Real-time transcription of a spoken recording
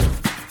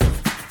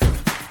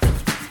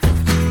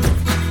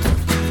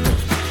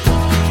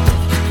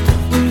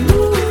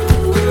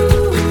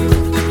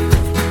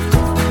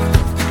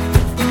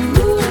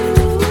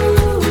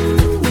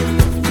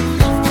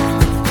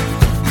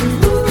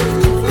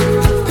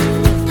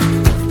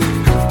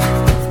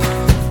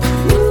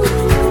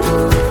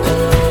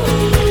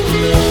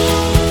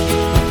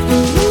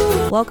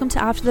welcome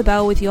to After the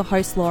Bell with your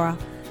host Laura.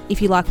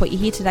 If you like what you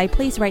hear today,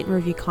 please rate and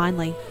review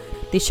kindly.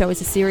 This show is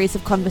a series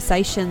of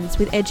conversations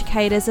with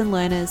educators and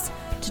learners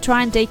to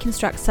try and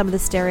deconstruct some of the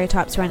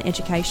stereotypes around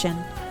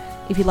education.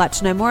 If you'd like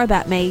to know more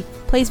about me,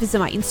 please visit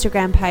my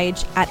Instagram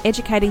page at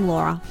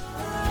educatinglaura.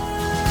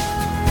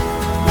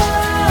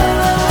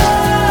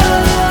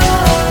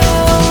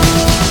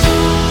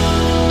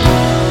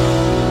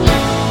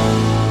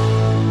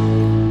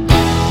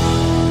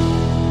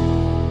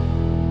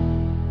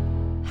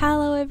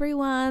 Hello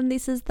everyone,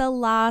 this is the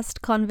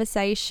last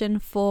conversation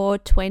for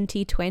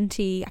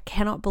 2020. I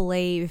cannot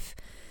believe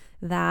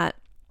that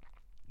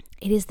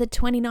it is the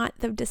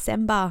 29th of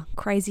December.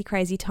 Crazy,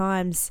 crazy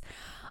times.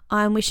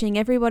 I'm wishing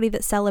everybody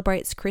that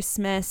celebrates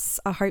Christmas,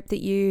 I hope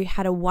that you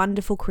had a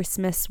wonderful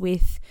Christmas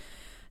with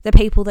the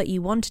people that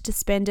you wanted to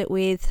spend it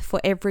with. For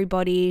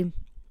everybody,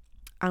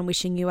 I'm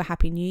wishing you a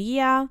happy new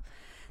year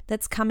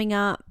that's coming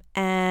up,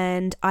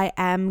 and I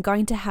am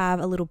going to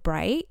have a little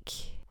break.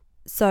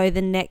 So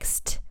the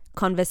next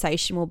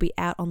conversation will be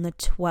out on the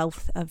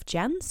 12th of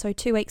Jan, so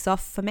 2 weeks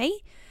off for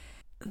me.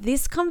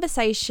 This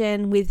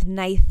conversation with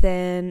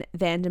Nathan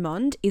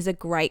Vandermond is a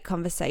great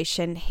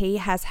conversation. He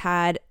has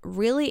had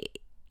really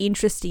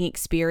interesting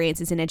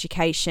experiences in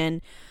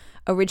education,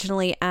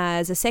 originally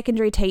as a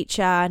secondary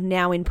teacher,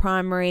 now in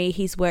primary.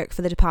 He's worked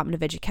for the Department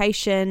of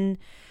Education,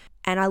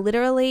 and I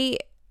literally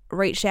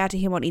reached out to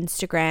him on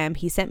Instagram.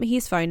 He sent me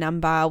his phone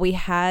number. We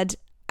had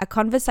a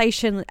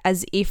conversation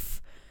as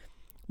if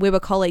we were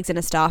colleagues in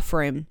a staff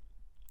room.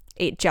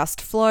 It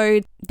just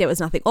flowed. There was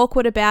nothing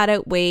awkward about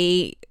it.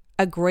 We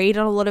agreed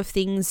on a lot of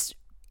things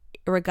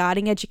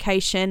regarding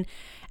education,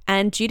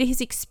 and due to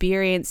his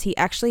experience, he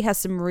actually has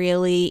some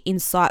really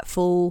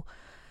insightful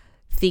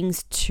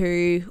things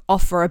to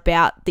offer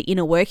about the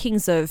inner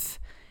workings of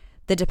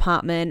the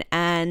department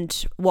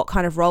and what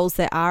kind of roles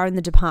there are in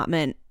the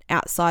department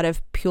outside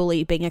of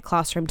purely being a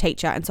classroom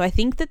teacher. And so I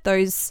think that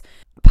those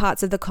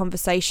parts of the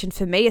conversation,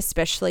 for me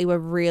especially, were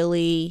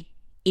really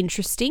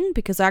interesting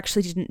because I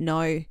actually didn't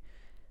know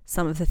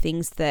some of the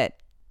things that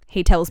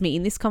he tells me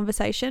in this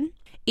conversation.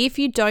 If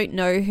you don't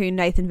know who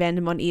Nathan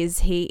Vandermond is,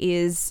 he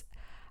is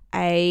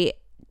a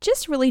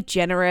just really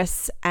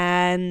generous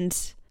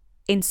and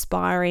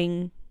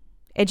inspiring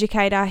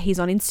educator. He's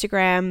on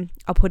Instagram.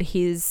 I'll put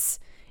his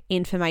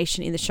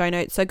information in the show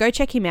notes. So go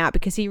check him out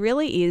because he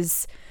really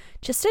is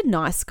just a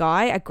nice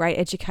guy, a great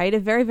educator,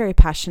 very, very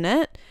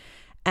passionate.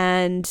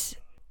 And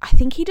I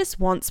think he just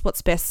wants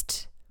what's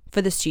best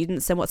for the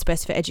students and what's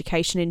best for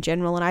education in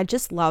general. And I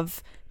just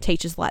love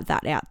teachers like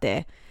that out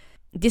there.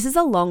 This is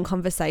a long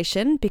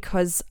conversation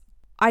because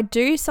I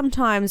do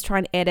sometimes try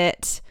and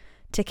edit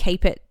to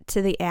keep it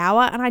to the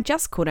hour, and I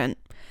just couldn't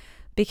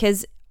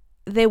because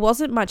there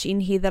wasn't much in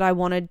here that I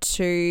wanted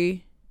to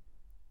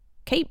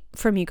keep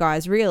from you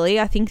guys, really.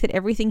 I think that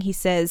everything he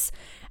says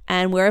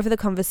and wherever the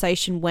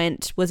conversation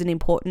went was an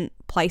important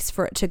place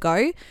for it to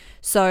go.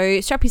 So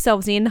strap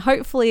yourselves in.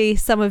 Hopefully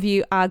some of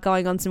you are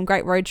going on some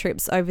great road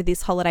trips over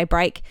this holiday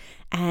break,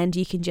 and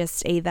you can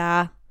just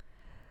either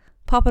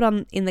pop it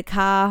on in the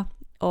car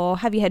or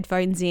have your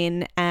headphones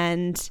in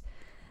and,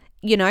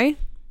 you know,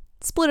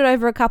 split it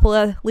over a couple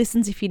of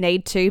listens if you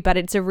need to, but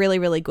it's a really,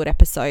 really good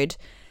episode.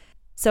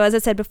 So as I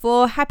said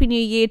before, Happy New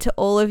Year to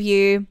all of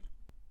you.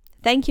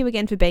 Thank you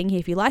again for being here.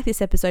 If you like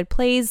this episode,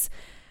 please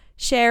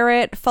share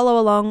it, follow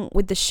along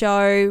with the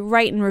show,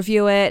 rate and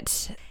review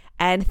it.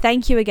 And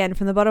thank you again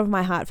from the bottom of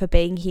my heart for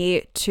being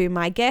here, to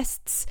my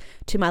guests,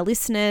 to my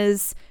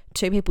listeners,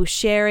 to people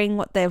sharing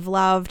what they've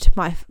loved,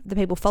 the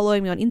people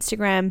following me on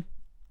Instagram.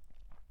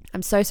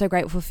 I'm so, so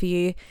grateful for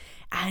you.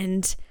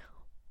 And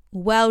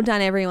well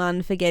done,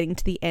 everyone, for getting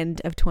to the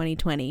end of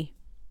 2020.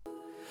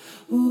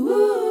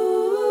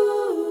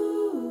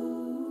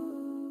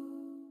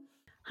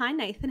 Hi,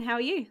 Nathan. How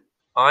are you?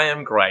 I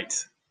am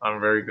great. I'm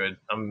very good.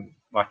 I'm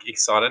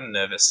excited and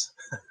nervous.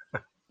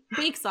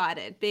 Be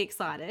excited. Be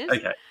excited.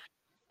 Okay.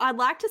 I'd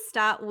like to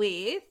start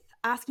with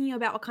asking you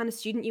about what kind of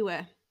student you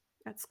were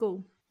at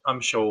school.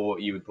 I'm sure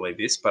you would believe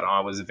this, but I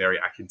was very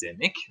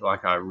academic.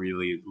 I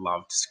really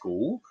loved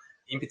school.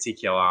 In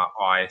particular,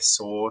 I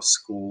saw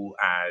school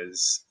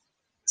as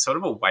sort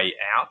of a way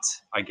out,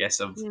 I guess,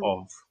 of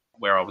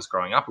where I was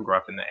growing up. I grew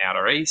up in the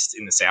outer east,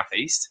 in the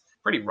southeast,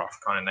 pretty rough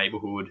kind of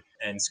neighborhood,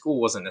 and school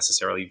wasn't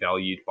necessarily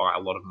valued by a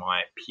lot of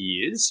my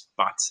peers,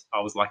 but I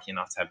was lucky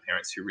enough to have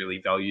parents who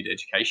really valued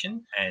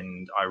education,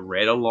 and I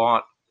read a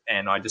lot,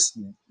 and I just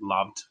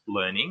loved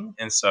learning.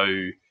 And so,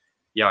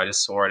 yeah, I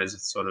just saw it as a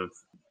sort of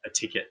a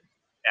ticket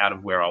out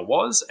of where I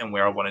was and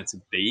where I wanted to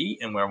be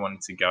and where I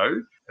wanted to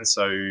go. And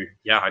so,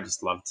 yeah, I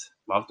just loved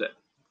it.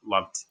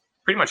 Loved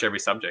pretty much every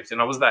subject. And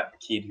I was that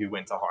kid who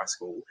went to high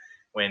school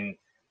when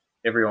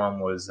everyone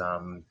was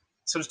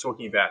sort of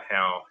talking about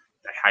how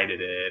they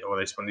hated it or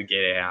they just wanted to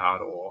get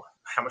out or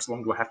how much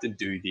longer do I have to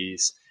do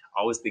this.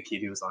 I was the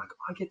kid who was like,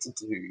 I get to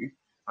do,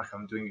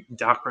 I'm doing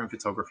darkroom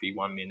photography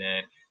 1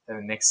 minute, then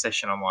the next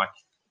session I'm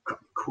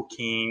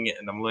cooking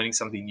and I'm learning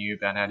something new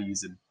about how to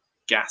use a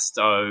gas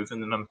stove,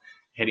 and then I'm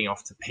heading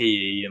off to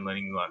PE and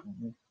learning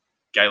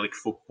Gaelic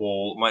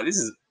football. This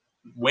is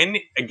when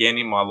again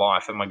in my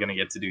life am I going to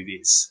get to do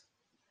this?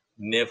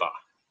 Never.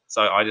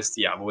 So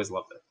I've always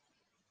loved it.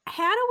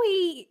 How do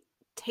we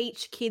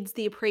teach kids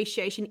the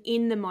appreciation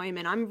in the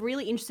moment? I'm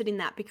really interested in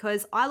that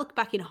because I look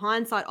back in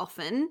hindsight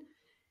often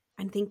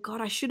and think, God,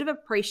 I should have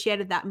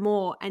appreciated that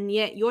more. And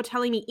yet you're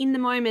telling me in the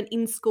moment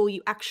in school,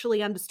 you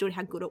actually understood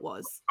how good it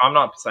was. I'm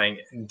not saying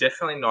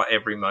definitely not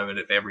every moment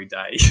of every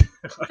day.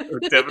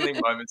 Definitely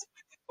moments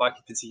like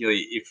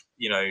particularly if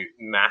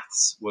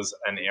maths was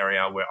an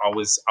area where I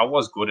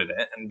was good at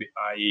it, and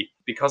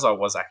because I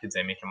was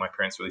academic and my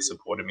parents really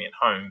supported me at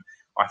home,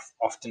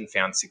 often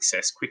found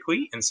success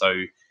quickly, and so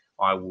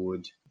I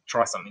would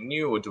try something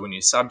new or do a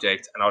new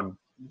subject, and I'd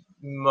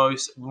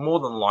more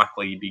than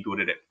likely be good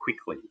at it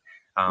quickly.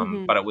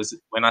 But it was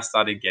when I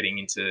started getting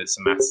into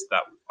some maths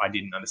that I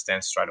didn't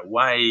understand straight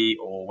away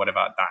or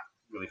whatever that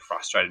really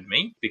frustrated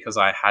me because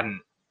I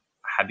hadn't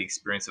had the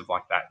experience of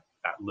like that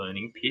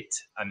learning pit,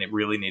 and it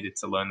really needed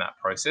to learn that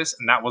process.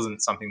 And that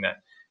wasn't something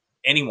that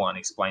anyone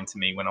explained to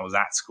me when I was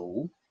at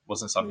school. It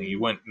wasn't something you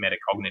weren't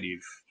metacognitive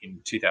in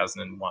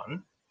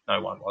 2001.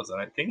 No one was, I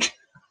don't think.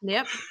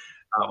 Yep.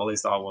 At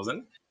least I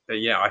wasn't. But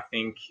yeah, I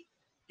think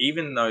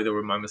even though there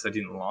were moments I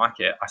didn't like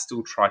it, I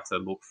still tried to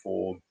look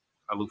for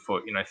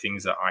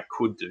things that I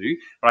could do.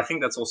 But I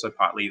think that's also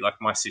partly like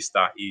my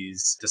sister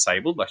is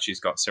disabled, like she's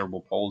got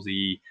cerebral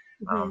palsy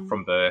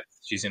from birth.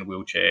 She's in a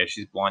wheelchair.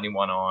 She's blind in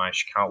one eye.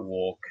 She can't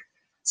walk.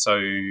 So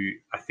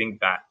I think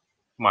that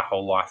my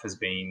whole life has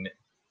been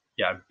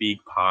a big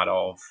part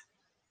of,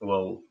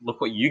 well,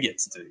 look what you get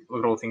to do.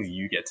 Look at all the things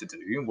you get to do.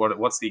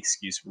 What's the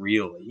excuse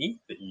really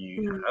that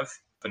you have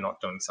for not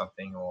doing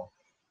something or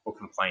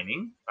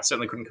complaining? I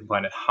certainly couldn't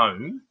complain at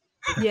home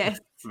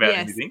Yes. about Yes.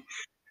 anything.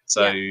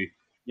 So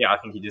I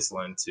think you just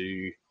learn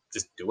to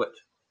just do it.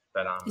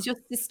 But Is your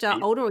sister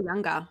older or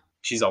younger?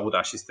 she's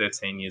older. She's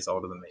 13 years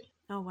older than me.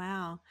 Oh,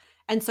 wow.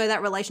 And so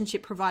that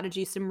relationship provided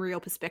you some real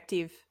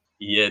perspective.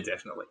 Yeah,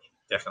 definitely.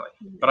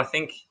 But I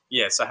think,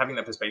 so having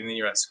that perspective, then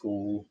you're at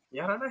school.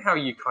 Yeah, I don't know how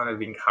you kind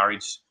of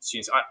encourage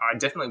students. I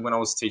definitely, when I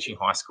was teaching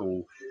high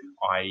school,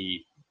 I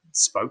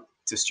spoke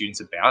to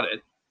students about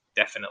it.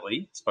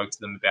 Definitely spoke to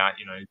them about,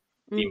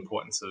 the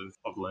importance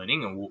of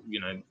learning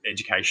and,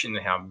 education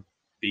and how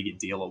big a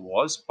deal it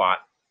was. But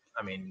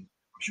I mean,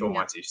 I'm sure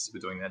my teachers were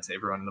doing that to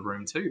everyone in the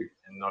room too,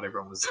 and not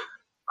everyone was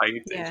paying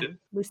attention.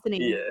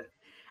 Listening. Yeah.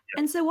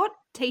 And so what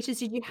teachers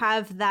did you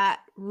have that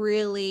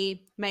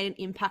really made an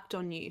impact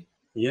on you?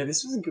 Yeah,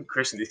 this was a good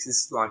question. This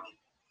is like,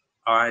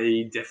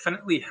 I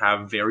definitely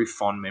have very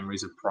fond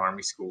memories of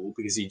primary school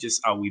because you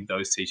just are with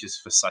those teachers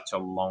for such a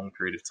long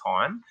period of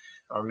time.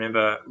 I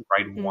remember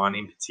grade one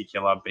in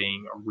particular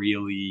being a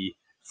really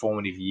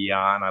formative year,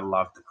 and I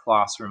loved the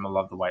classroom. I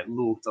loved the way it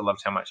looked. I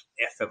loved how much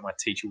effort my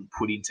teacher would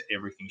put into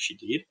everything she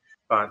did.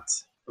 But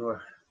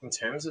in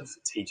terms of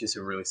teachers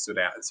who really stood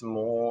out, it's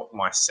more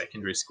my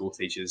secondary school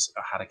teachers.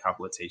 I had a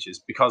couple of teachers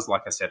because,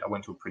 like I said, I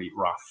went to a pretty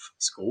rough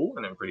school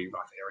in a pretty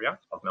rough area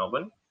of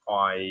Melbourne.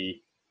 I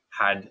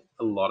had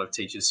a lot of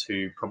teachers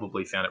who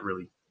probably found it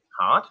really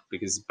hard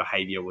because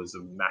behavior was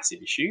a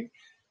massive issue.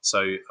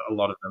 So a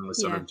lot of them were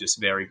sort of just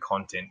very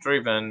content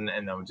driven,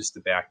 and they were just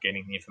about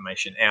getting the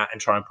information out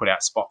and trying to put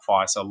out spot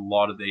fire. So a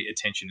lot of the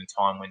attention and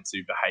time went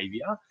to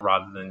behavior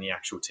rather than the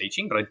actual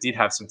teaching. But I did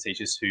have some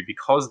teachers who,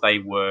 because they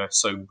were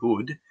so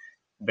good,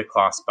 the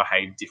class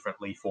behaved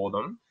differently for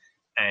them.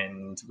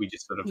 And we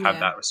just sort of had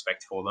that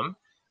respect for them.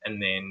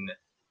 And then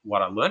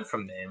what I learned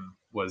from them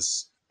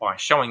was by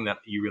showing that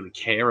you really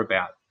care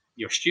about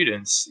your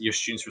students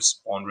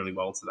respond really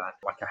well to that.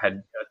 Like I had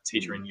a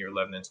teacher in year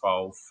 11 and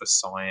 12 for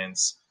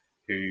science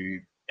who,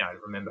 I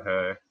remember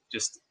her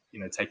just,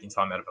 taking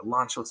time out of her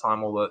lunch all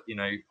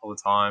the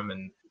time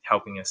and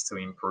helping us to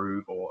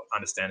improve or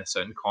understand a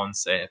certain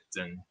concept.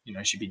 And,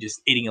 she'd be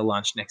just eating a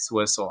lunch next to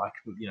us or like,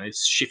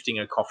 shifting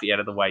her coffee out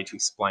of the way to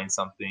explain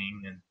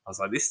something. And I was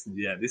like,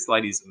 this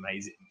lady's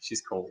amazing.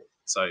 She's cool.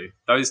 So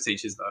those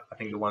teachers, I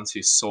think the ones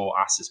who saw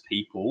us as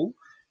people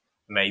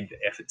made the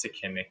effort to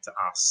connect to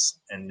us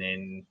and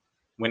then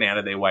went out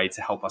of their way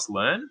to help us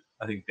learn,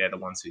 I think they're the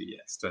ones who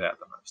stood out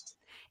the most.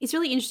 It's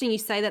really interesting you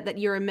say that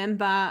you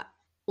remember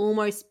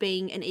almost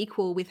being an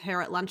equal with her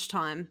at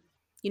lunchtime,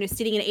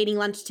 sitting and eating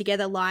lunch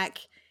together, like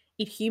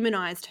it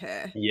humanized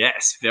her.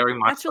 Yes, very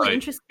much. That's really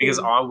interesting.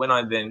 Because when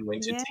I then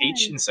went to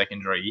teach in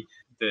secondary,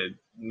 the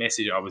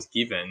message I was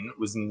given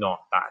was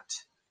not that.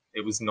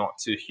 It was not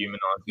to humanize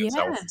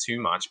yourself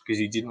too much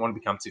because you didn't want to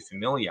become too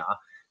familiar,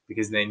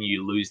 because then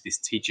you lose this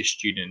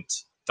teacher-student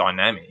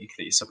dynamic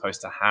that you're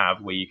supposed to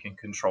have where you can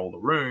control the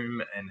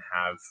room and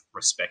have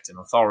respect and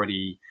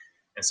authority.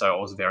 And so it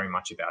was very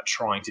much about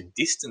trying to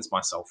distance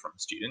myself from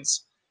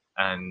students.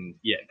 And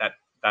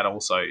that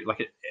also,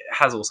 like it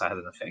also has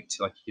an effect.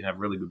 Like you can have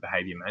really good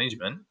behavior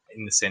management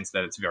in the sense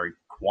that it's very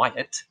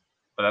quiet,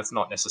 but that's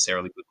not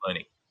necessarily good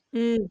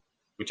learning,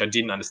 which I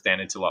didn't understand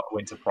until I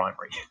went to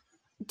primary.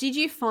 Did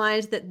you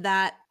find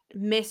that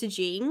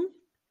messaging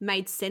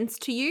made sense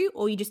to you,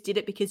 or you just did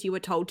it because you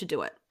were told to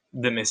do it?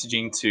 The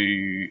messaging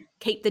to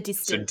keep the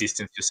distance. So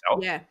distance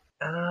yourself. Yeah.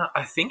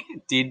 I think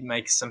it did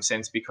make some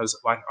sense because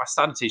like I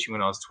started teaching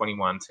when I was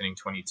 21, turning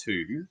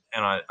 22,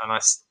 and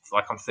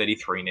like I'm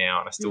 33 now,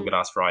 and I still get Mm.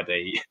 asked for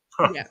ID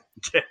Yeah.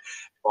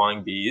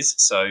 buying beers.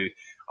 So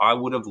I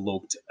would have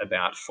looked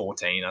about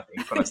 14, I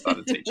think, when I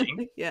started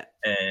teaching, Yeah.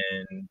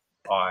 and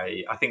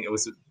I think it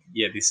was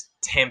this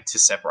attempt to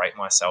separate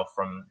myself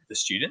from the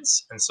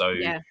students, and so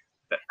Yeah.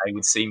 that they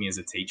would see me as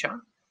a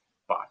teacher.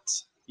 But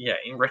yeah,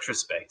 in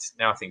retrospect,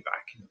 now I think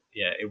back,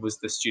 yeah, it was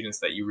the students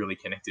that you really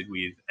connected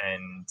with,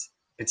 and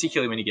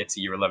particularly when you get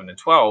to year 11 and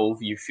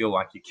 12, you feel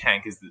like you can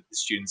because the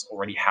students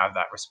already have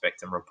that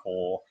respect and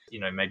rapport.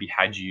 Maybe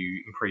had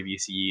you in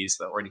previous years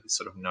that already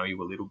sort of know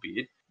you a little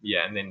bit.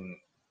 Yeah, and then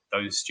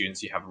those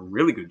students you have a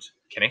really good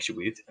connection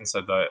with, and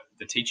so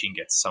the teaching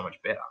gets so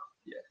much better.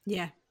 Yeah.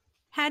 Yeah.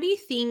 How do you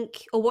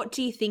think, or what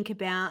do you think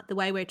about the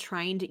way we're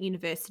trained at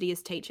university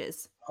as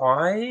teachers?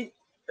 I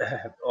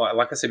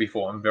like I said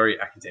before, I'm very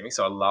academic,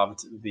 so I loved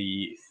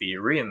the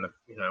theory and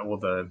all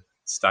the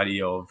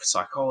study of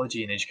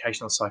psychology and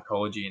educational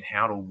psychology and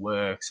how it all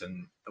works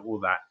and all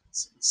that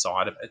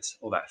side of it,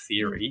 all that Mm.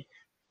 theory.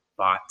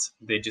 But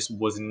there just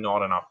was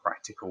not enough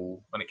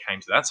practical when it came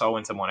to that. So I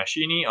went to Monash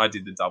Uni. I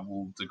did the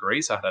double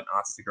degree, so I had an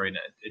arts degree and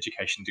an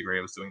education degree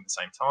I was doing at the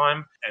same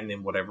time, and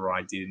then whatever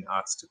I did in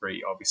arts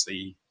degree,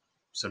 obviously,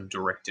 sort of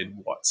directed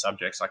what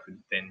subjects I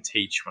could then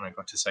teach when I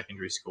got to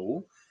secondary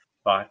school.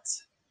 But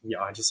yeah,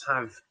 I just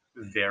have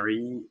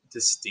very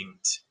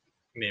distinct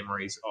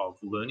memories of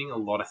learning a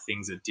lot of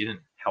things that didn't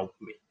help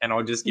me. And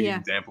I'll just give you Yeah.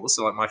 examples.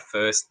 So, like my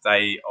first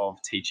day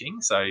of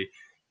teaching, so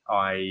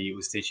I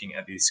was teaching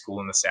at this school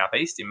in the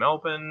southeast in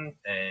Melbourne,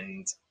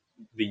 and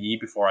the year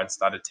before I'd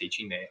started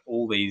teaching there,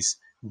 all these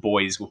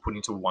boys were put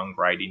into one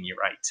grade in year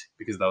 8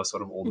 because they were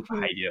sort of all the Mhm.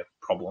 behaviour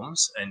so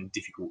and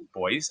difficult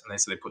boys, and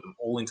they put them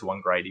all into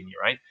one grade in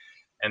year 8,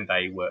 and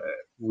they were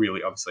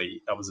really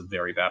obviously that was a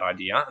very bad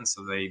idea, and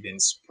so they then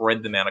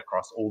spread them out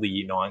across all the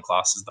year 9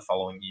 classes the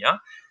following year.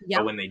 But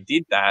Yep. when they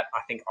did that,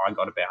 I think I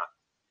got about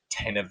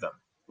 10 of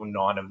them or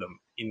 9 of them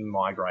in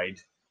my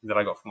grade that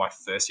I got for my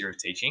first year of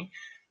teaching.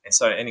 And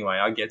so anyway,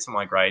 I get to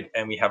my grade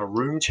and we have a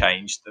room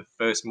change the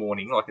first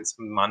morning, like it's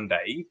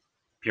Monday,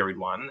 period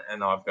 1,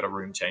 and I've got a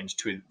room change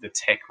to the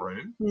tech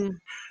room. Mm.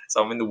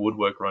 So I'm in the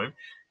woodwork room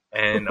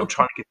and I'm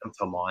trying to get them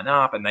to line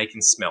up, and they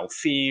can smell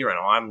fear, and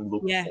I'm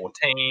look Yeah.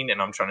 14 and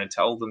I'm trying to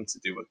tell them to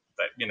do what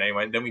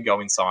anyway, then we go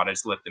inside, I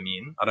just let them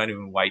in. I don't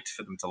even wait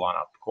for them to line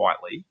up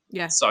quietly.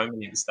 Yeah. So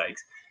many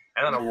mistakes.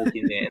 And then I walk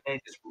in there and they're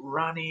just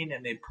running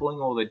and they're pulling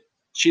all the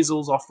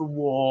chisels off the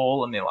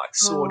wall and they're like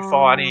sword Oh,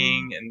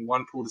 fighting, and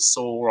one pulled a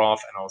saw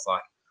off, and I was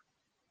like,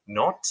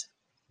 not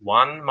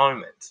one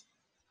moment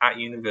at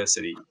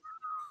university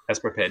has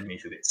prepared me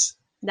for this.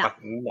 no, Like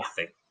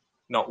nothing.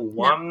 Not no.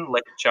 one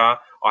lecture.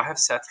 I have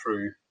sat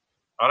through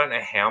I don't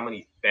know how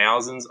many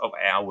thousands of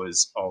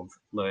hours of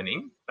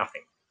learning.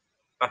 Nothing.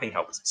 Nothing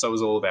helps. So it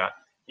was all about,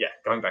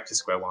 going back to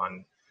square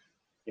one,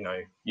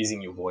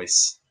 using your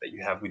voice that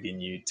you have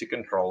within you to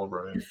control a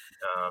room.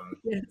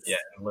 Yes.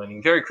 And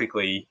learning very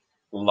quickly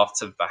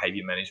lots of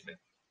behavior management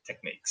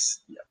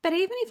techniques. Yeah. But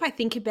even if I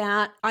think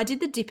about, I did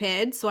the dip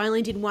ed, so I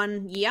only did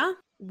 1 year,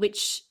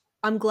 which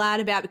I'm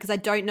glad about because I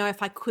don't know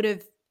if I could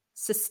have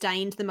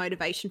sustained the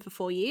motivation for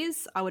 4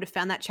 years. I would have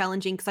found that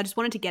challenging because I just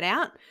wanted to get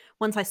out.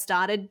 Once I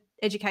started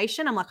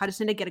education, I'm like, I just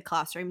need to get a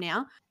classroom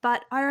now.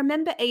 But I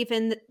remember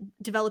even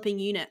developing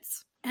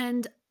units.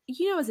 And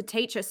as a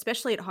teacher,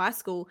 especially at high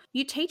school,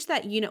 you teach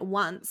that unit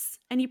once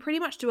and you pretty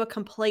much do a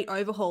complete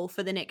overhaul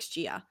for the next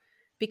year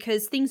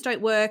because things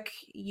don't work.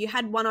 You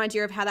had one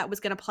idea of how that was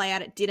going to play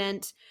out, it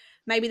didn't.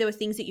 Maybe there were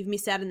things that you've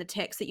missed out in the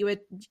text that you were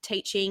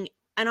teaching.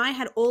 And I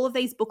had all of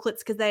these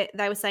booklets because they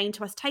were saying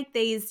to us, take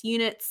these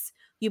units,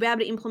 you'll be able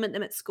to implement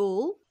them at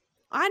school.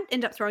 I'd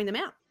end up throwing them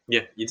out.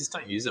 Yeah, you just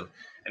don't use them.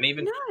 And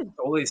even No.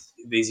 all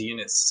these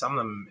units, some of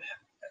them,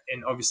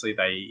 and obviously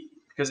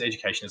because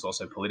education is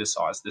also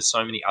politicized, there's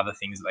so many other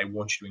things that they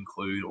want you to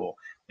include, or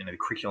the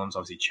curriculum's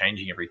obviously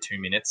changing every 2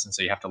 minutes, and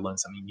so you have to learn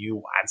something new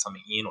or add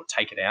something in or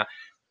take it out.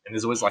 And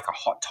there's always like a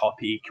hot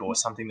topic or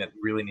something that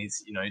really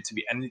needs, to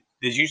be, and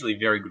there's usually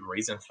very good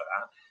reason for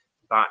that.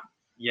 But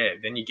yeah,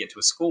 then you get to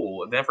a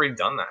school, they've already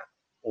done that.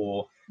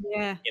 Or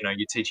Yeah.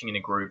 you're teaching in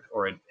a group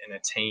or in a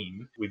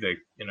team with a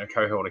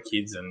cohort of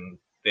kids, and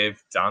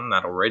they've done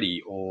that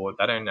already, or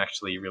they don't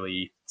actually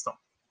really. It's not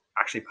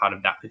actually part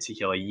of that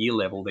particular year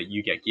level that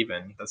you get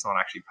given. That's not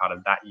actually part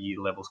of that year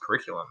level's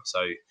curriculum.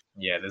 So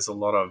yeah, there's a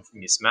lot of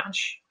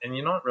mismatch, and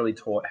you're not really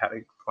taught how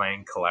to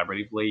plan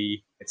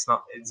collaboratively. It's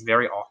not. It's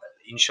very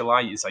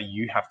insular. So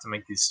you have to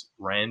make this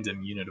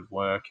random unit of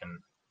work, and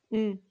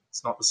Mm.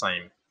 it's not the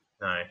same.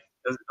 No,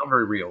 it's not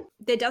very real.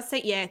 There does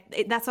say,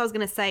 that's what I was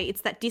going to say.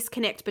 It's that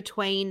disconnect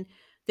between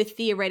the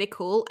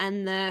theoretical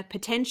and the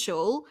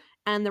potential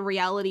and the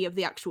reality of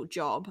the actual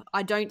job.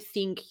 I don't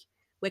think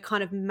we're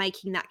kind of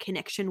making that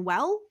connection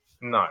well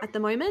No, at the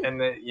moment.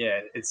 and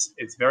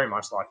it's very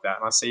much like that,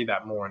 and I see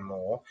that more and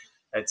more.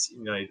 It's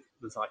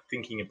it's like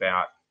thinking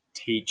about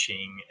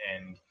teaching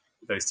and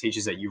those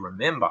teachers that you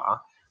remember.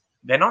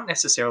 they're not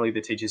necessarily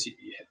the teachers.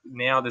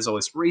 Now there's all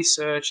this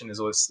research and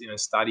there's all this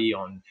study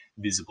on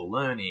visible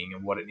learning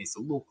and what it needs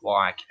to look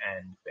like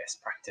and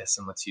best practice,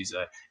 and let's use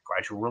a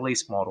gradual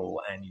release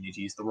model, and you need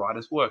to use the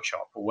writer's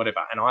workshop or whatever.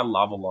 And I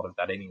love a lot of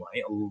that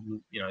anyway.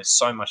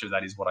 So much of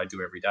that is what I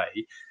do every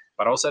day,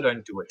 but I also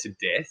don't do it to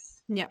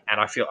death. Yeah. And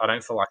I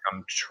don't feel like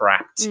I'm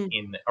trapped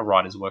in a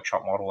writer's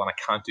workshop model and I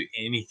can't do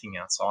anything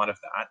outside of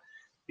that,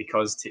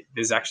 because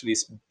there's actually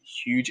this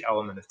huge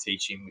element of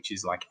teaching which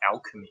is like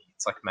alchemy.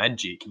 It's like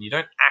magic, and you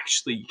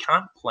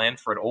can't plan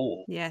for it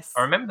all. Yes.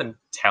 I remember them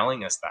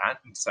telling us that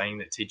and saying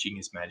that teaching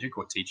is magic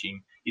or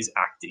teaching is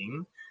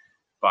acting,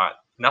 but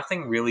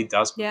nothing really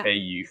does prepare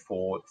you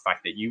for the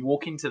fact that you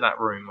walk into that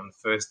room on the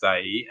first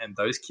day and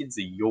those kids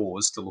are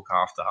yours to look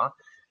after,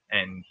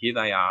 and here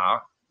they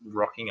are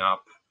rocking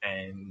up,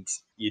 and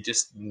you're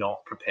just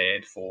not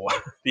prepared for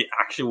the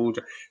actual.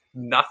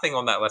 Nothing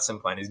on that lesson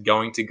plan is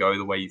going to go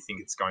the way you think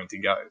it's going to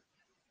go.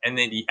 And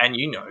then,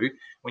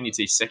 when you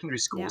teach secondary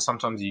school,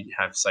 sometimes you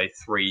have, say,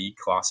 3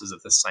 classes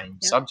of the same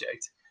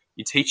subject.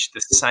 You teach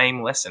the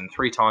same lesson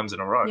 3 times in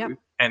a row,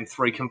 and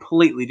 3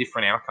 completely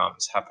different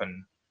outcomes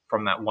happen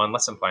from that one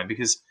lesson plan,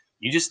 because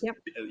you just,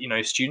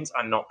 students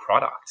are not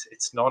product.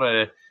 It's not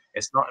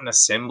an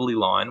assembly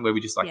line where we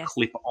just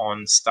clip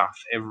on stuff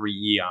every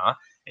year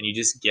and you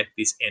just get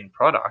this end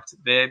product.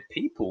 They're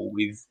people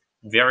with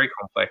very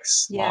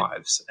complex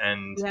lives.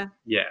 And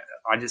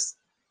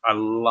I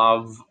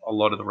love a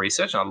lot of the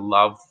research, and I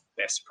love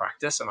best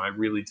practice, and I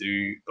really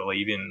do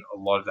believe in a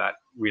lot of that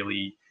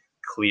really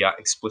clear,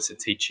 explicit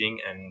teaching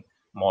and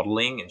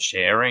modeling and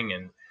sharing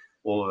and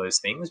all of those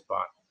things.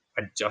 But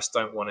I just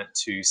don't want it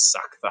to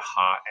suck the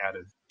heart out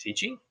of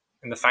teaching.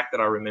 And the fact that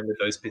I remember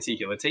those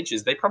particular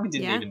teachers, they probably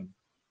didn't even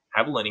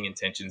have learning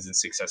intentions and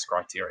success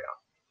criteria.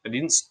 It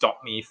didn't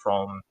stop me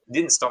from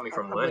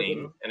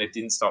learning, and it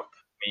didn't stop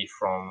me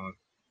from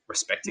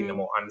respecting them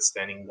or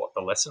understanding what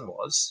the lesson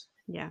was.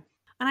 Yeah.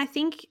 And I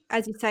think,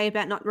 as you say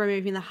about not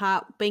removing the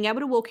heart, being able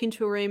to walk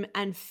into a room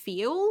and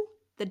feel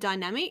the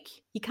dynamic,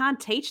 you can't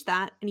teach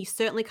that, and you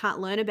certainly can't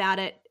learn about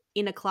it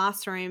in a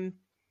classroom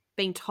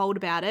being told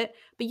about it,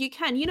 but you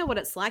can. You know what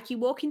it's like. You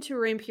walk into a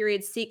room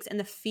period 6 and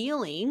the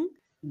feeling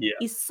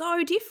is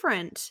so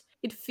different.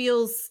 It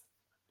feels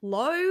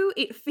low.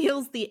 It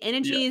feels the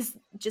energy is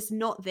just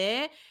not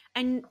there.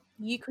 And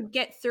you could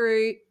get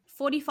through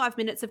 45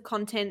 minutes of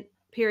content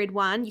period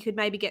 1. You could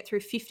maybe get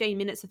through 15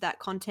 minutes of that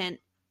content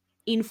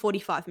in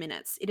 45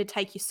 minutes. It'd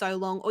take you so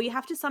long. Or you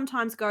have to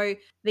sometimes go,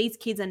 these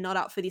kids are not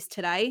up for this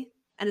today.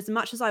 And as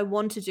much as I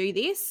want to do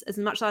this, as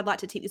much as I'd like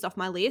to tick this off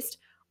my list,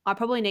 I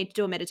probably need to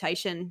do a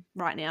meditation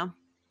right now,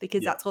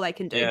 because that's all they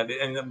can do. Yeah,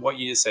 and what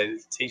you just said,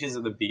 teachers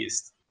are the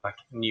biggest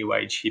new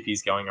age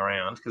hippies going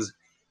around, because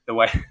the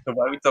way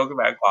we talk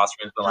about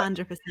classrooms, are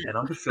 100%. And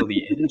I could feel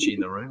the energy in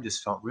the room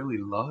just felt really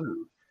low,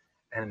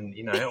 and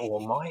or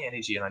my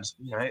energy, and I just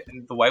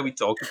and the way we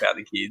talk about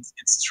the kids,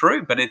 it's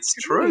true, but it's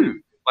true.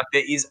 Like,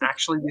 there is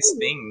actually this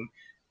thing.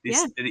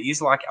 It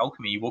is like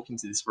alchemy. You walk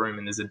into this room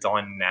and there's a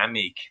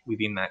dynamic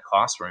within that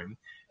classroom,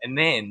 and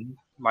then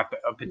like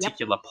a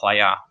particular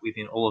player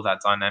within all of that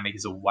dynamic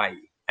is away,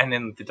 and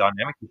then the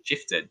dynamic is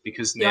shifted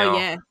because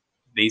now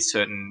these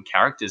certain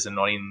characters are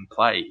not in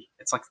play.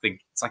 It's like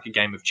a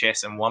game of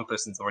chess, and one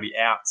person's already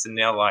out, so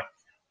now like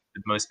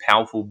the most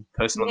powerful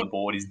person on the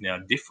board is now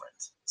different.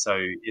 So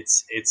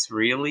it's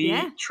really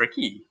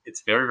tricky.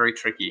 It's very, very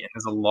tricky, and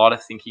there's a lot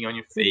of thinking on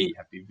your feet. You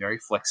have to be very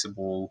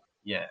flexible.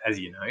 Yeah, as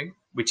you know,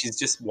 which is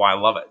just why I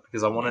love it,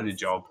 because I wanted a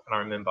job, and I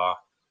remember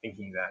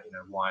thinking that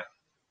what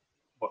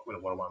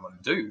do I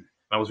want to do?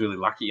 And I was really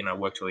lucky, and I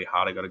worked really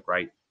hard. I got a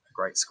great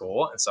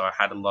score, and so I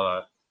had a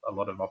lot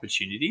of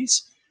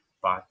opportunities.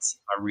 But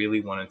I really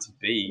wanted to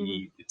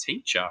be the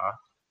teacher,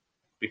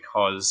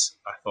 because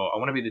I thought I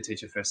want to be the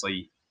teacher.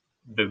 Firstly,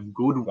 the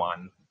good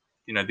one,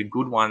 the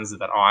good ones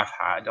that I've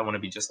had. I want to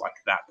be just like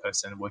that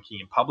person working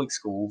in public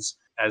schools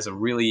as a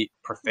really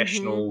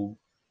professional,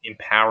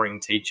 empowering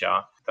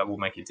teacher that will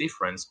make a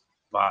difference.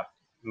 But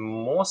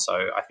more so,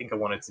 I think I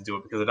wanted to do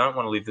it because I don't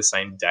want to live the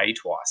same day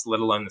twice, let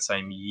alone the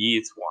same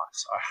year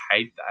twice. I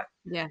hate that.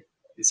 Yeah.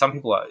 Some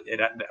people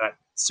that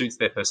suits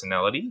their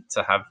personality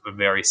to have a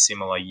very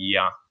similar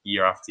year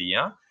after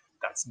year.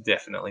 That's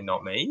definitely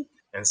not me.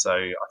 And so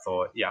I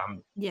thought,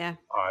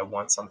 I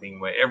want something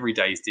where every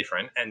day is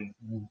different. And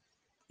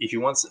if you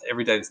want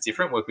every day that's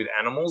different, work with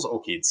animals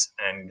or kids.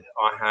 And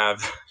I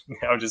have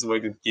now just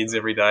worked with kids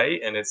every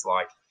day, and it's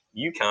like,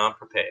 you can't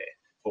prepare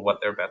for what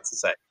they're about to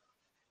say.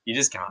 You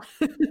just can't.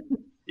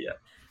 Yeah.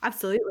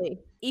 Absolutely.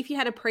 If you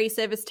had a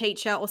pre-service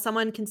teacher or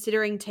someone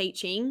considering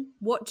teaching,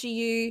 what do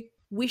you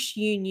wish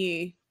you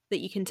knew that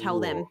you can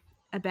tell them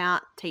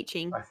about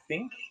teaching? I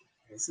think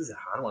this is a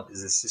hard one,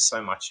 because there's just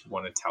so much you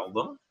want to tell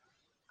them.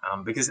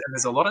 Because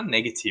there's a lot of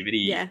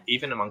negativity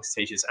even amongst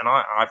teachers, and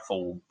I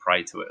fall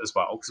prey to it as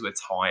well, because we're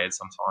tired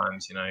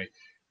sometimes.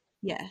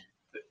 Yeah.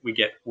 We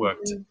get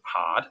worked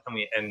hard,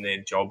 and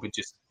their job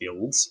just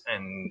builds,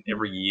 and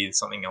every year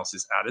something else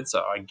is added. So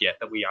I get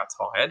that we are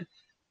tired,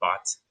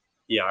 but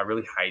I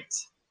really hate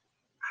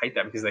hate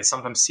that because they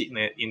sometimes sit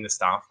in the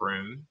staff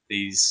room,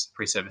 these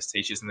pre-service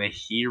teachers, and they're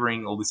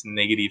hearing all this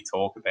negative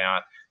talk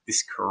about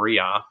this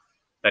career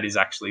that is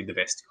actually the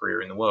best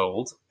career in the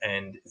world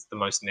and it's the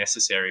most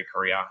necessary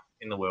career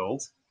in the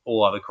world.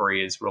 All other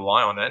careers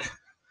rely on it.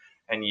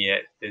 And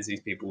yet there's these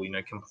people,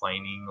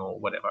 complaining or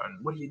whatever.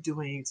 And what are you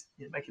doing?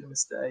 You're making a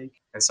mistake.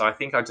 And so I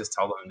think I just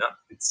tell them, no,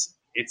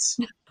 it's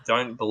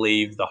don't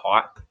believe the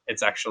hype.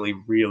 It's actually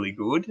really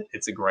good.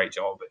 It's a great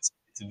job. It's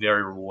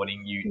very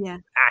rewarding. You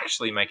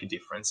actually make a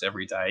difference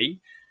every day.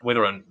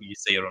 Whether you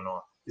see it or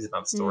not is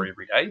another story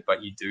every day,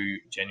 but you do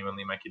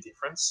genuinely make a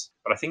difference.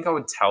 But I think I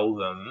would tell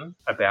them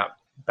about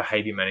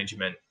behavior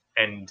management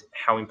and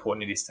how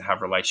important it is to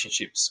have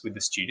relationships with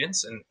the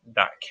students and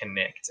that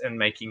connect, and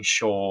making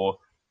sure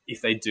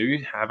if they do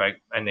have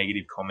a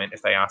negative comment,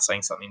 if they are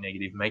saying something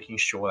negative, making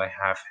sure they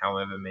have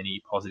however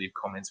many positive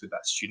comments with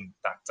that student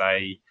that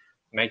day,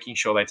 making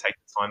sure they take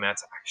the time out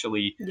to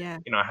actually,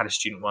 I had a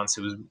student once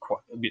who was quite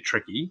a bit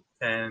tricky,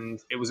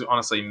 and it was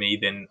honestly me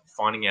then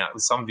finding out it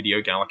was some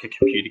video game, like a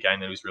computer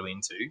game that he was really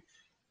into,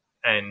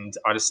 and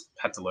I just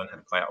had to learn how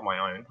to play it on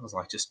my own. I was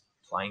like just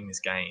playing this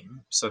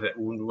game so that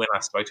when I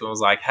spoke to him, I was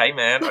like, hey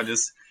man, I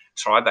just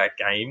tried that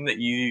game that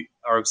you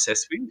are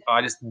obsessed with.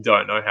 I just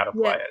don't know how to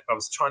play it. I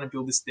was trying to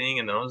build this thing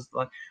and then I was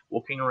like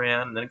walking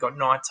around and then it got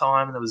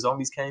nighttime and the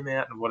zombies came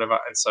out and whatever.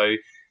 And so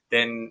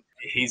then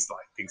he's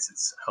like, thinks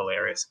it's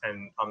hilarious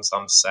and I'm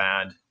some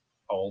sad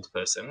old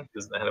person who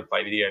doesn't know how to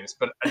play video games.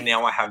 But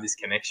now I have this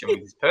connection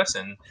with this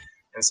person.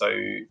 And so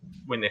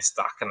when they're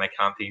stuck and they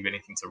can't think of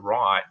anything to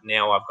write,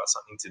 now I've got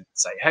something to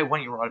say, hey, why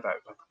don't you write about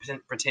it?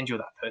 Like, pretend you're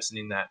that person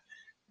in that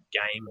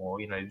game or,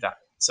 that.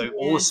 So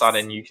all of a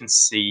sudden you can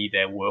see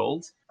their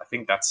world. I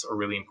think that's a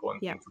really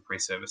important thing for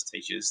pre-service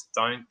teachers.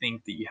 Don't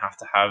think that you have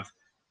to have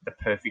the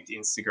perfect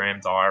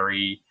Instagram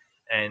diary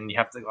and you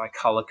have to like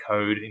color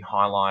code in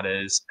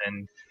highlighters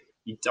and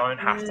you don't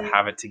have to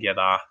have it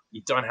together.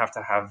 You don't have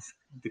to have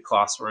the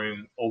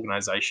classroom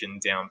organization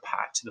down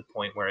pat to the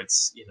point where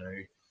it's,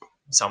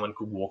 someone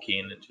could walk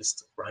in and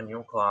just run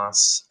your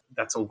class.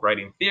 That's all great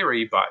in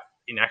theory, but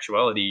in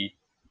actuality,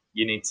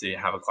 you need to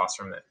have a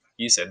classroom that,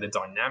 you said, the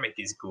dynamic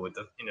is good.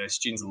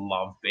 Students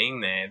love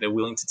being there. They're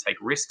willing to take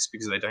risks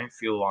because they don't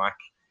feel like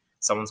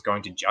someone's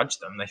going to judge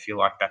them. They feel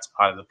like that's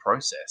part of the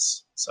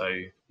process. So,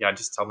 I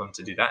just tell them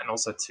to do that and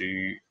also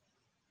to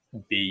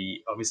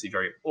be obviously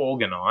very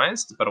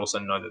organized, but also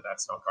know that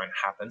that's not going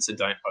to happen. So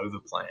don't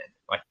overplan.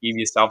 Like, give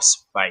yourself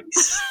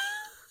space.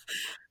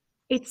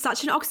 It's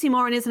such an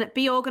oxymoron, isn't it?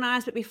 Be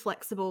organized, but be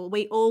flexible.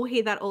 We all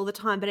hear that all the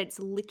time, but it's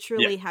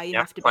literally how you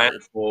have to plan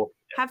be.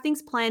 Have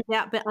things planned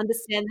out, but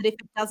understand that if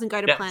it doesn't go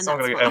to plan, that's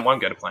fine. It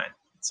won't go to plan.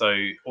 So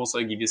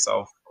also give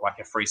yourself like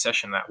a free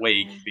session that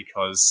week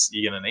because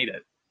you're going to need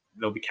it.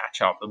 There'll be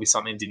catch up. There'll be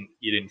something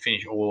you didn't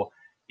finish, or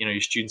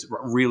your students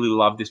really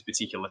love this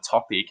particular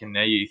topic, and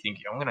now you think,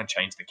 I'm going to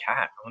change the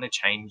CAT. I'm going to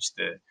change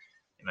the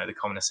the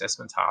common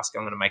assessment task.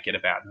 I'm going to make it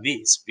about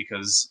this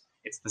because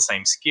it's the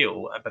same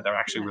skill, but they're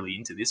actually really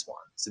into this one.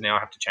 So now I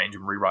have to change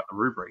and rewrite the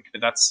rubric.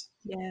 But that's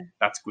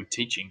good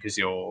teaching because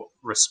you're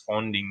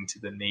responding to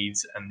the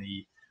needs and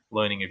the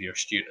learning of your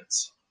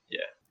students. Yeah.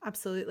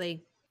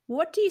 Absolutely.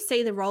 What do you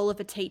see the role of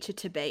a teacher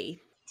to be?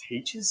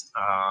 Teachers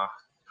are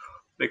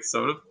like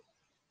sort of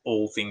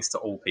all things to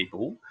all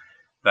people.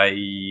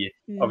 They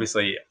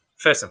obviously,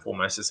 first and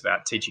foremost, it's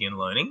about teaching and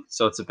learning.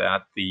 So it's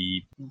about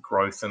the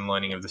growth and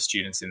learning of the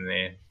students in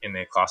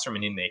their classroom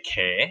and in their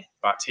care.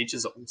 But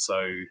teachers are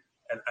also,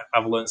 and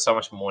I've learned so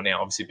much more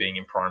now, obviously being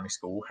in primary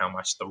school, how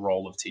much the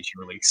role of teaching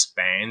really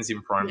expands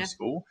in primary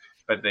school.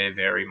 But they're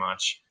very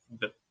much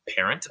the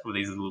parent of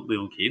these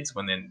little kids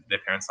when their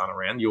parents aren't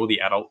around. You're the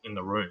adult in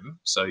the room,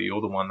 so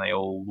you're the one they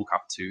all look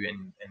up to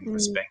and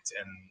respect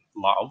and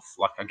love.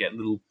 Like I get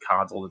little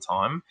cards all the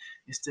time.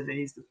 Mr.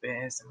 V's the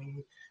best.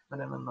 I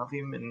don't love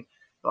him and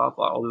blah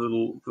blah. All the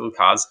little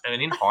cards.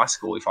 And in high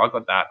school, if I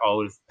got that, I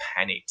would have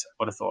panicked. I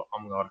would have thought,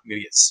 oh my god, I'm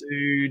gonna get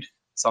sued.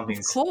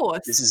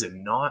 This is a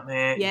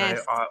nightmare.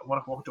 Yes.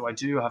 What do I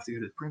do? I have to go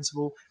to the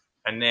principal.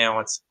 And now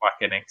it's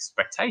like an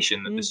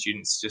expectation that the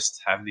students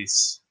just have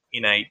this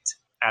innate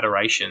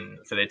adoration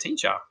for their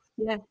teacher.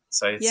 Yeah.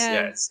 So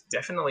it's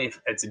definitely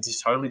it's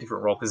a totally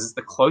different role because it's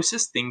the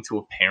closest thing to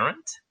a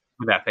parent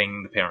without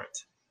being the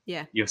parent.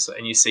 Yeah.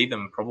 You see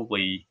them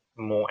probably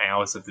more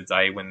hours of the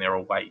day when they're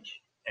awake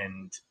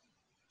and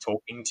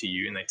talking to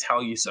you, and they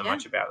tell you so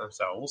much about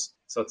themselves.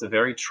 So it's a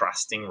very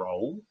trusting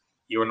role.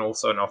 You're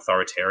also an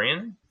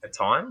authoritarian at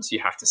times. You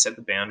have to set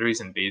the boundaries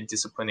and be a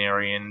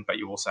disciplinarian, but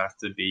you also have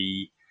to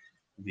be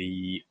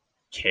the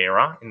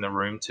carer in the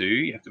room too.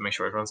 You have to make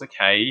sure everyone's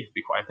okay. You have to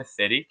be quite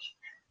empathetic.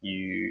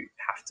 You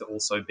have to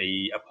also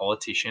be a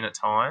politician at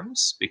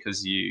times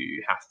because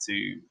you have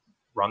to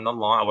run the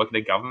line. I work at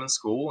a government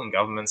school and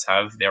governments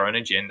have their own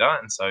agenda,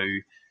 and so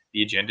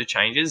the agenda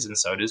changes and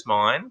so does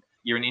mine.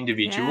 You're an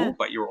individual,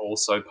 but you're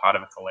also part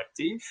of a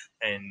collective,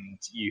 and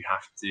you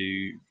have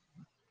to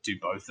do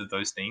both of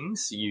those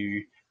things.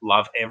 You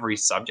love every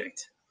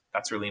subject.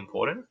 That's really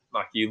important.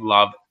 Like you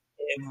love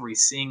every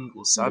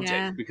single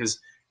subject because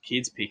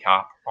kids pick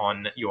up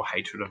on your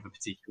hatred of a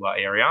particular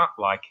area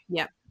like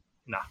Yeah.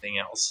 nothing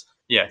else.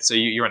 Yeah, so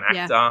you're an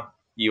Yeah. actor,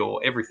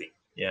 you're everything.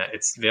 Yeah,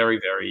 it's very,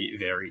 very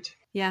varied.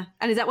 Yeah.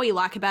 And is that what you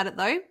like about it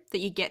though? That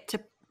you get to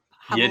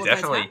have Yeah, all of those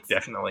definitely, hats?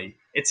 definitely.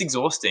 It's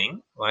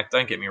exhausting. Like,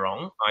 don't get me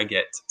wrong, I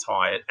get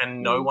tired,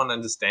 and no Mm. one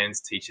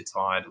understands teacher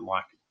tired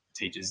like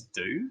teachers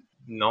do.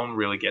 No one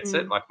really gets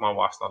it. Mm. Like, my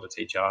wife's not a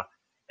teacher,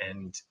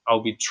 and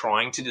I'll be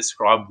trying to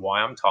describe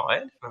why I'm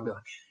tired. And I'll be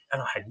like,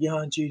 and I had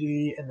yarn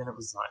duty, and then it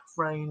was like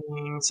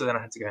raining, so then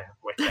I had to go have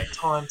a work day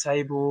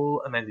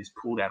timetable, and then just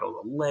pulled out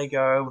all the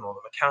Lego and all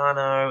the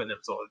Meccano, and then it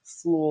was all on the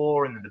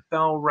floor, and then the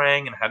bell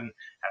rang, and I hadn't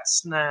had a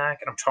snack,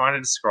 and I'm trying to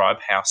describe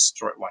how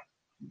like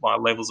my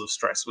levels of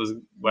stress was,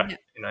 Yeah.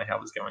 how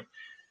it was going.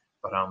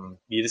 But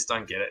you just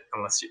don't get it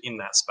unless you're in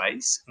that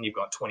space and you've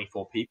got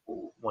 24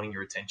 people wanting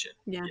your attention.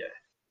 Yeah. Yeah.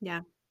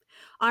 Yeah.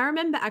 I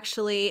remember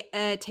actually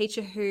a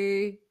teacher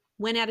who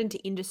went out into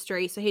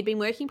industry. So he'd been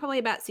working probably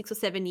about 6 or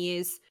 7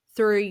 years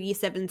through year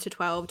 7 to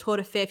 12, taught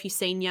a fair few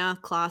senior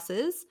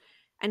classes.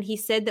 And he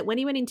said that when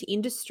he went into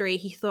industry,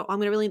 he thought,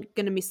 I'm really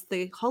going to miss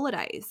the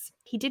holidays.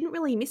 He didn't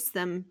really miss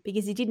them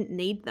because he didn't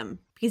need them,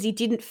 because he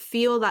didn't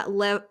feel that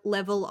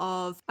level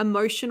of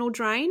emotional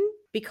drain,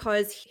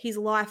 because his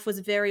life was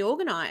very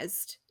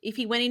organized. If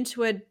he went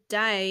into a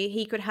day,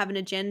 he could have an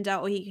agenda,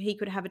 or he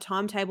could have a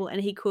timetable, and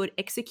he could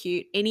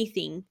execute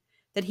anything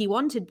that he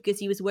wanted because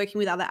he was working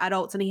with other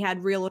adults and he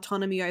had real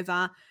autonomy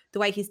over the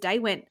way his day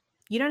went.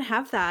 You don't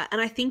have that. And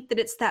I think that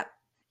it's that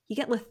you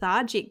get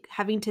lethargic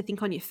having to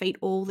think on your feet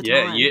all the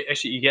Yeah, time.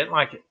 you get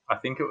like, I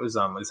think it was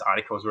this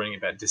article I was reading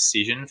about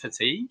decision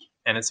fatigue,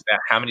 and it's about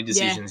how many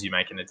decisions you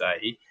make in a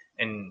day.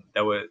 And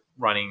they were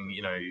running,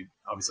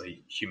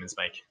 obviously humans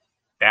make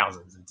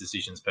thousands of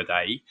decisions per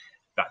day,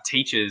 but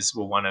teachers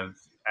were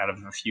out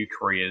of a few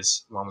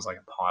careers. One was like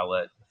a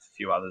pilot, a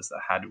few others that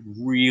had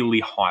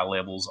really high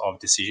levels of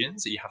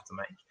decisions that you have to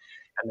make.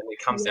 And then it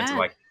comes down to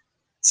like,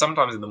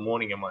 sometimes in the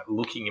morning, I'm like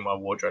looking in my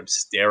wardrobe,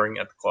 staring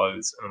at the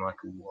clothes, and I'm like,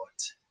 what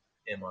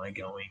am I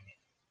going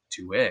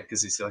to wear?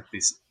 Because it's like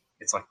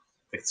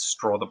the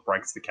straw that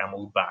breaks the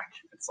camel's back.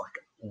 It's like,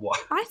 what?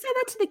 I say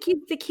that to the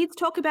kids. The kids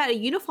talk about a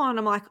uniform, and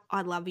I'm like,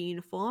 I'd love a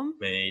uniform.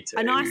 Me too.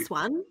 A nice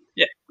one.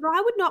 Yeah. But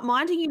I would not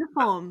mind a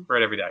uniform.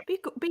 Wear it every day.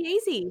 Be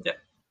easy. Yeah.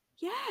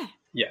 Yeah.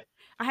 Yeah.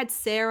 I had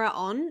Sarah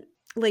on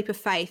Leap of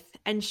Faith,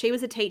 and she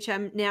was a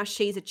teacher. Now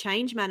she's a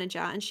change manager,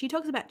 and she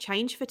talks about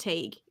change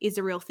fatigue is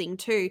a real thing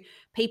too.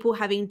 People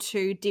having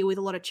to deal with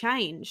a lot of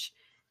change.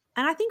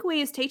 And I think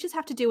we as teachers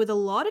have to deal with a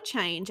lot of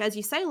change. As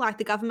you say, like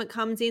the government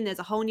comes in, there's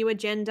a whole new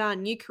agenda, a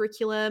new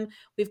curriculum.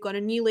 We've got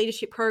a new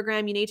leadership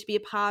program you need to be a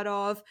part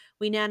of.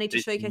 We now need to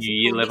This showcase new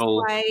your year school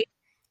level. this way.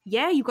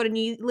 Yeah, you've got a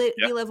new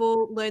year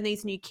level, learn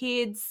these new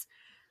kids.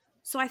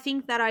 So I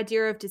think that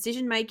idea of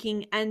decision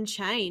making and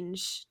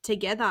change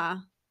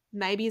together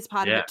maybe is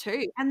part of it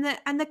too. And the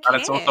care. But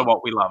it's also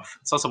what we love.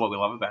 It's also what we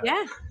love about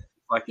it.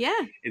 Like,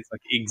 it's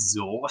like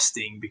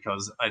exhausting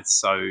because it's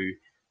so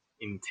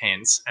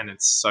intense and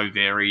it's so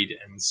varied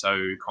and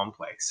so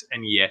complex,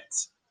 and yet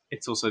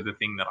it's also the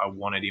thing that I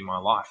wanted in my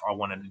life. I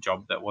wanted a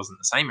job that wasn't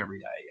the same every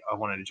day. I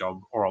wanted a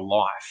job or a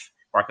life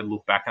where I could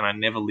look back and I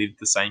never lived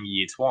the same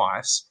year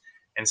twice.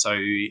 And so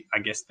I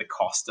guess the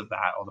cost of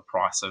that, or the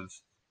price of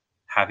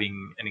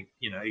having an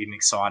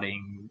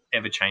exciting,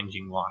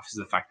 ever-changing life, is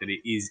the fact that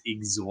it is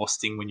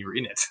exhausting when you're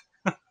in it.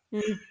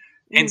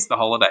 Hence the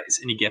holidays,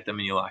 and you get them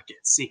and you like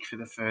get sick for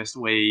the first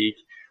week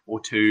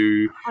or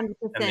two, 100%.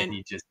 and then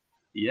you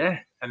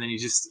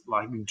just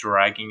like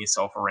dragging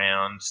yourself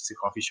around to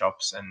coffee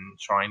shops and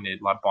trying to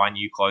like buy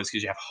new clothes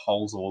because you have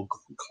holes or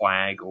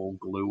clag or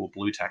glue or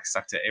blue tack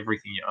stuck to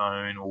everything you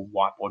own, or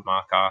whiteboard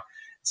marker,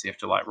 so you have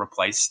to like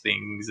replace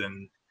things.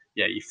 And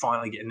you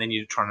finally get, and then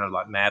you're trying to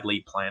like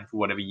madly plan for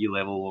whatever year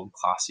level or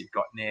class you've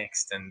got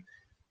next, and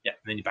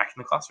then you're back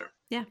in the classroom.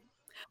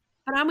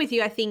 But I'm with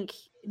you. I think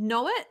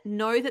know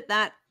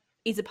that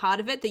is a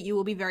part of it, that you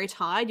will be very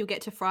tired. You'll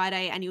get to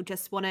Friday and you'll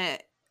just want to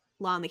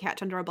lie on the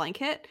couch under a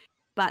blanket.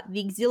 But the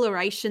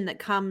exhilaration that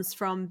comes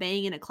from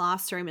being in a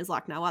classroom is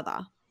like no other.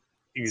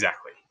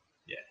 Exactly.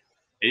 Yeah,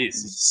 it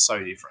is. It's so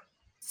different.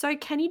 So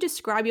can you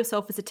describe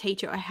yourself as a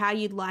teacher, or how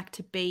you'd like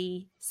to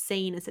be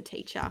seen as a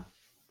teacher?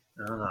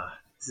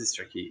 This is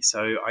tricky.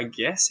 So I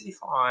guess if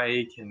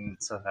I can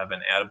sort of have an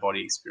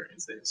out-of-body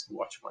experience and just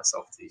watch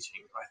myself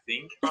teaching, I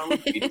think I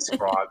would be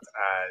described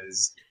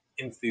as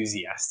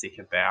enthusiastic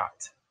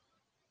about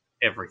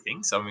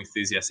everything. So I'm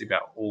enthusiastic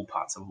about all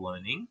parts of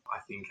learning.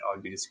 I think I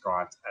would be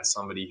described as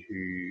somebody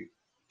who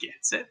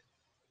gets it,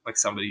 like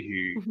somebody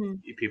who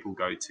people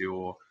go to,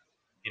 or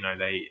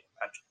they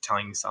are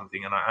telling me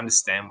something and I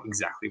understand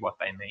exactly what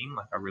they mean.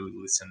 Like I really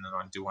listen and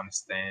I do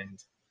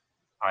understand.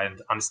 I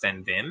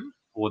understand them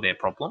or their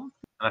problem.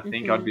 And I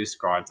think I'd be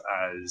described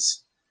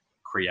as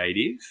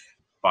creative,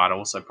 but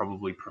also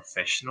probably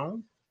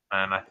professional,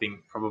 and I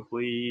think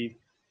probably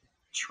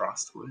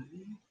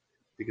trustworthy,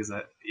 because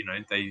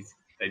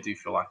they do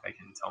feel like they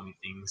can tell me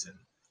things and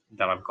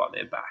that I've got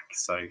their back.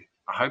 So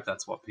I hope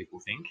that's what people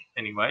think.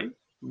 Anyway,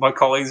 my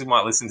colleagues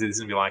might listen to this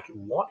and be like,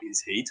 "What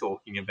is he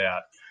talking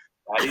about?"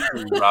 That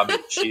is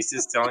rubbish. She's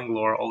just telling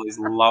Laura all these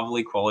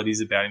lovely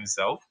qualities about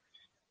himself.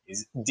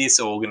 He's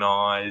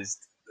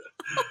disorganized.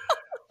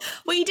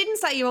 Well, you didn't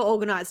say you were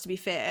organized, to be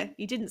fair.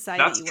 You didn't say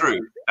That's that you true.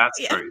 were. That's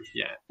Yeah. true.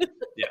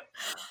 Yeah.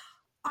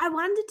 I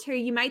wonder too,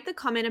 you made the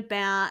comment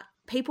about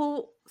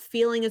people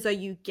feeling as though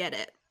you get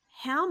it.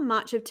 How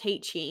much of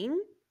teaching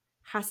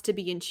has to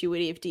be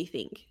intuitive, do you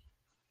think?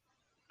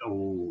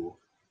 Oh,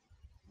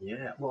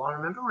 yeah. Well, I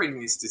remember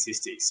reading these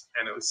statistics,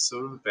 and it was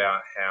sort of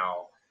about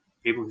how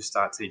people who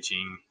start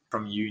teaching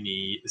from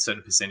uni, a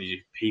certain percentage of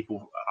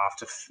people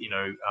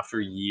after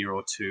a year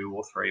or two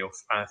or three, or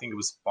I think it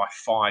was by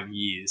 5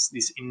 years,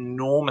 this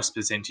enormous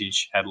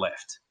percentage had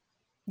left.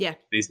 Yeah.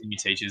 These new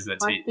teachers that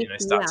Yeah,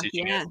 start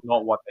teaching, yeah. it's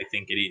not what they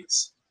think it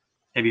is.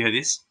 Have you heard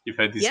this? You've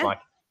heard this Yeah. like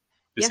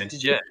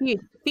percentage? Yeah. It's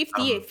huge. Fifth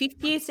year. Um,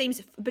 Fifth year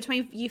seems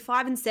between year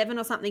 5 and 7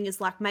 or something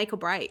is like make or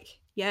break.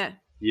 Yeah.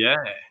 Yeah,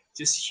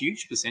 just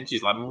huge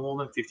percentages, like more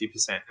than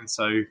 50%. And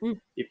so Mm.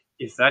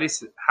 if that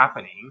is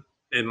happening,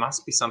 there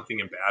must be something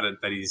about it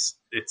that is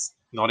it's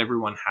not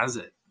everyone has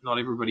it. Not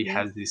everybody Yeah.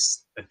 has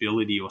this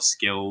ability or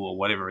skill or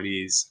whatever it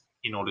is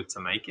in order to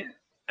make it.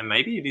 And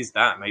maybe it is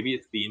that. Maybe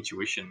it's the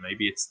intuition.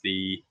 Maybe it's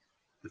the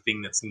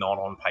thing that's not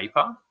on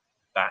paper,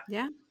 that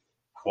Yeah.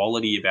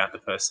 quality about the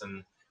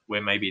person,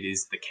 where maybe it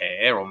is the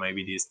care, or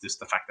maybe it is just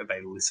the fact that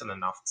they listen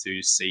enough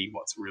to see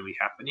what's really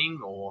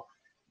happening, or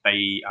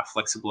they are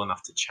flexible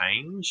enough to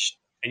change.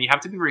 And you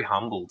have to be very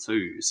humble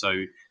too.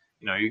 So,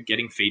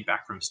 getting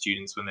feedback from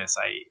students when they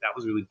say that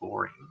was really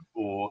boring,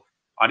 or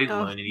I didn't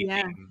Oh, learn yeah.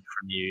 anything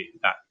from you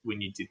that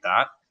when you did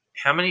that.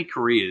 How many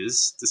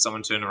careers does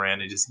someone turn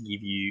around and just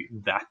give you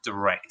that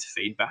direct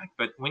feedback?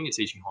 But when you're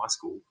teaching high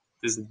school,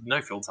 there's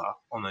no filter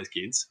on those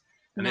kids,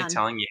 and they're None.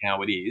 telling you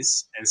how it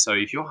is. And so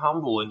if you're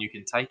humble and you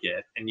can take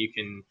it, and you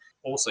can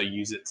also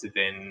use it to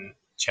then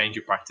change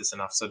your practice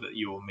enough so that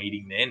you're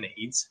meeting their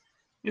needs,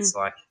 it's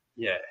like,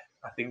 yeah,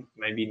 I think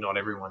maybe not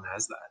everyone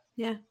has that.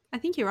 Yeah. I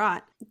think you're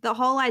right. The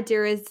whole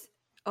idea is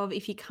of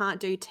if you can't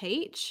do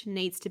teach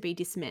needs to be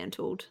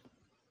dismantled.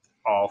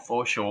 Oh,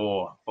 for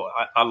sure. But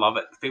I love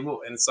it.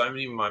 People, and so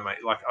many of my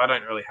mates, like, I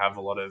don't really have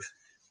a lot of,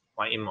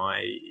 like, in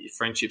my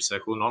friendship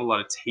circle, not a lot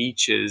of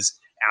teachers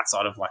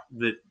outside of, like,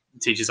 the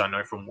teachers I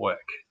know from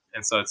work.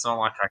 And so it's not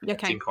like I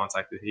kept Okay. in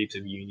contact with heaps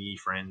of uni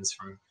friends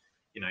from,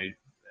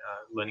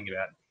 learning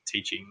about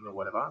teaching or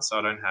whatever. So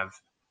I don't have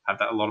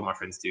that. A lot of my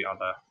friends do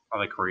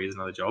other careers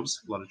and other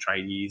jobs, a lot of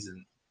tradies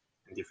and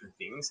different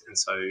things. And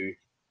so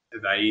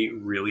they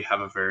really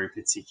have a very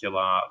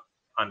particular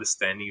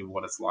understanding of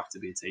what it's like to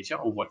be a teacher,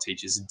 or what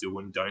teachers do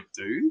and don't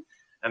do.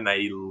 And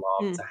they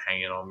love to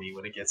hang it on me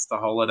when it gets to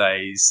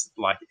holidays.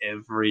 Like,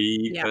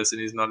 every Yeah. person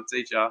is not a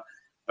teacher,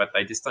 but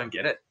they just don't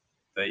get it.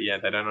 They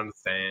don't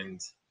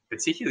understand,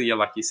 particularly,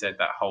 like you said,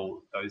 that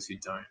whole those who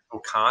don't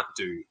or can't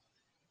do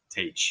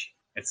teach.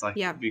 It's like,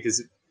 Yeah.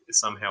 because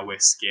somehow we're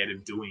scared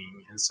of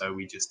doing, and so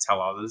we just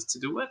tell others to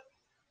do it,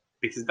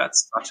 because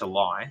that's such a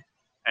lie.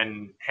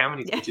 And how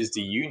many Yeah. teachers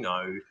do you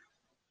know?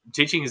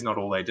 Teaching is not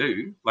all they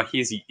do. Like,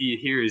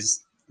 here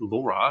is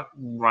Laura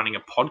running a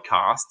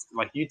podcast.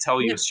 Like, you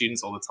tell your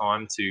students all the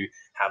time to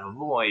have a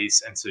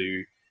voice and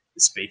to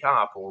speak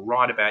up or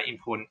write about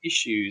important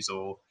issues,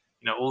 or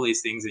all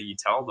these things that you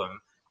tell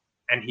them,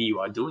 and here you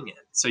are doing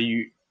it. So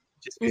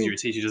just because you're a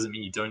teacher doesn't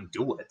mean you don't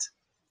do it.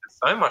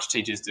 So much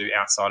teachers do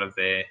outside of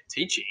their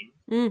teaching.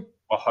 Well,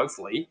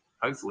 hopefully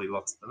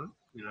lots of them,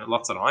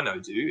 lots that I know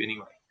do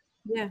anyway.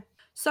 Yeah.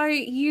 So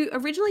you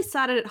originally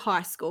started at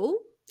high school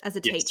as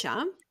a Yes.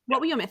 teacher.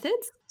 What were your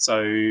methods?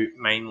 So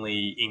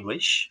mainly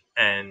English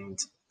and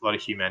a lot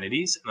of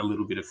humanities and a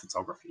little bit of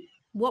photography.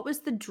 What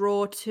was the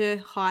draw to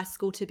high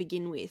school to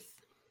begin with?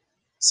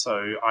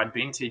 So I'd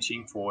been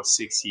teaching for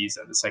 6 years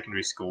at the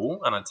secondary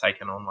school, and I'd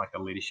taken on like a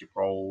leadership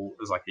role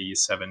as like a year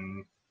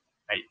 7,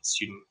 8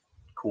 student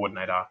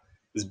coordinator.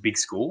 It was a big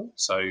school,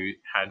 so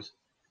had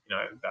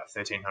about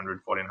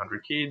 1,300,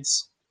 1,400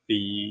 kids.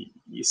 The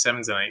year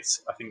 7s and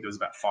 8s, I think there was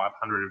about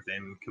 500 of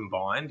them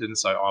combined, and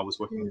so I was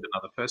working with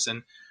another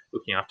person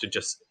looking after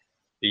just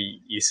the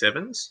year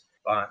 7s.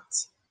 But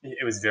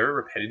it was very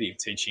repetitive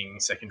teaching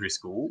secondary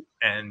school,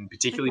 and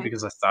particularly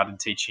because I started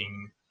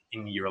teaching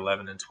in year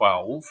 11 and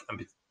 12,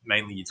 and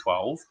mainly year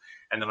 12.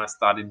 And then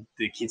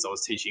the kids I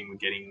was teaching were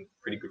getting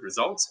pretty good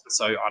results.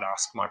 So I'd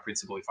ask my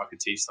principal if I could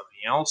teach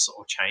something else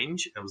or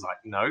change. And it was like,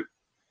 no,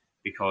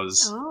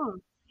 because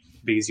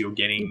you're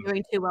getting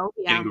doing too well.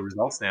 getting good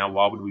results now.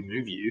 Why would we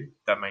move you?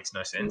 That makes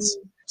no sense.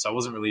 So it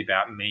wasn't really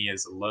about me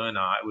as a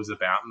learner. It was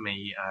about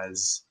me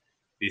as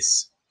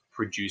this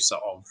producer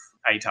of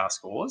ATAR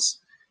scores.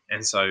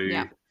 And so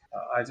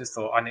I just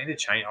thought, I need to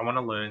change. I want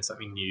to learn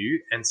something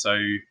new. And so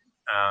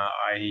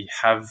I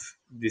have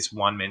this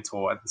one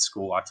mentor at the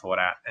school I taught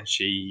at, and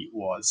she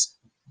was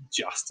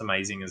just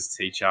amazing as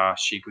a teacher.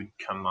 She could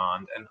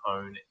command and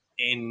own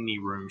any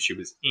room she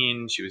was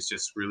in. She was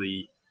just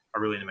really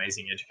an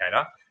amazing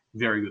educator,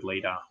 very good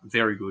leader,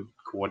 very good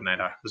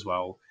coordinator as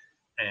well.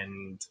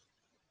 And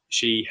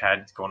she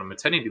had gone on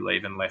maternity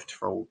leave and left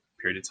for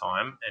a period of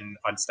time, and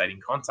I'd stayed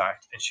in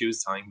contact, and she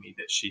was telling me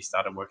that she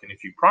started working in a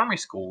few primary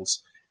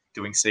schools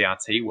doing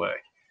CRT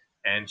work.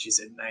 And she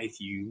said, Nath,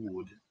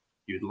 you'd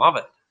love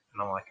it.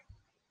 And I'm like,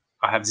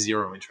 I have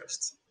zero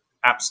interest,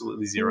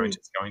 absolutely zero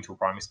interest going to a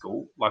primary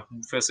school. Like,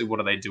 firstly, what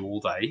do they do all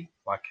day?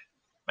 Like,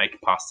 make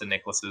pasta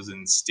necklaces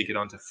and stick it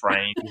onto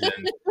frames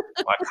and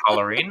like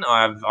color in.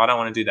 I don't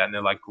want to do that. And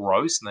they're like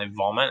gross and they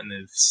vomit and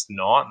they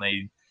snot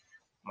and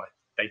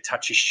they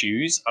touch your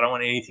shoes. I don't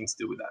want anything to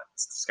do with that.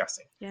 It's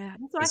disgusting. Yeah,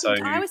 that's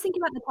what I always think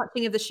about the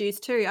touching of the shoes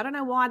too. I don't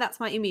know why that's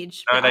my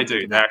image. No, they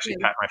do. They actually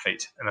pat my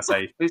feet and I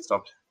say, please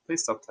stop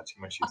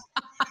touching my shoes.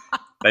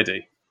 They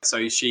do.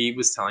 So she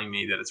was telling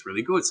me that it's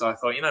really good. So I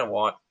thought, you know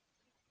what?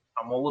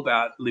 I'm all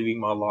about living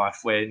my life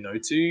where no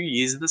 2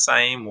 years are the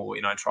same, or,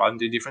 you know, I try and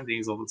do different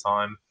things all the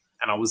time.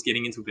 And I was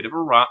getting into a bit of a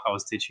rut. I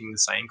was teaching the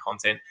same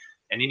content.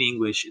 And in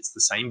English, it's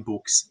the same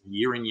books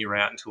year in, year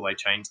out until they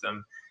change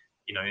them,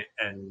 you know,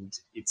 and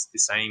it's the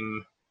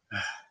same.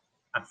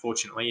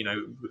 Unfortunately, you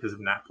know, because of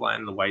NAPLAN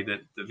and the way that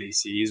the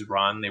VC is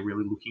run, they're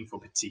really looking for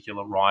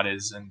particular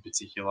writers and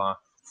particular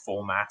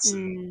formats.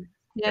 And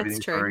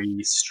everything's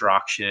very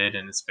structured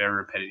and it's very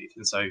repetitive.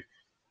 And so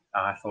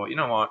I thought, you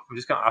know what, I'm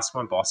just going to ask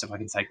my boss if I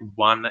can take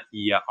 1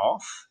 year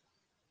off,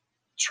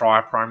 try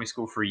a primary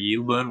school for a year,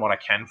 learn what I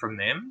can from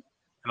them.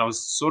 And I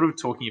was sort of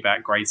talking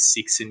about grade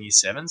 6 and year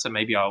 7. So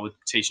maybe I would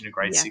teach in a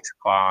grade 6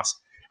 class.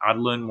 I'd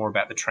learn more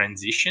about the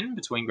transition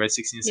between grade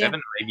 6 and year 7,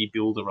 and maybe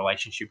build a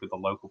relationship with the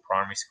local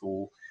primary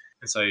school.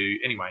 And so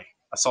anyway,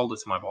 I sold it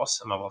to my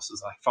boss, and my boss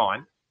was like,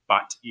 fine,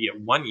 but you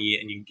get 1 year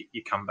and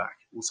you come back.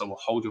 Also, we'll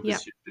hold your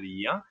position for the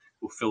year.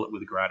 We'll fill it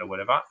with a grad or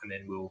whatever, and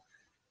then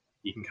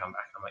you can come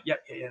back. And I'm like,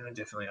 yeah, no,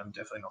 definitely. I'm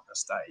definitely not going to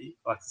stay.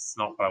 Like, it's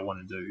not what I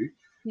want to do.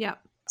 Yeah.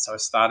 So I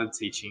started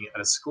teaching at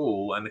a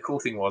school, and the cool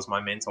thing was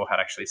my mentor had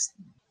actually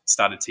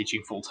started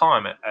teaching full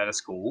time at a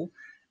school,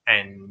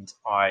 and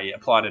I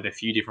applied at a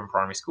few different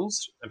primary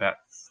schools, about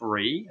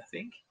 3, I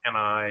think, and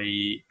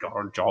I got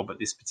a job at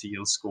this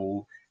particular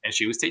school, and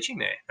she was teaching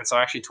there. And so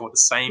I actually taught the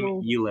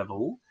same year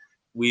level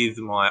with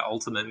my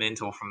ultimate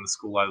mentor from the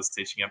school I was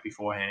teaching at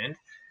beforehand,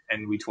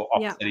 and we taught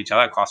opposite each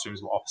other. Our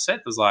classrooms were opposite.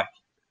 It was like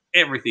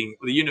everything,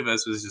 the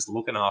universe was just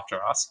looking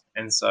after us.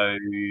 And so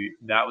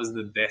that was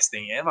the best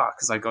thing ever,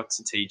 because I got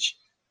to teach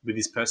with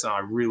this person I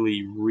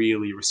really,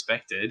 really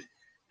respected,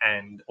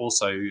 and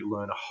also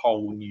learn a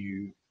whole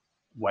new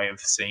way of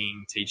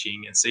seeing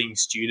teaching and seeing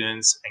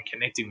students and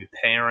connecting with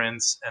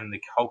parents and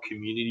the whole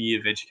community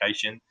of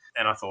education.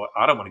 And I thought,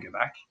 I don't want to go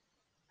back.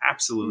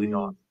 Absolutely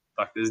not.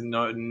 Like, there's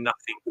nothing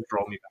to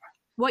draw me back.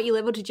 What year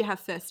level did you have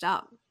first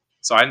up?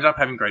 So I ended up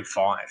having grade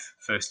 5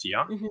 first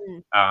year,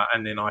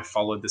 and then I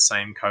followed the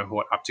same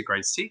cohort up to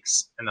grade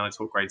 6, and then I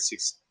taught grade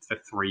 6 for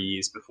 3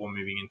 years before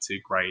moving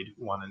into grade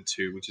 1 and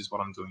 2, which is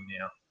what I'm doing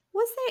now.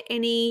 Was there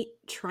any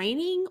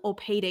training or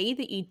PD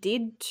that you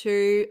did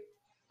to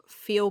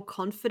feel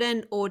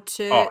confident or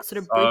to sort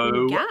of bridge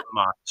the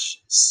gap?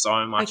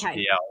 So much PL.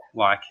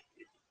 Like,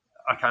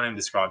 I can't even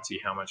describe to you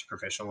how much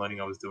professional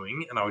learning I was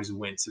doing, and I just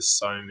went to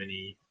so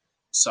many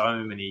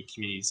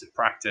communities of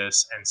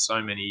practice and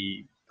so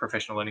many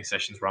professional learning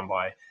sessions run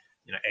by,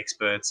 you know,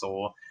 experts.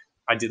 Or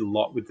I did a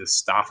lot with the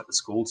staff at the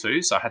school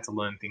too, so I had to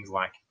learn things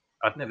like,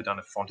 I'd never done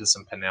a Fontes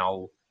and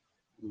Pinnell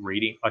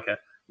reading, like a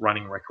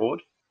running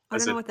record. I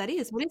don't know what that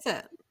is. What is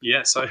it?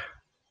 Yeah, so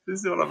this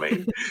is what I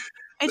mean.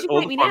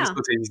 Educate me now.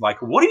 School teams like,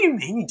 what do you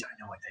mean you don't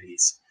know what that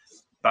is?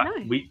 But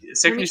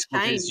secondary school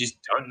kids just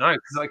don't know,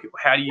 because, like,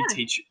 how do you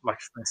teach? Like,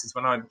 for instance,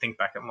 when I think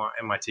back at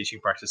my teaching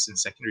practice in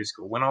secondary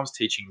school, when I was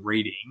teaching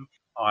reading,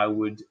 I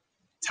would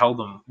tell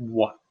them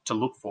what to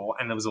look for,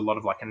 and there was a lot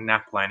of like a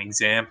NAPLAN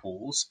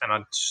examples, and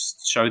I'd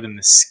just show them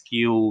the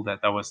skill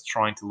that they was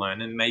trying to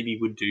learn, and maybe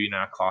would do, you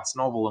know, a class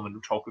novel, and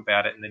we'd talk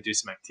about it and then do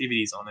some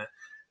activities on it.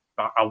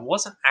 But I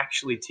wasn't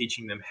actually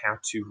teaching them how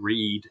to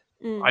read.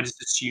 I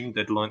just assumed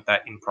they'd learnt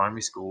that in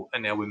primary school,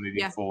 and now we're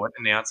moving forward,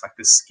 and now it's like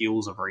the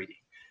skills of reading.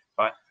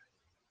 But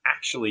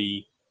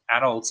actually,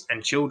 adults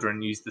and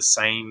children use the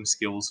same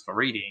skills for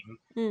reading.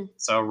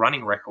 So a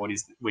running record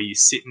is where you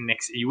sit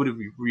next.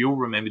 You'll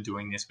remember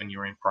doing this when you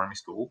were in primary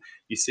school.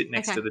 You sit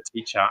next to the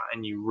teacher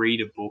and you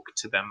read a book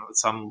to them,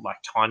 some like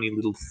tiny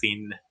little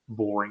thin,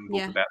 boring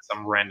book about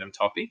some random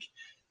topic,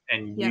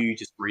 and you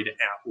just read it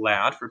out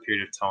loud for a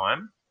period of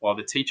time while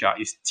the teacher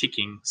is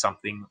ticking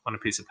something on a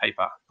piece of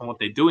paper. And what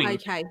they're doing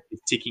is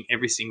ticking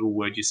every single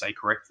word you say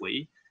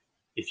correctly.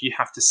 If you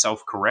have to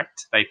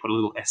self-correct, they put a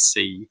little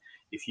SC.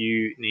 If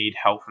you need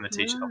help from the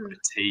teacher, they'll put a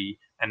T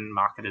and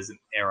mark it as an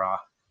error.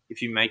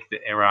 If you make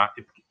the error,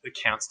 it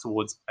counts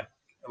towards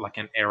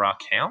an error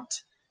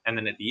count. And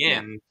then at the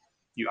end,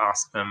 you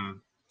ask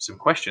them some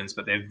questions,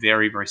 but they're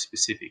very, very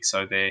specific.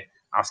 So they're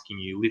asking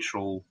you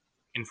literal,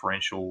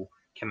 inferential.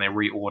 Can they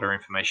reorder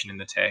information in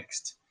the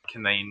text?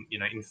 Can they, you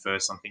know, infer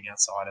something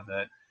outside of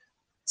it?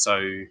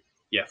 So,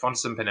 yeah,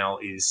 Fontes and Pinnell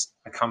is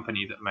a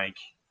company that make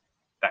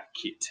that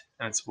kit,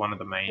 and it's one of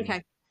the main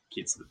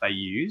kits that they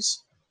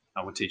use,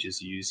 what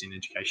teachers use in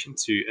education,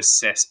 to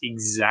assess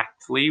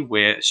exactly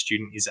where a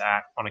student is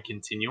at on a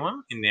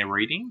continuum in their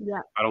reading,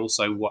 but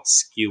also what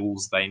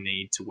skills they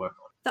need to work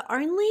on. The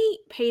only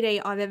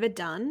PD I've ever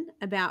done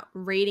about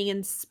reading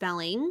and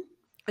spelling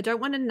I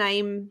don't want to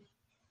name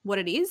what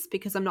it is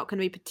because I'm not going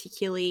to be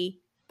particularly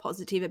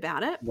positive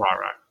about it.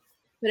 Right.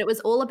 But it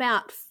was all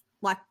about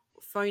like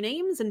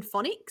phonemes and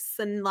phonics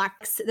and like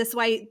this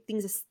way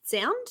things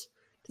sound.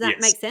 Does that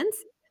Yes. make sense?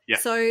 Yeah.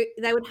 So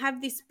they would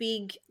have this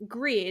big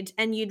grid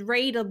and you'd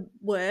read a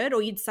word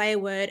or you'd say a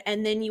word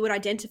and then you would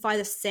identify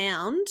the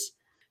sound.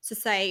 So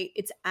say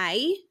it's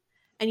A,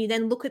 and you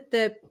then look at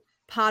the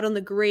part on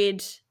the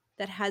grid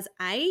that has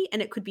A,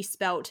 and it could be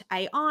spelt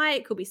AI,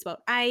 it could be spelt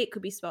A, it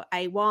could be spelt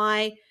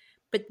AY,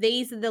 but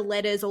these are the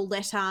letters or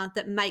letter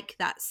that make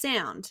that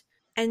sound.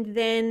 And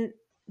then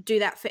do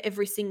that for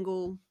every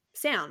single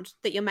sound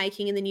that you're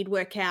making, and then you'd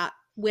work out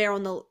where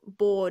on the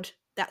board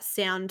that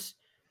sound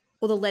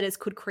or the letters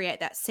could create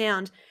that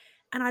sound.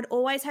 And I'd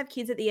always have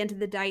kids at the end of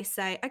the day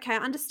say, okay, I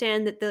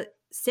understand that the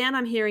sound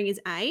I'm hearing is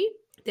A.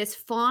 There's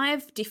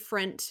 5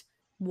 different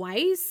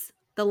ways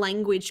the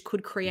language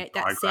could create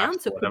that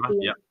sound. So it could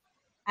be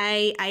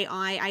A,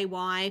 AI,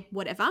 AY,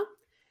 whatever.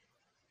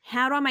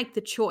 How do I make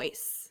the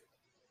choice?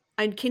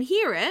 I can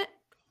hear it.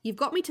 You've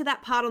got me to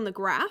that part on the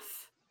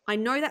graph. I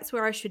know that's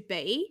where I should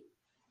be.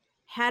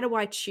 How do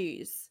I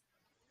choose?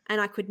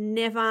 And I could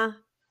never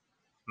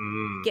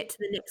get to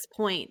the next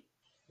point.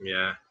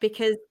 Yeah.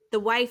 Because the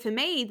way for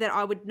me that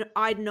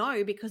I'd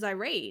know because I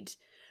read.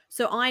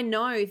 So I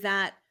know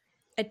that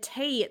a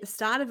T at the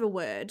start of a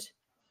word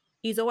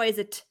is always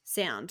a T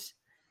sound.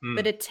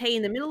 But a T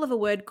in the middle of a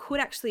word could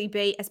actually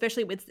be,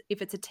 especially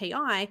if it's a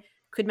TI,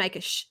 could make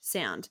a sh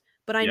sound.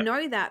 But I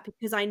know that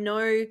because I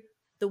know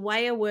the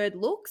way a word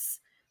looks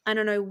and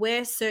I know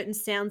where certain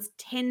sounds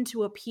tend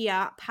to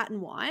appear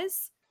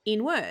pattern-wise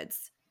in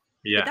words.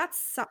 Yeah. But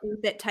that's something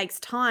that takes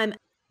time.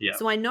 Yeah.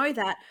 So I know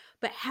that.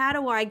 But how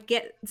do I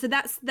get – so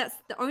that's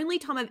the only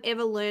time I've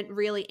ever learned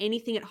really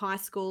anything at high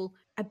school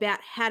about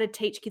how to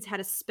teach kids how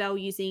to spell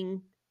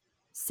using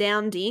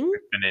sounding.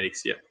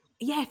 Phonetics, yeah.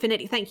 Yeah,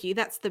 phonetic. Thank you.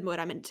 That's the word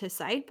I meant to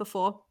say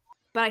before.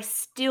 But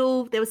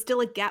there was still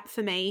a gap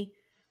for me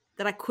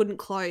that I couldn't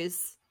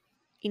close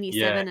in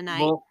year 7 and 8.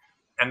 Well,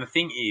 and the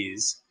thing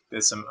is,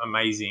 there's some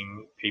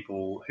amazing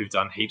people who've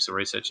done heaps of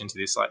research into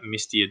this. Like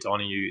Misty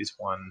O'Donoghue is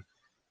one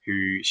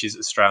she's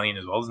Australian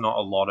as well. There's not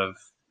a lot of,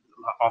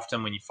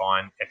 often when you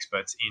find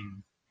experts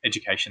in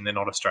education, they're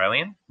not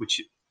Australian,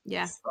 which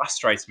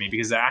frustrates me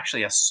because there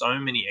actually are so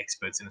many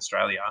experts in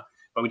Australia,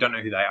 but we don't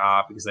know who they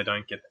are because they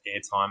don't get the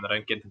airtime. They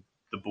don't get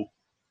the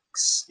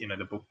books,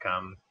 the book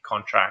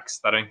contracts.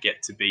 They don't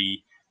get to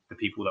be the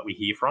people that we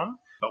hear from.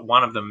 But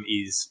one of them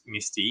is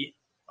Misty.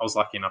 I was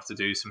lucky enough to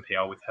do some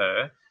PR with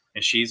her,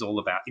 and she's all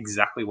about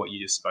exactly what you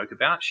just spoke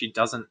about. She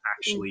doesn't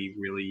actually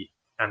really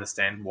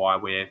understand why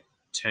we're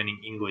turning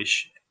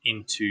English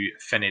into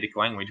phonetic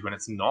language when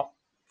it's not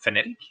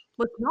phonetic.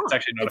 Well, it's not. It's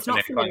actually not a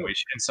phonetic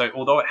language. And so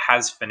although it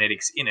has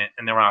phonetics in it,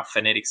 and there are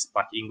phonetics,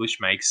 like English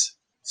makes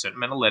a certain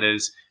amount of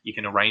letters, you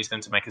can arrange them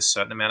to make a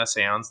certain amount of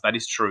sounds. That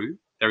is true.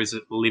 There is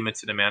a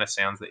limited amount of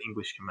sounds that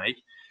English can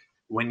make.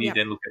 When you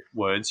then look at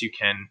words, you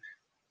can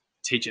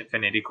teach it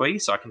phonetically.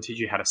 So I can teach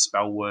you how to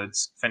spell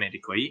words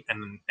phonetically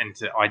and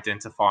to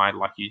identify,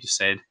 like you just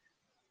said,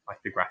 like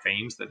the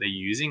graphemes that they're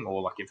using,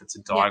 or like if it's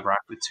a digraph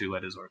with 2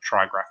 letters or a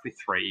trigraph with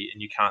 3,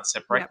 and you can't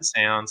separate the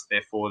sounds,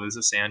 therefore there's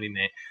a sound in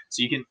there.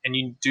 So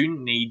you do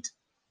need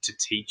to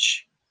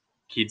teach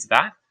kids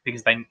that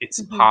because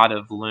it's part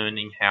of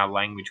learning how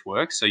language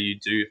works. So you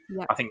do,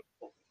 I think,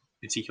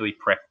 particularly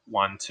prep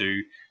 1,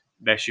 2,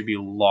 there should be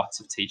lots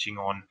of teaching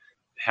on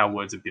how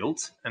words are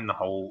built and the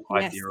whole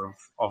idea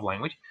of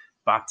language.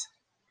 But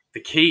the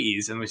key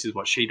is, and this is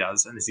what she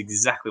does, and it's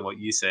exactly what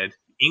you said,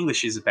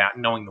 English is about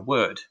knowing the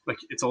word. Like,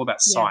 it's all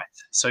about sight.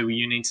 So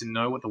you need to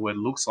know what the word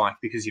looks like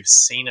because you've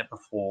seen it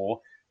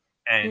before,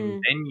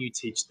 and then you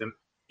teach them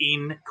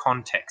in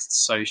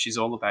context. So she's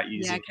all about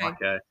using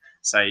a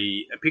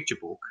picture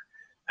book,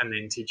 and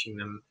then teaching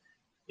them,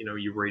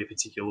 you read a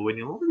particular word and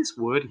you look at this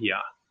word here.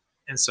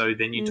 And so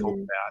then you talk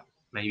about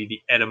maybe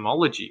the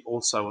etymology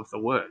also of the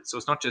word. So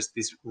it's not just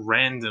this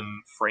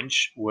random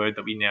French word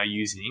that we now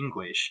use in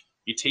English.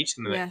 You teach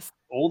them that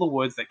all the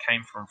words that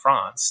came from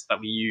France that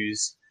we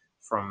use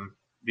from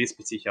this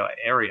particular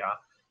area,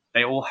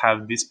 they all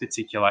have this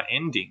particular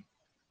ending.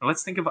 And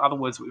let's think of other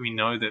words that we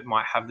know that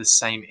might have the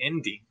same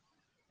ending.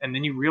 And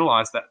then you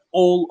realize that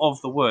all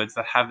of the words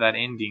that have that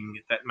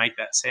ending, that make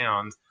that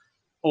sound,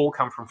 all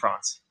come from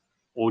France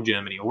or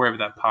Germany or wherever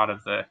that part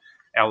of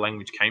our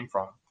language came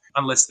from.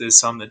 Unless there's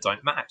some that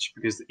don't match,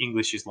 because the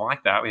English is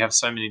like that. We have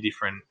so many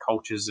different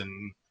cultures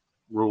and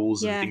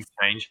rules and things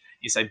change.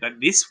 You say, but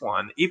this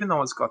one, even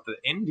though it's got the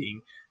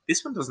ending,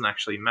 this one doesn't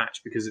actually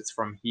match because it's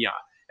from here.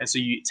 And so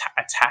you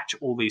attach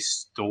all these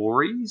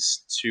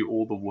stories to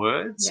all the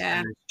words,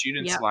 and the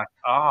students are like,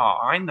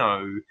 I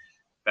know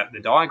that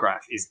the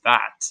digraph is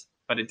that,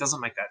 but it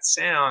doesn't make that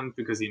sound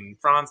because in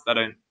France they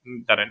don't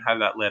have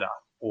that letter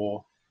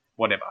or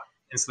whatever.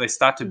 And so they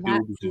start to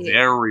build this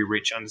very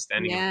rich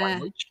understanding of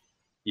language.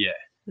 Yeah.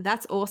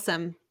 That's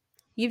awesome.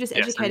 You've just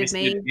educated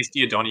me.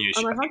 Misty O'Donoghue,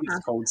 I think it's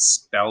called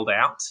Spelled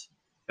Out,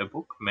 her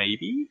book,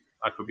 maybe.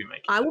 I could be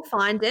making I it. will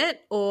find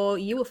it, or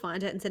you will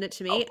find it and send it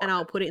to me, and find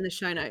I'll put it in the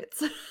show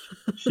notes.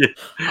 Yeah.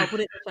 I'll put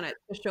it in the show notes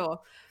for sure.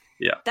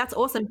 Yeah. That's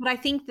awesome. But I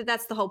think that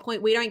that's the whole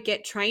point. We don't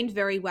get trained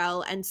very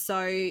well. And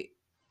so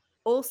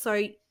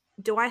also,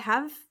 do I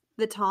have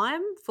the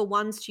time for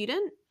one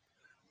student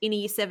in a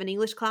year 7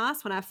 English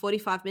class when I have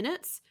 45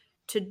 minutes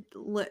to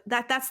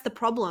that's the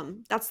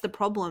problem. That's the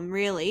problem,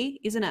 really,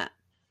 isn't it?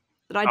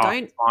 That I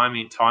don't.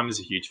 Time is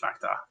a huge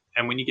factor.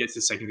 And when you get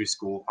to secondary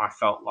school, I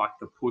felt like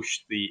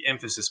the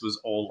emphasis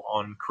was all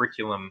on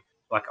curriculum.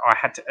 Like I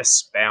had to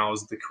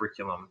espouse the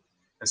curriculum.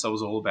 And so it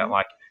was all about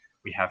like,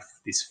 we have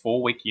this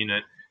 4-week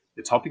unit.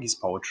 The topic is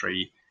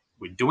poetry.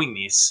 We're doing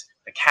this.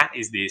 The cat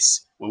is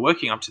this. We're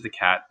working up to the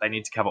cat. They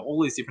need to cover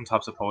all these different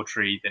types of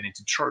poetry. They need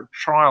to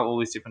trial all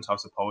these different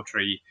types of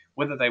poetry,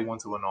 whether they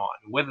want to or not,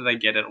 and whether they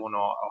get it or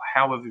not, or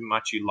however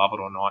much you love it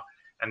or not.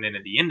 And then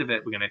at the end of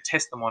it, we're going to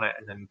test them on it,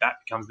 and then that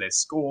becomes their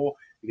score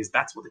because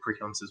that's what the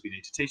curriculum says we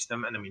need to teach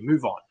them. And then we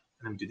move on,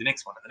 and then we do the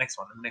next one, and the next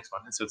one, and the next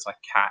one. And so it's like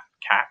cat,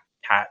 cat,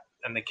 cat,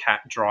 and the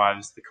cat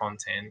drives the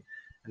content,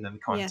 and then the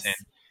content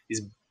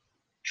is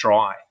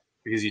dry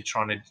because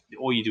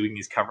all you're doing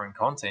is covering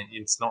content.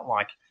 It's not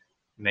like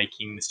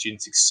making the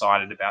students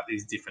excited about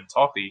these different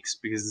topics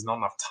because there's not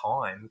enough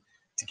time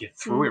to get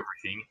through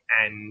everything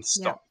and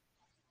stop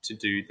to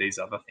do these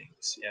other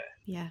things.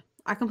 Yeah,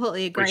 I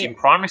completely agree. Which in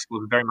primary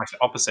school is very much the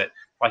opposite.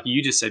 Like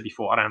you just said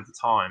before, I don't have the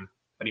time.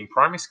 But in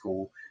primary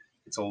school,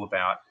 it's all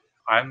about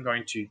I'm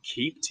going to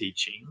keep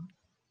teaching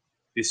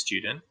this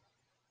student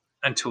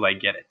until they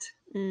get it.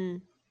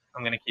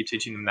 I'm going to keep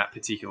teaching them that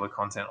particular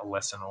content or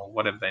lesson or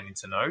whatever they need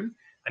to know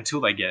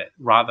until they get it,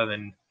 rather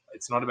than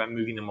it's not about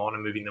moving them on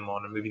and moving them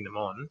on and moving them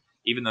on.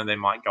 Even though they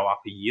might go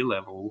up a year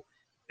level,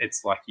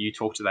 it's like you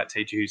talk to that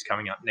teacher who's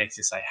coming up next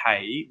and say,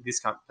 hey, this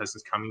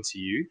person's coming to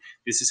you.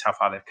 This is how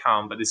far they've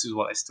come, but this is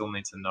what they still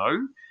need to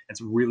know.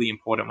 It's really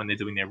important when they're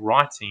doing their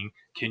writing.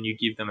 Can you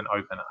give them an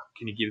opener?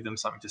 Can you give them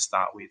something to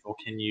start with? Or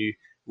can you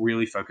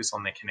really focus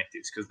on their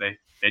connectives because they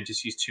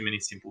just use too many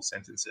simple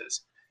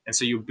sentences? And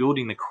so you're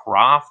building the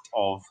craft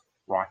of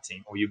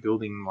writing, or you're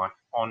building like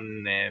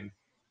on their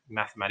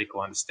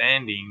mathematical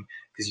understanding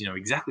because you know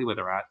exactly where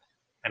they're at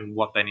and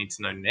what they need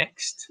to know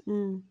next.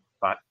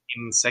 But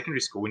in secondary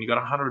school, when you've got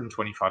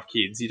 125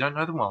 kids, you don't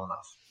know them well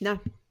enough. No,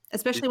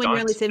 especially when you're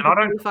only seeing for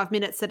 45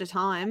 minutes at a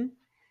time.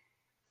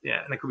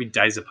 Yeah, and it could be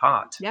days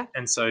apart. Yeah.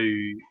 And so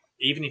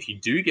even if you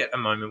do get a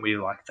moment where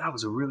you're like, that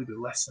was a really good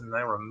lesson,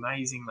 they were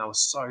amazing, they were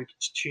so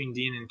tuned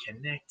in and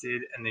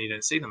connected, and then you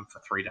don't see them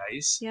for 3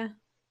 days. Yeah.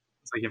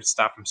 So you have to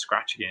start from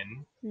scratch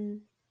again.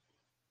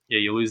 Yeah,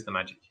 you lose the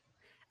magic.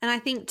 And I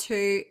think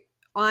too,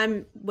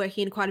 I'm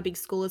working in quite a big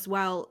school as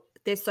well.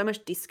 There's so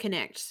much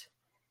disconnect.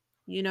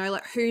 You know,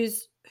 like who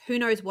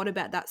knows what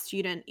about that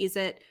student? Is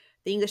it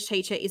the English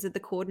teacher? Is it the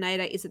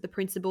coordinator? Is it the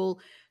principal?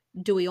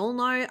 Do we all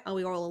know? Are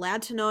we all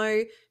allowed to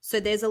know? So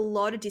there's a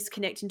lot of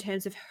disconnect in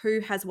terms of who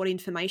has what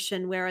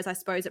information. Whereas I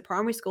suppose at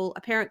primary school,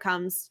 a parent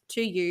comes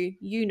to you,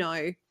 you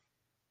know,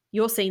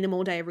 you're seeing them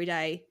all day, every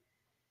day.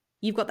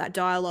 You've got that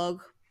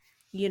dialogue,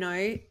 you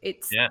know,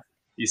 it's... Yeah,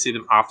 you see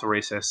them after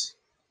recess,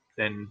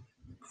 then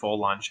before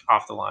lunch,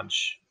 after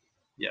lunch.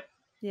 Yeah.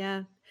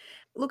 Yeah.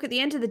 Look, at the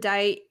end of the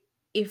day,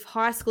 if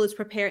high school is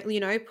preparing, you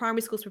know,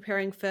 primary school is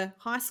preparing for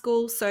high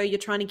school, so you're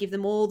trying to give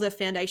them all the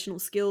foundational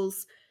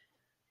skills,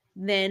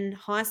 then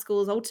high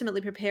school is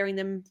ultimately preparing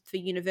them for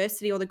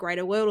university or the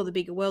greater world or the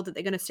bigger world that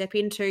they're going to step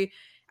into.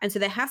 And so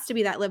there has to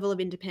be that level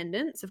of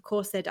independence. Of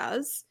course there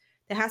does.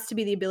 There has to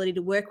be the ability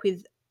to work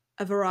with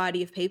a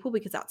variety of people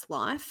because that's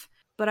life.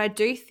 But I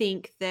do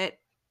think that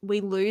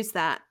we lose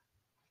that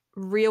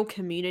real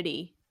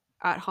community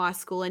at high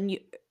school, and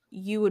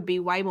you would be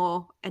way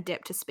more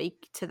adept to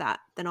speak to that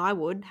than I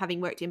would,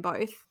 having worked in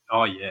both.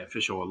 Oh yeah, for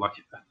sure. Like,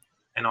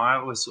 and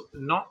I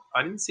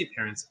didn't see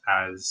parents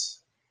as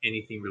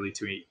anything really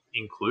to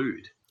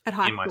include at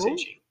high in my school?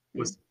 teaching.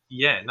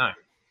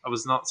 I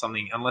was not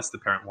something, unless the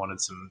parent wanted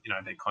some, you know,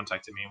 they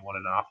contacted me and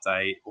wanted an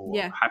update, or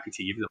happy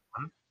to give them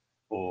one,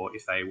 or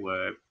if they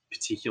were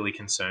particularly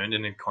concerned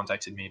and had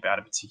contacted me about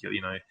a particular,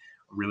 you know,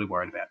 really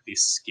worried about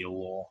this skill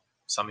or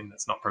something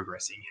that's not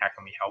progressing, how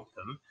can we help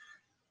them?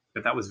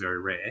 But that was very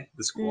rare,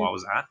 the school I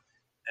was at.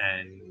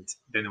 And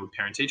then there were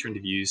parent-teacher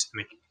interviews,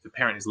 and the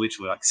parent is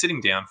literally like sitting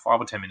down 5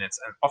 or 10 minutes,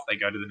 and off they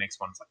go to the next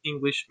one. It's like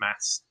English,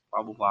 maths,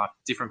 blah, blah, blah,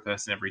 different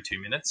person every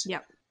 2 minutes.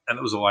 Yep. And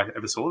that was all I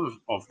ever saw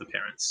of the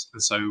parents.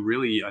 And so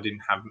really I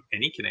didn't have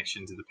any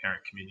connection to the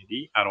parent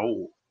community at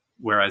all.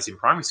 Whereas in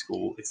primary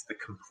school, it's the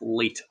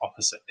complete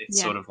opposite.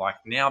 It's sort of like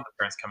now the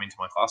parents come into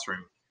my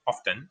classroom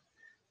often.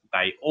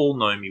 They all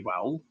know me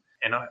well.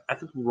 And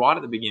right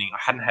at the beginning, I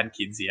hadn't had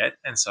kids yet.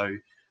 And so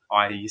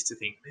I used to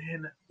think,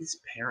 man, this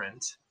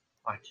parent,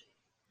 like,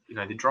 you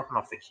know, they're dropping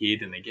off the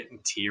kid and they're getting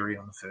teary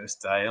on the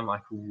first day. I'm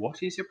like,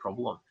 what is your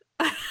problem?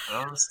 I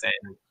don't understand.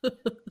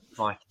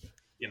 Like,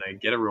 you know,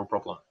 get a real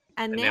problem.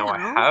 And now I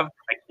have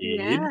a kid.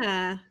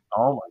 Yeah.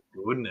 Oh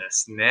my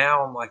goodness.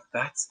 Now I'm like,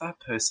 that's that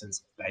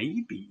person's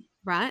baby.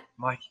 Right.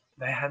 Like,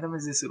 they had them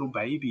as this little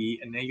baby,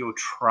 and now you're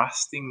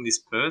trusting this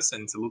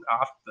person to look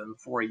after them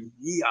for a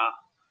year.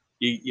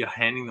 you're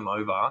handing them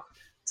over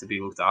to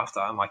be looked after.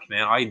 I'm like,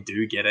 now I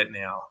do get it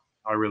now.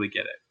 I really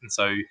get it. And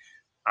so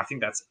I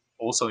think that's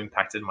also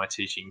impacted my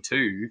teaching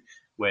too,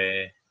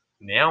 where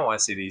now I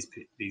see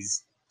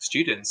these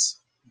students,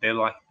 they're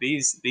like,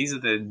 these are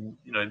the,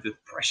 the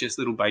precious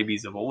little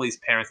babies of all these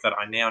parents that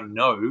I now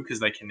know because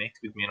they connect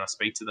with me and I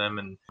speak to them,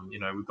 and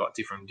we've got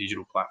different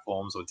digital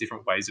platforms or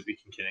different ways that we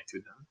can connect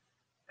with them,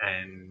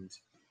 and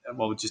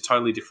well, just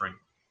totally different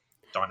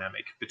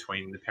dynamic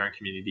between the parent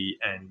community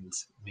and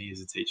me as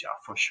a teacher,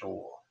 for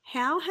sure.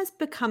 How has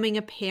becoming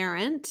a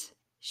parent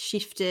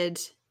shifted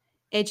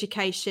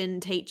education,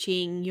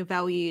 teaching, your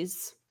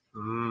values?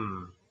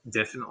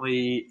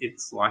 Definitely,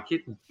 it's like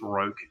it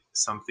broke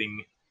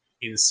something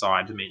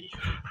inside me.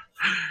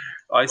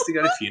 I used to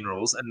go to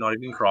funerals and not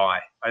even cry.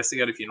 I used to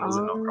go to funerals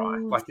and not cry.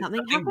 Like, it's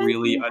Something nothing happens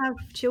really. when you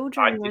have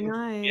children, I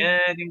know. Yeah,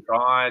 I didn't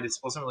cry. This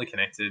wasn't really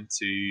connected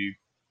to,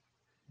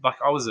 like,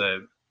 I was a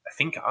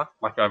thinker.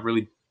 Like, I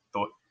really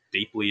thought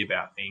deeply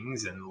about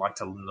things and like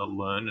to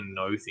learn and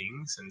know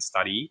things and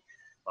study.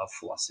 Love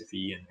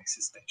philosophy and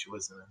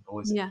existentialism and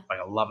always, Yeah. like,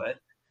 I love it.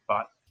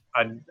 But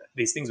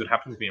these things would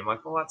happen to me. I'm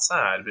like, well, that's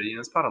sad, but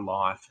it's part of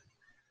life.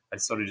 I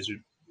sort of just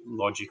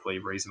logically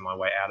reason my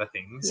way out of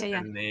things, Yeah.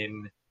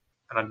 and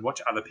I'd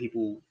watch other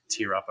people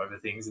tear up over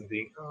things and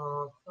think,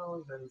 oh,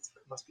 then it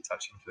must be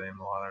touching for them.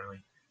 Well, I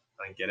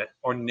don't get it,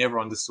 or never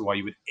understood why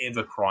you would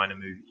ever cry in a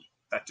movie.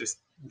 That just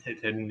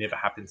it had never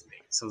happened to me.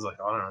 So I was like,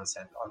 I don't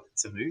understand.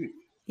 It's a movie.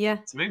 Yeah.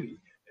 It's a movie.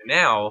 And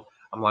now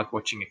I'm like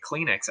watching a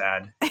Kleenex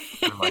ad,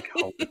 and I'm like,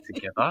 hold it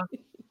together.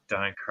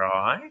 Don't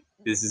cry.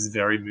 This is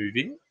very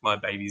moving. My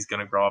baby's going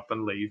to grow up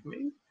and leave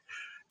me.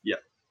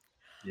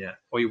 Yeah.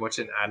 Or you watch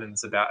an ad and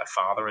it's about a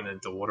father and a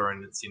daughter,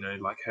 and it's,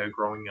 like her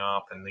growing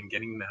up and then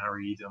getting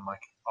married. I'm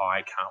like, I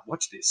can't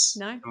watch this.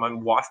 No. And my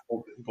wife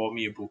bought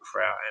me a book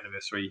for our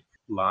anniversary,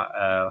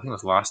 I think it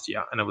was last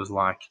year, and it was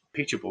like a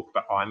picture book,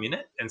 but I'm in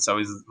it, and so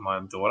is my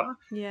daughter.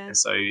 Yeah. And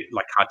so,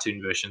 like,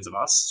 cartoon versions of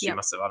us. She Yep.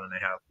 must have, I don't know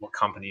what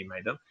company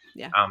made them.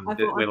 Yeah.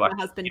 We're like,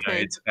 my husband too.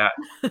 it's about.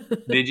 Was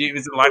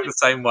it like the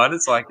same one?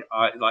 It's like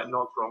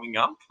not growing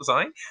up or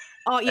something.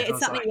 Oh yeah, And I it's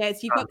was something. like,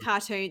 Yes, you've got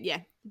cartoon. Yeah,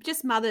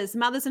 just mothers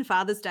and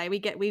Father's Day.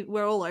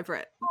 We're all over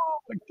it. oh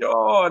my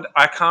God,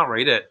 I can't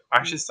read it.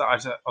 I was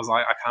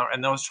like, I can't.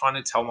 And I was trying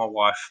to tell my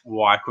wife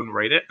why I couldn't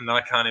read it, and then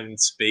I can't even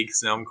speak.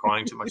 So now I'm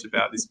crying too much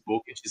about this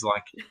book, and she's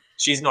like,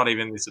 she's not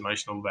even this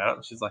emotional about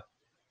it. She's like,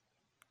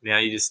 now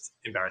you're just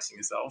embarrassing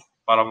yourself.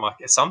 But I'm like,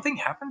 something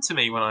happened to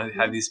me when I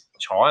had this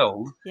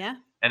child. Yeah.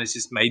 And it's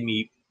just made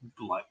me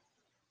like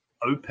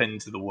open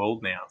to the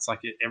world now. It's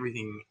like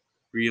everything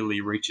really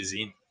reaches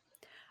in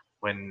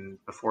when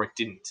before it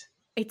didn't.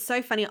 It's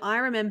so funny. I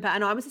remember,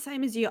 and I was the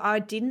same as you. I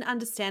didn't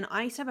understand.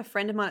 I used to have a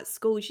friend of mine at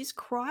school. She'd just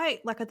cry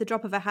like at the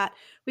drop of a hat.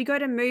 We go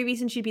to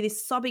movies and she'd be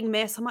this sobbing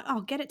mess. I'm like,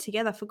 oh, get it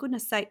together, for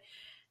goodness sake.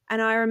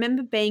 And I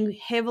remember being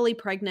heavily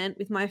pregnant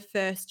with my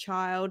first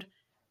child,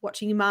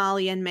 watching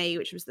Marley and Me,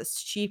 which was the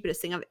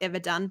stupidest thing I've ever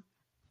done.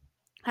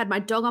 I had my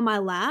dog on my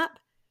lap,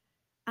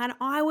 and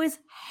I was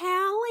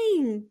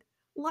howling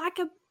like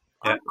a,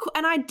 Yeah.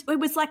 it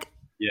was like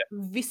Yeah.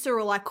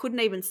 visceral. I couldn't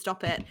even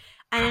stop it.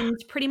 And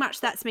pretty much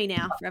that's me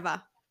now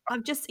forever.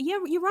 I'm just, yeah,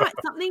 you're right.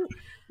 Something,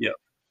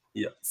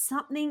 Yeah.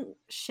 something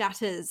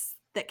shatters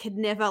that could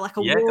never, like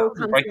a Yeah, wall it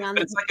comes break, down.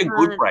 but it's that like a you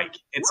good can't- break.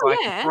 It's Oh, like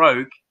yeah.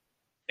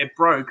 it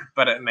broke,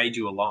 but it made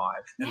you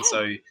alive. Yeah. And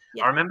so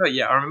Yeah. I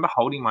remember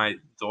holding my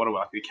daughter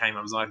like we came.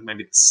 I was like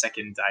maybe the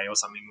second day or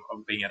something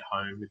of being at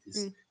home with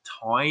this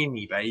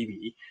tiny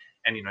baby,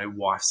 and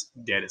wife's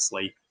dead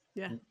asleep.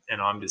 Yeah.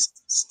 And I'm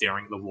just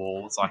staring at the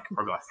wall. It's like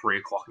probably like 3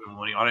 o'clock in the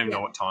morning. I don't even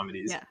know what time it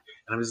is. Yeah.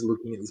 And I'm just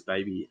looking at this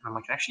baby, and I'm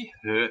like, it actually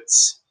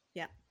hurts.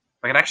 Yeah.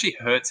 Like, it actually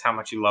hurts how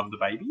much you love the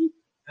baby.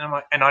 And I'm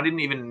like, and I didn't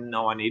even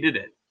know I needed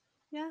it.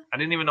 Yeah. I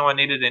didn't even know I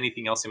needed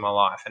anything else in my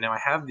life. And now I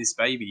have this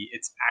baby.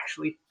 It's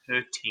actually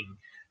hurting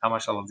how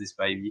much I love this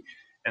baby.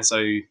 And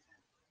so,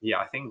 yeah,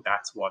 I think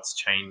that's what's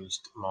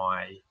changed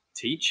my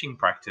teaching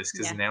practice,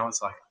 because now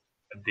it's like,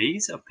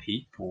 these are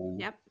people.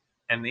 Yep.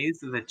 And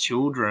these are the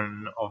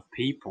children of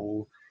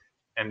people,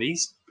 and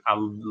these are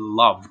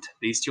loved.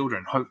 These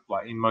children,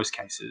 like in most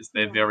cases,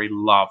 they're very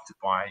loved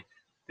by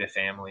their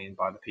family and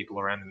by the people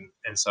around them.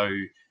 And so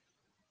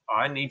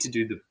I need to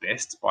do the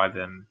best by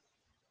them,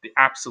 the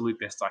absolute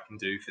best I can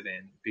do for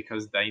them,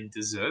 because they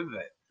deserve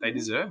it. They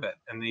deserve it.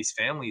 And these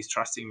families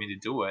trusting me to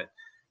do it.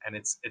 And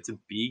it's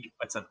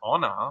an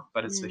honor,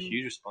 but it's a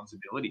huge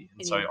responsibility.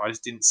 And so I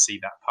just didn't see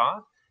that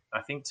part.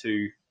 I think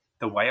too,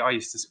 the way I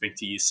used to speak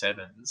to year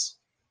sevens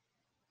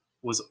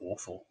was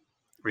awful,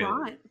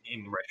 really,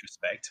 in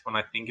retrospect. When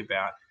I think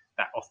about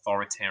that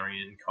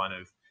authoritarian kind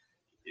of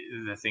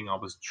the thing, I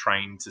was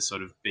trained to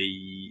sort of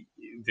be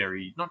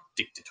very, not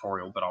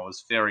dictatorial, but I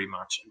was very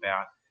much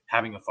about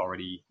having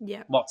authority,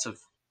 lots of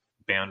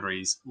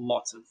boundaries,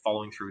 lots of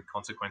following through with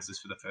consequences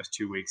for the first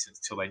 2 weeks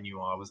until they knew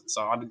I was.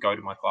 So I'd go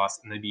to my class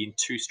and they'd be in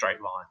 2 straight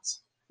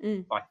lines,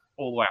 like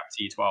all the way up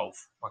to year 12.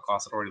 My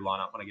class would already line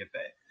up when I get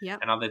there. Yeah.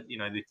 And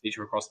the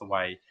teacher across the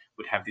way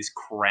would have this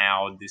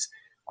crowd, this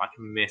like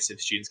a mess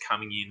of students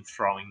coming in,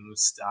 throwing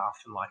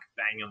stuff and like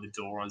banging on the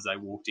door as they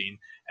walked in.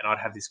 And I'd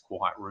have this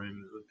quiet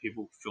room with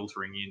people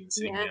filtering in and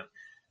sitting Yeah. down.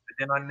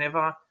 But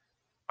then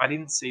I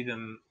didn't see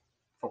them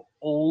for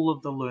all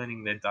of the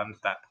learning they'd done to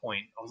that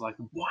point. I was like,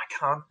 why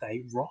can't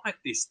they write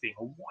this thing?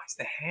 Or why is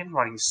the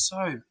handwriting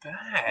so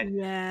bad?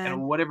 Yeah.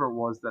 And whatever it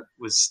was that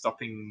was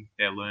stopping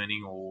their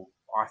learning or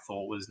I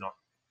thought was not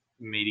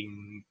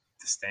meeting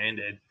the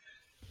standard,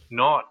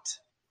 not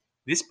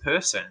this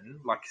person,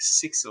 like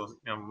 6 or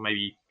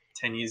maybe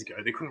 10 years ago,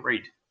 they couldn't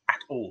read at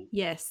all.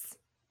 Yes.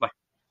 Like,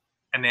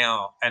 and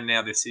now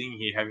they're sitting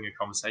here having a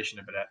conversation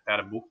about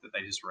a book that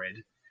they just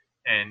read,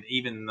 and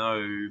even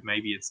though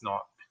maybe it's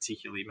not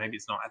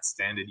at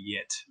standard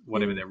yet,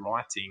 whatever they're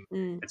writing,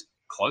 it's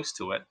close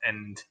to it.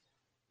 And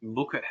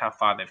look at how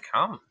far they've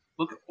come.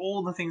 Look at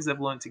all the things they've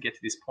learned to get to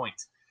this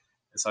point.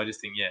 And so I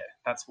just think, yeah,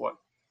 that's what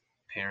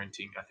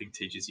parenting, I think,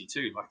 teaches you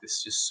too. Like,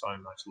 there's just so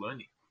much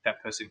learning.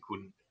 That person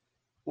couldn't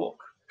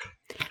walk.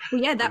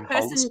 Well, yeah, that Couldn't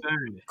hold a person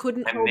spoon.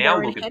 couldn't And hold now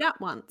their own look at head up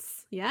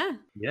once. Yeah.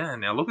 Yeah,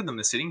 now look at them.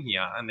 They're sitting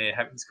here and they're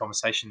having this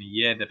conversation.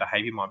 Yeah, their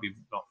behavior might be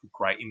not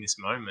great in this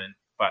moment,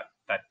 but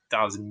that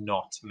does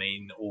not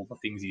mean all the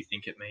things you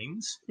think it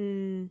means.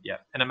 Yeah,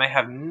 and it may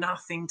have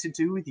nothing to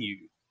do with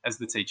you as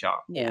the teacher,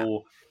 Yeah.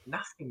 or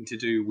nothing to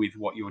do with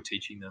what you're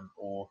teaching them,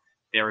 or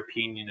their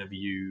opinion of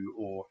you,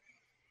 or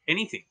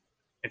anything.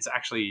 It's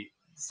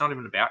not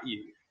even about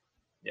you.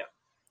 Yeah.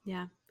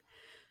 Yeah.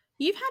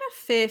 You've had a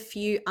fair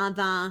few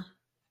other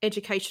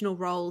educational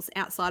roles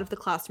outside of the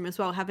classroom as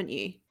well, haven't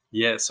you?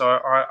 Yeah, so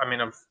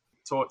I've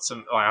taught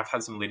I've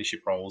had some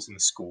leadership roles in the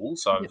school.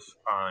 So Yep.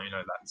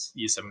 I've, that's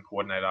year 7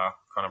 coordinator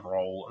kind of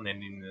role. And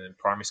then in the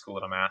primary school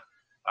that I'm at,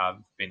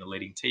 I've been a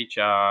leading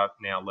teacher,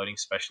 now learning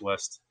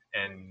specialist.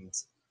 And,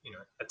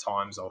 at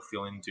times I'll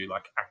fill in, do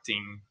like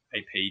acting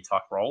AP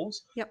type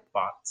roles. Yep.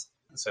 But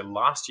so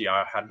last year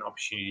I had an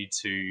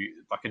opportunity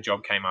a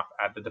job came up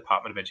at the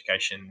Department of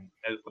Education,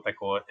 what they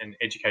call it, an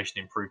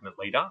education improvement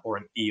leader, or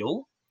an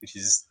EAL, which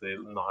is the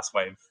nice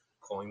way of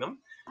calling them,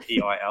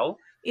 EIL.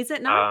 Is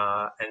it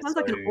not? And Sounds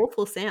like an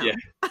awful sound.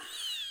 Yeah,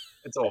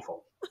 it's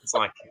awful. It's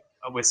like,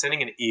 we're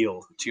sending an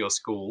eel to your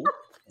school.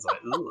 It's like,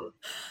 ugh.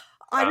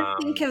 I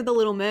just think of the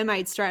Little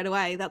Mermaid straight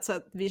away. That's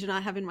a vision I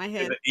have in my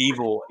head. The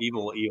evil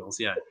eels,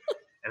 yeah.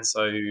 And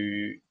so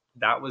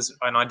that was,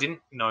 and I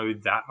didn't know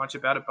that much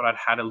about it, but I'd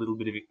had a little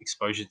bit of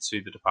exposure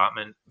to the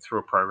department through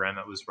a program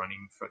that was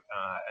running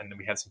and then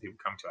we had some people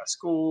come to our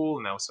school,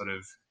 and they were sort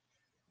of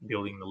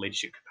building the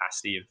leadership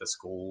capacity of the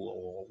school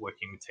or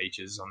working with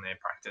teachers on their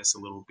practice a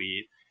little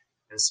bit.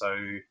 And so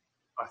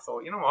I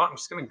thought, you know what, I'm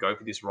just going to go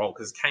for this role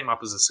because it came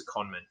up as a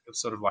secondment. It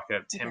was sort of like a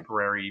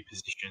temporary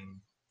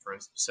position for a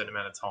certain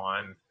amount of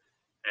time.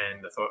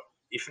 And I thought,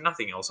 if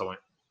nothing else, I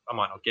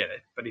might not get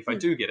it. But if I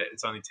do get it,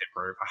 it's only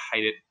temporary. If I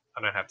hate it,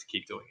 I don't have to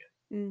keep doing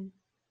it.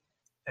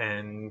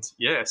 And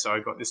yeah, so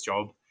I got this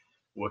job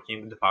working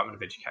in the Department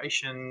of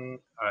Education.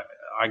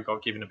 I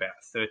got given about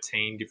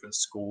 13 different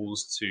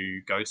schools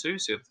to go to.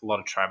 So it's a lot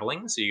of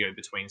traveling. So you go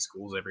between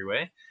schools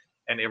everywhere.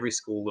 And every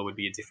school, there would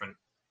be a different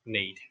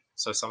need.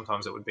 So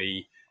sometimes it would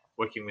be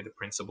working with the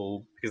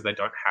principal because they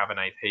don't have an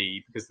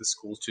AP because the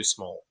school's too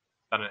small.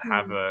 They don't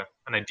have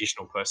an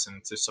additional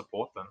person to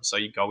support them. So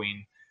you go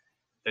in,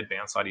 they'd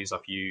bounce ideas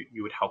off you.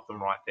 You would help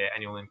them write their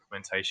annual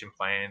implementation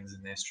plans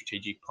and their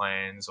strategic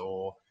plans,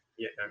 or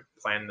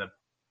plan the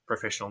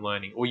professional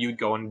learning, or you'd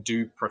go and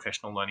do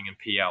professional learning and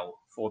PL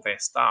for their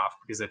staff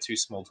because they're too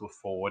small to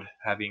afford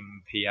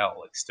having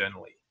PL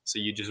externally. So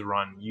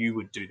you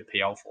would do the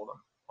PL for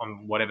them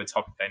on whatever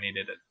topic they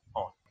needed it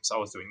on. So I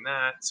was doing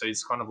that. So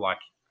it's kind of like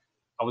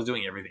I was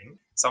doing everything.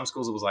 Some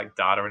schools it was like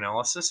data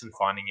analysis and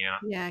finding out,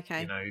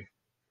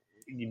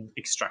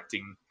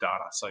 extracting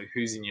data. So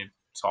who's in your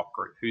top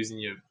group?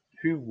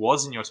 Who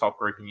was in your top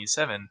group in year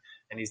 7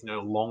 and is no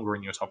longer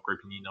in your top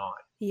group in year 9?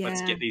 Yeah.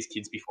 Let's get these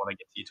kids before they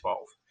get to year 12.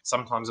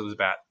 Sometimes it was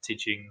about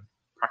teaching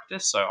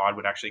practice. So I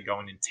would actually go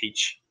in and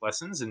teach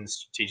lessons and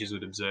teachers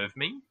would observe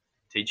me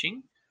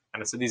teaching.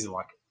 And so these are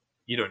like,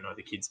 you don't know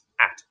the kids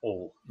at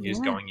all. You're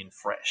just going in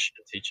fresh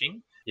and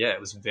teaching. Yeah, it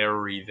was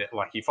very,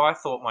 like if I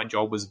thought my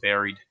job was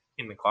varied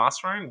in the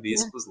classroom,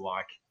 this was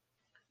like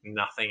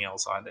nothing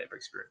else I'd ever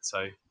experienced.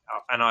 So,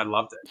 and I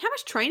loved it. How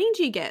much training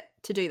do you get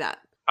to do that?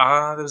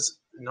 There's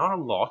not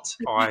a lot.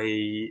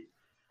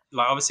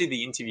 Obviously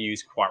the interview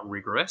is quite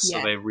rigorous, so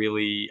they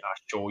really are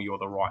sure you're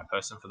the right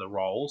person for the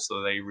role.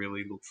 So they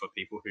really look for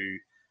people who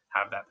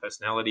have that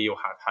personality or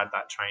have had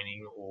that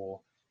training or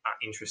are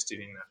interested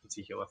in that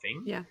particular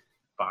thing. Yeah.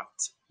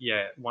 But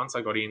yeah, once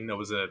I got in, there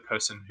was a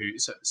person who,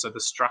 so the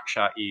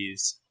structure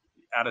is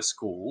at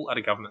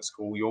a government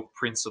school, your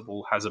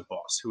principal has a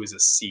boss who is a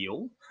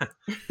SEAL,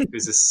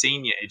 who's a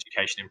senior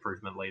education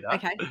improvement leader.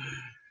 Okay.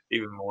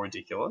 Even more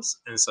ridiculous.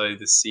 And so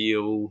the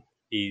SEAL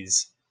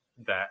is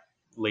that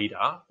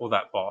leader or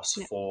that boss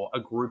for a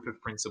group of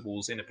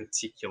principals in a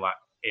particular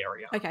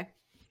area. Okay.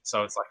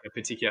 So it's like a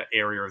particular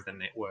area of the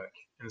network.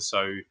 And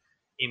so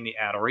in the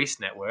Outer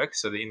East network,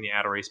 in the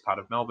Outer East part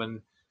of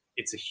Melbourne,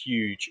 it's a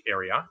huge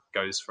area,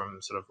 goes from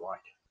sort of like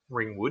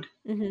Ringwood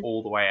Mhm.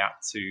 all the way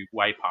out to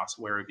way past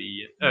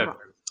Werribee,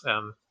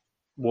 Right.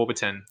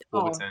 Warburton,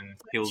 Oh, so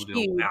it's Hillsville,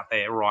 huge. out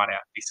there, right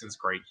out Dixon's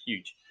Creek,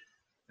 huge.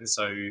 And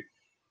so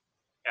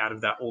out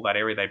of that, all that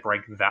area, they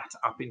break that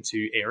up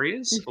into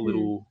areas or Mhm.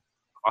 little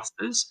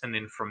clusters, and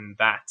then from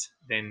that,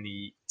 then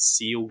the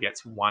seal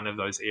gets one of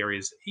those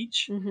areas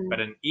each. But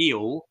Mhm. an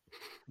eel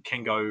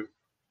can go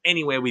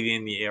anywhere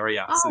within the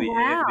area. So Oh, the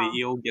wow.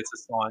 eel gets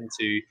assigned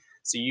to.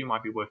 So you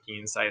might be working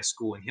in, say, a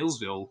school in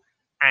Hillsville,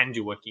 and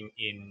you're working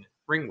in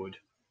Ringwood,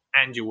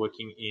 and you're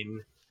working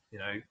in, you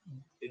know,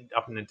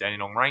 up in the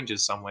Dandenong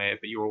Ranges somewhere.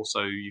 But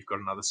you've got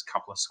another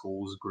couple of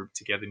schools grouped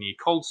together near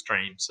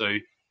Coldstream. So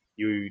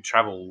you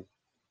travel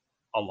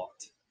a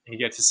lot, and you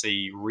get to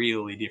see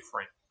really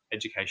different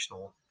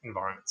educational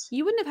environments.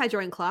 You wouldn't have had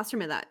your own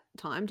classroom at that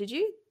time, did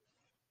you?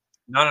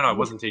 No, it Yeah.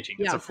 wasn't teaching.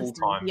 Yeah, It's I a was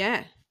gonna say,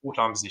 yeah. full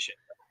time position.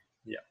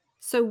 Yeah.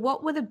 So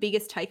what were the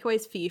biggest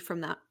takeaways for you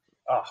from that?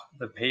 Oh,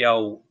 the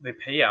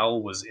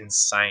PL was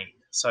insane.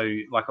 So,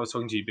 like I was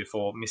talking to you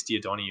before, Misty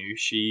O'Donoghue,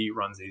 she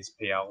runs these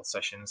PL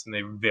sessions, and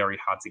they're very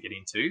hard to get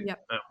into,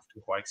 Yep. and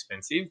often quite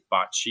expensive.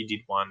 But she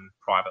did one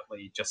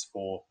privately just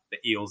for the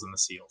eels and the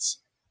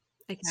seals.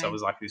 So it Okay.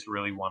 was like this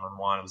really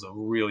one-on-one. It was a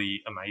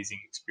really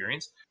amazing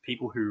experience.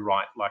 People who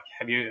write, like,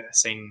 have you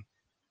seen,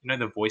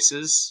 the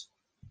Voices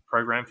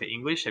program for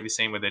English? Have you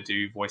seen where they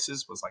do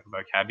voices? Was like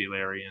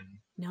vocabulary and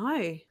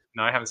No.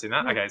 no, I haven't seen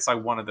that. No. Okay, it's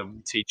like one of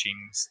the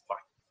teachings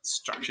like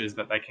structures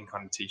that they can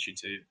kind of teach you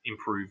to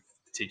improve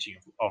the teaching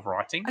of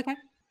writing. Okay.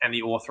 And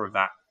the author of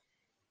that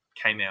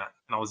came out,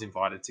 and I was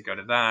invited to go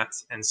to that.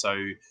 And so,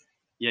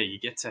 yeah, you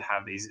get to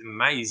have these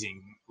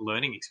amazing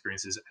learning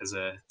experiences as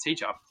a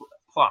teacher.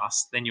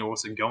 Plus, then you're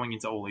also going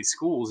into all these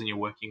schools and you're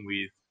working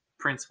with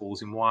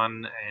principals in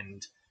one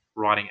and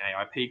writing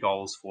AIP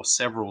goals for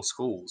several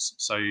schools.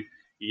 So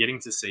you're getting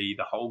to see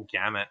the whole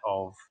gamut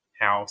of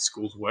how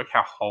schools work,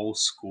 how whole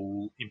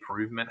school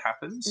improvement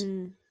happens,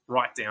 Mm.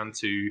 right down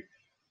to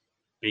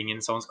being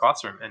in someone's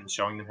classroom and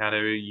showing them how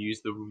to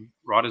use the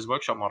writer's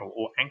workshop model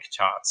or Anchor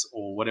charts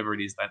or whatever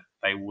it is that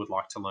they would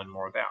like to learn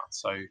more about.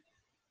 So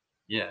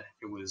yeah,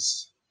 it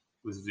was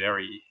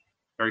very,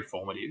 very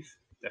formative,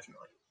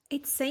 definitely.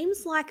 It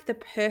seems like the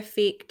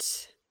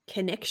perfect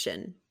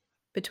connection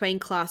between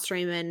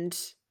classroom and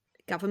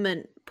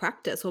government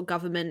practice or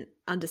government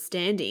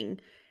understanding.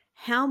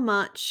 How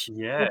much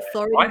Yeah, I,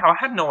 authority? I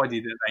had no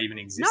idea that they even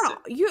No, existed.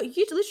 you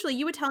literally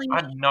you were telling I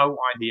me. had no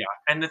idea.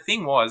 And the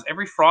thing was,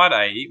 every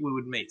Friday we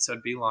would meet. So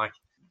it'd be like,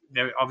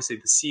 there obviously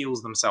the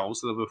seals themselves.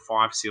 So there were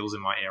 5 seals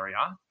in my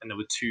area, and there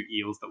were 2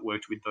 eels that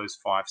worked with those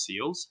 5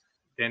 seals.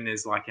 Then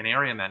there's like an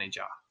area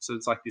manager. So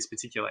it's like this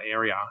particular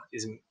area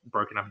isn't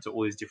broken up into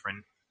all these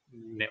different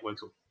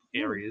networks or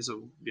Mm, areas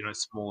or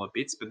smaller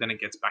bits. But then it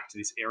gets back to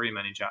this area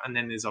manager, and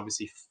then there's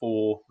obviously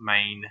 4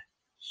 main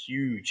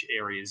huge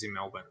areas in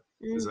Melbourne.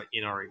 There's mm, like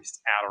Inner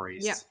East, Outer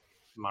yeah, East,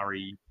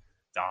 Murray,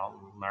 Darwin,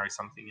 Murray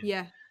something, and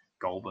yeah.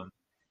 Goulburn.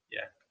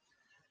 Yeah.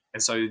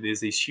 And so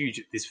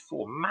there's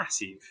 4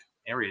 massive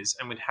areas,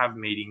 and we'd have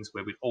meetings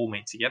where we'd all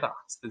meet together.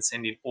 So they'd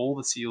send in all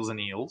the seals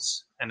and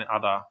eels and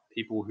other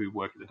people who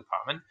work at the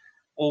department,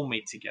 all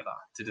meet together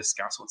to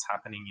discuss what's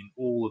happening in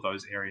all of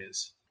those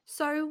areas.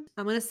 So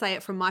I'm going to say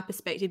it from my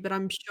perspective, but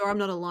I'm sure I'm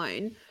not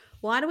alone.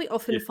 Why do we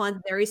often Yeah. find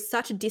that there is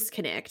such a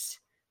disconnect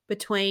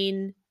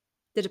between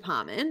the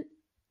department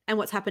and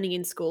what's happening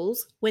in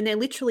schools when there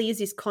literally is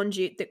this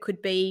conduit that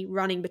could be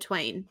running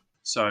between?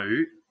 So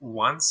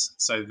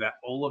that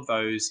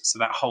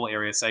whole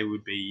area, say,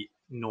 would be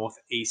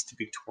northeast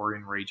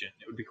Victorian region.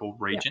 It would be called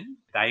Yeah. region.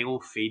 They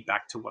all feed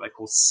back to what they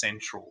call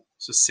central.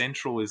 So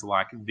central is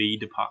like the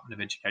Department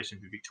of Education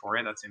for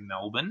Victoria. That's in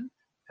Melbourne,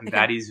 and Okay.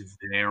 that is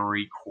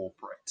very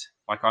corporate.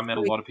 Like, I met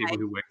a lot of people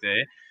Okay. who work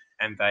there,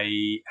 and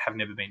they have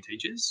never been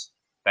teachers.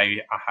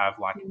 They have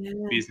like Yeah.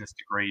 business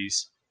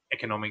degrees,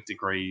 economic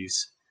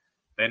degrees.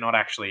 They're not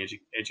actually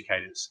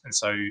educators, and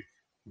so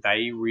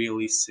they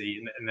really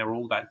see, and they're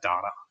all about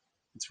data.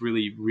 It's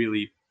really,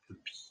 really the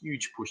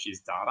huge push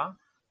is data,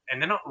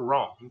 and they're not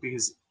wrong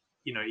because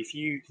if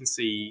you can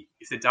see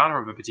if the data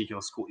of a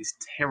particular school is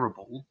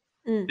terrible,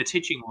 Mm. the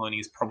teaching and learning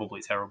is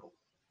probably terrible.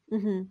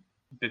 Hmm.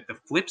 But the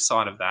flip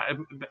side of that,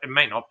 it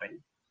may not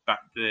be, but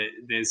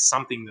there's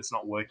something that's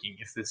not working.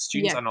 If the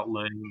students Yeah. are not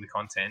learning the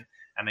content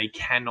and they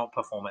cannot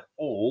perform at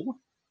all,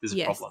 there's a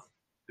Yes. problem.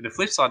 But the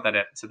flip side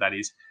to that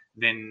is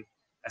then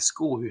a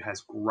school who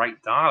has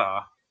great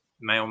data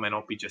may or may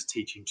not be just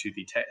teaching to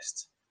the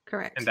test. And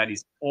Correct. that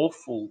is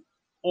awful,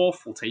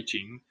 awful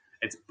teaching.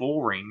 It's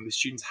boring. The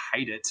students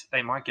hate it.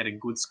 They might get a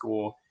good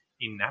score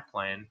in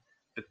NAPLAN,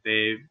 but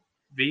their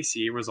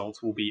VCE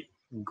results will be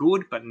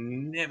good, but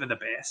never the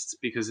best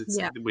because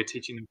Yeah. we're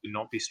teaching them to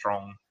not be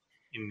strong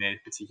in their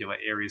particular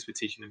areas. We're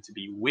teaching them to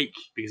be weak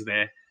because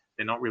they're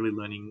not really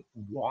learning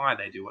why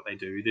they do what they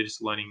do. They're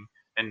just learning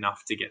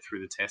enough to get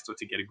through the test or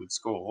to get a good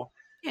score.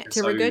 Yeah. And To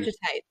so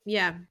regurgitate.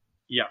 Yeah.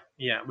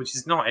 yeah, which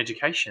is not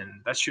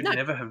education. That should No.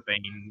 never have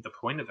been the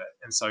point of it.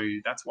 And so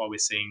that's why we're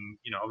seeing,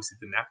 obviously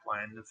the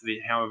NAPLAN, for the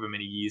however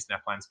many years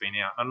NAPLAN's been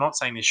out. I'm not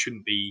saying there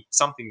shouldn't be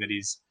something that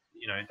is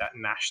that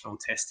national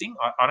testing.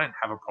 I don't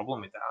have a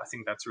problem with that. I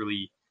think that's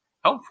really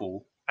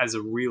helpful as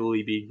a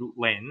really big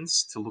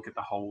lens to look at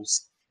the whole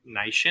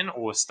nation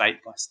or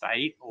state by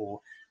state or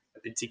a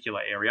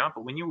particular area.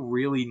 But when you're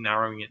really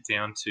narrowing it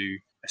down to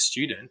a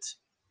student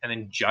and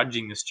then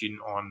judging the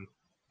student on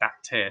that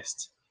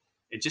test,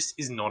 it just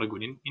is not a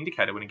good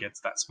indicator when it gets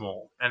that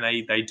small. And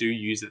they do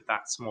use it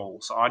that small.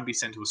 So I'd be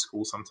sent to a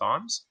school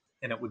sometimes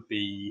and it would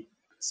be,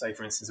 say,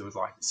 for instance, it was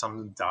like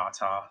some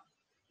data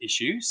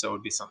issue. So it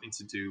would be something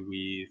to do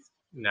with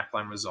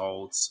NAPLAN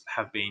results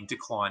have been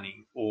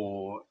declining,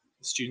 or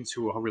students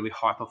who are really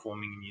high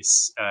performing in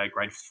year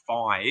grade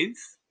 5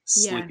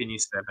 slip in year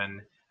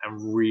 7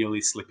 and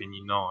really slip in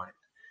year 9.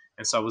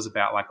 And so it was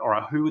about like, all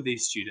right, who are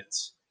these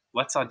students?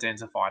 Let's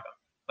identify them.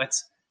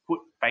 Let's put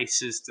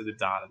faces to the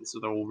data. This is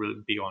what they're all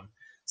really big on.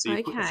 So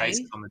you put the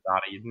faces on the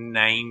data, you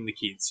name the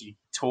kids, you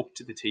talk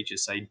to the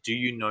teachers, say, do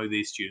you know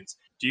these students?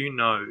 Do you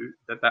know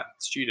that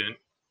student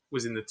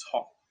was in the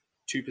top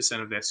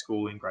 2% of their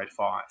school in grade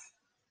 5?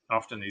 And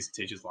often these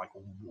teachers are like,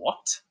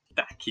 what?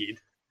 That kid?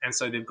 And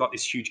so they've got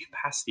this huge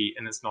capacity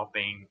and it's not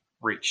being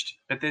reached.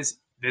 But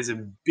there's a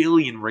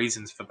billion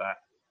reasons for that.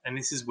 And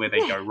this is where they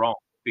go wrong,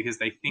 because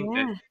they think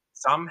that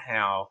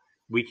somehow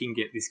we can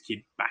get this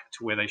kid back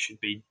to where they should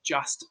be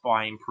just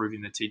by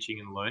improving the teaching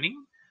and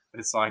learning. But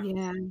it's like,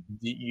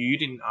 you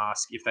didn't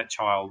ask if that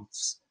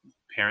child's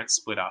parents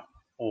split up,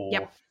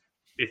 or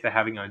if they're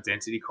having an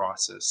identity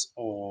crisis,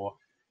 or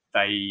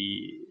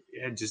they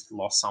had just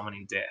lost someone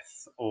in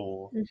death,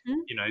 or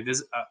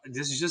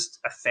there's just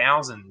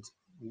 1,000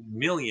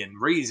 million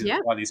reasons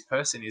why this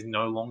person is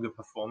no longer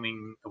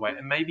performing the way.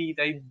 And maybe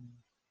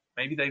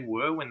they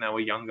were when they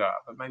were younger,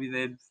 but maybe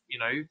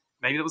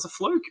maybe it was a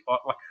fluke.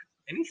 Like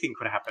anything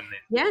could happen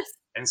then. Yes.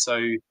 And so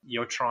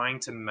you're trying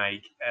to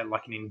make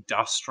like an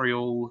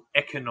industrial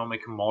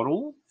economic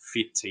model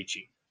fit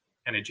teaching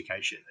and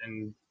education.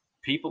 And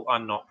people are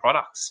not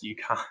products.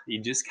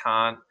 You just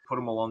can't put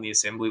them all on the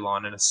assembly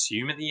line and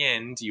assume at the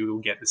end you will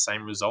get the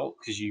same result,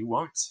 because you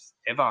won't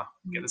ever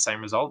get the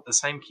same result. The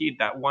same kid,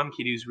 that one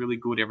kid who's really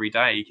good every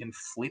day, can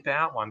flip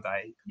out one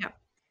day. Yeah.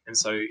 And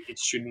so it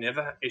should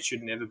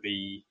never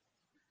be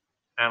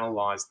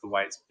analyzed the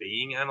way it's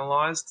being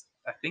analyzed,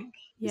 I think,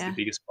 is the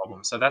biggest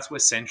problem. So that's where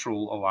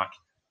Central are like,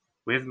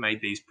 we've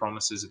made these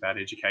promises about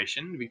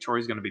education.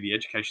 Victoria's going to be the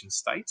education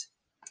state.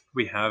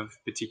 We have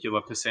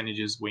particular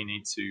percentages we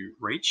need to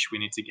reach. We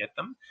need to get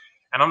them.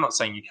 And I'm not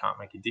saying you can't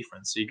make a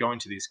difference. So you go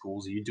into these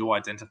schools, you do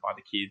identify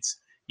the kids,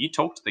 you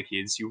talk to the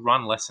kids, you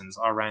run lessons.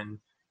 I ran,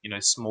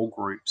 small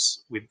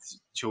groups with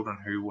children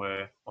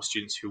or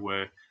students who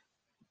were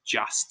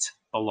just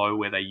below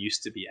where they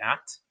used to be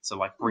at. So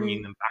like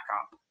bringing them back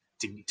up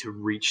to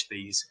reach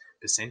these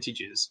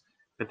percentages.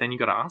 But then you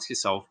got to ask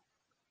yourself,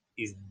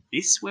 is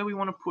this where we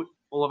want to put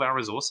all of our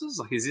resources?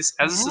 Like, is this,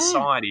 as a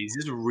society, is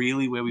this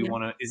really where we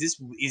want to,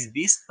 is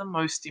this the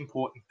most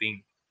important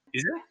thing?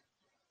 Is it?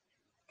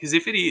 Because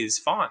if it is,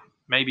 fine.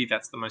 Maybe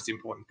that's the most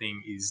important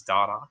thing is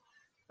data.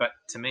 But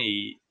to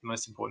me, the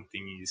most important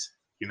thing is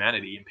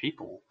humanity and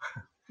people.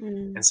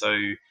 And so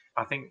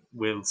I think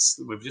we've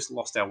just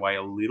lost our way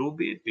a little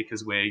bit,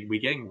 because we're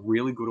getting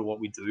really good at what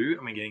we do,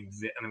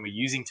 and we're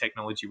using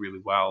technology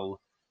really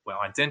well. We're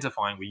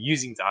identifying, we're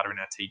using data in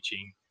our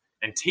teaching,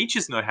 and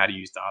teachers know how to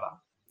use data.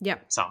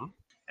 Yep. Some,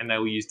 and they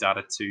will use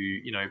data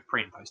to,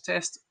 pre and post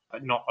test,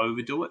 but not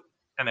overdo it.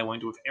 And they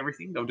won't do it for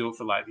everything. They'll do it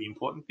for like the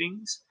important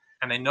things.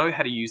 And they know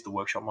how to use the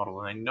workshop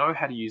model, and they know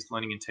how to use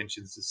learning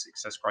intentions as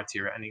success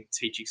criteria, and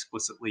teach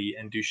explicitly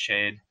and do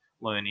shared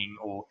learning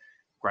or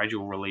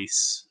gradual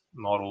release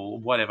model,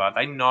 whatever.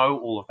 They know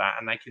all of that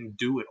and they can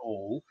do it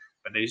all,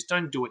 but they just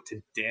don't do it to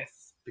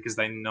death, because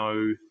they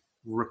know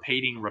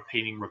repeating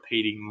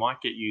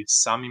might get you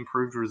some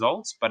improved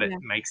results, but it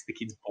makes the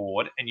kids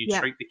bored, and you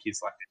treat the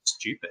kids like they're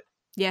stupid.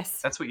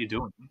 Yes. That's what you're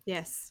doing.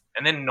 Yes.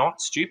 And they're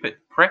not stupid.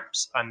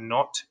 Preps are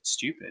not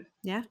stupid.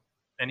 Yeah.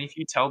 And if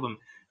you tell them,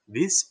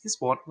 this is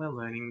what we're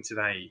learning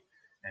today,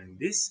 and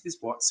this is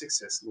what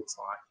success looks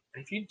like,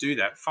 and if you do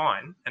that,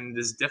 fine. And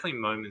there's definitely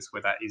moments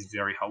where that is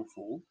very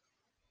helpful.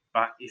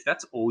 But if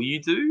that's all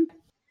you do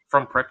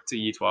from prep to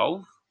year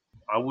 12,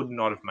 I would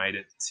not have made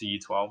it to year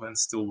 12 and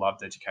still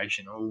loved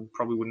education. I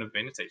probably wouldn't have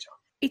been a teacher.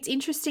 It's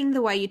interesting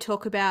the way you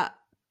talk about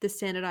the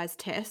standardized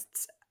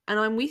tests. And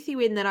I'm with you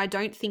in that I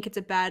don't think it's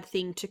a bad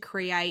thing to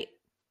create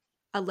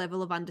a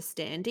level of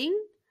understanding.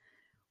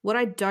 What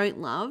I don't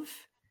love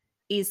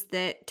is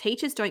that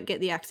teachers don't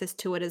get the access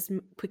to it as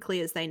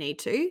quickly as they need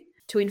to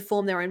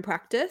inform their own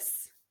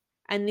practice.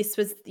 And this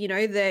was,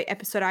 the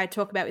episode I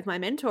talk about with my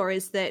mentor,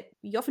 is that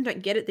you often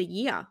don't get it the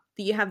year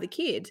that you have the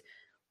kid.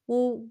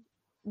 Well,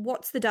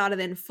 what's the data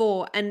then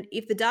for? And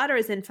if the data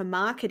is then for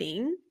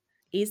marketing,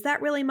 is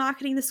that really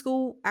marketing the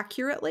school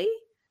accurately?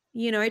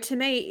 To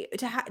me,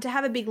 to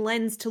have a big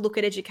lens to look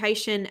at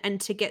education and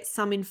to get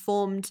some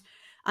informed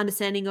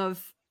understanding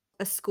of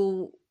a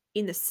school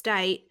in the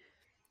state,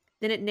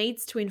 then it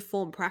needs to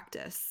inform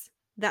practice.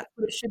 That's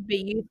what it should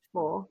be used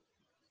for.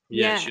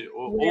 Yeah.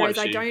 Whereas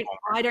I don't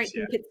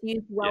think it's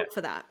used well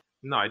for that.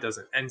 No, it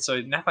doesn't. And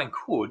so NAPLAN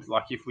could,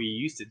 like, if we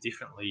used it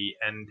differently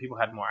and people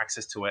had more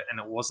access to it, and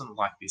it wasn't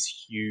like this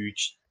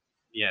huge,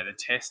 the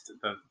test,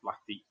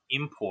 the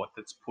import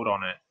that's put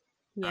on it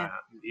Yeah.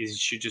 is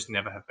should just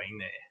never have been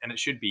there. And it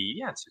should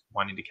be, it's just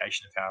one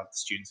indication of how the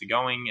students are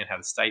going and how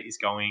the state is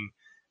going,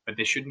 but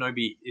there should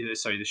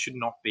there should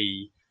not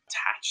be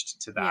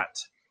attached to Yeah. that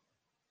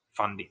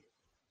funding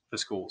for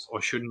schools,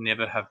 or should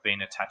never have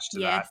been attached to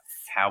Yes. that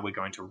how we're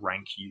going to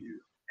rank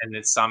you, and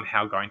it's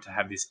somehow going to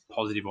have this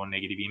positive or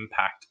negative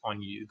impact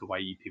on you, the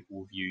way people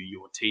will view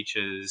your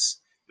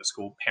teachers, your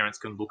school. Parents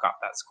can look up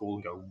that school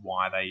and go,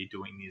 why are they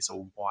doing this,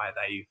 or why are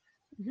they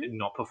Mhm.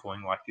 not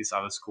performing like this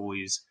other school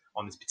is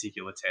on this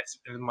particular test.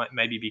 And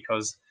maybe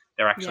because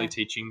they're actually Yeah.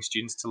 teaching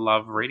students to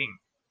love reading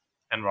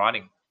and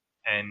writing,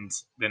 and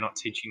they're not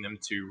teaching them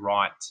to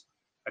write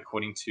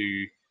according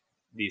to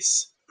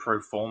this pro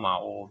forma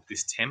or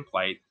this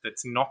template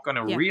that's not going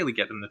to Yeah. really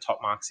get them the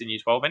top marks in year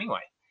 12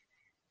 anyway.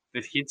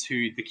 The kids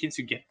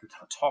who get the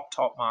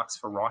top marks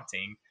for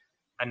writing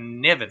are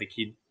never the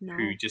kid No.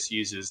 who just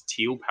uses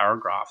teal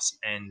paragraphs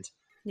and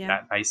Yeah.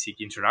 that basic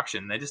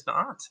introduction. They just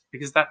aren't,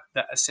 because that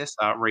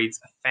assessor reads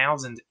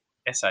 1,000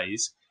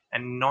 essays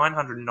and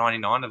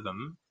 999 of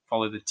them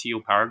follow the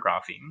teal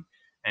paragraphing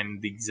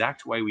and the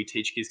exact way we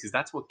teach kids, because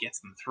that's what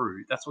gets them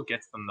through. That's what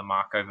gets them the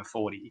mark over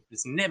 40.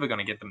 It's never going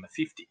to get them the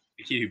 50.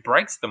 The kid who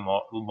breaks the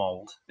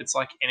mold, it's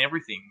like in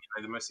everything,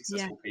 the most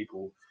successful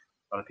people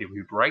are the people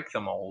who break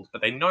the mold,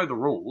 but they know the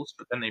rules,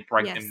 but then they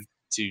break Yes. them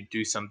to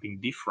do something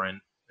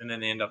different, and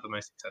then they end up the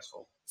most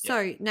successful.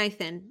 So,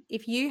 Nathan,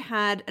 if you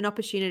had an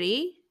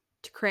opportunity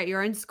to create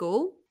your own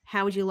school,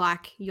 how would you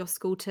like your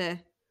school to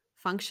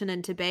function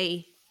and to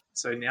be?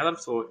 So now that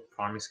I've taught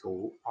primary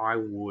school, I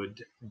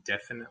would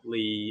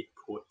definitely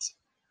put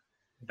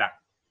that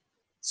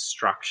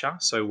structure.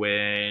 So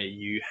where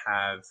you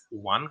have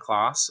one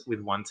class with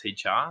one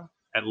teacher,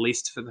 at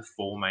least for the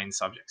 4 main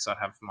subjects. I'd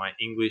have my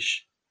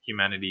English,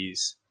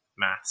 humanities,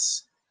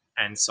 maths,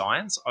 and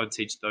science. I would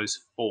teach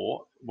those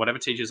 4. Whatever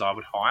teachers I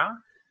would hire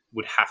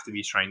would have to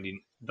be trained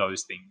in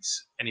those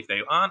things. And if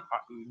they aren't,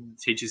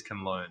 teachers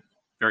can learn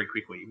very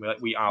quickly.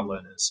 We are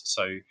learners.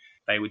 So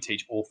they would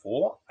teach all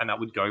 4, and that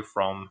would go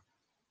from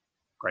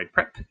grade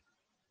prep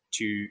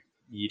to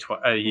year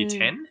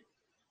 10,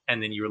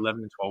 and then year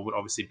 11 and 12 would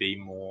obviously be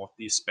more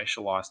the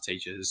specialized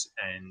teachers,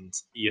 and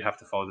you'd have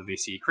to follow the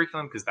VCE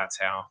curriculum because that's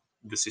how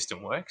the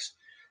system works.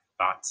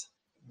 But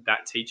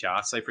that teacher,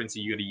 say for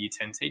instance you got a year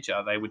 10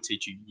 teacher, they would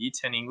teach you year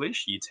 10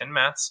 English, year 10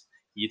 maths,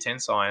 year 10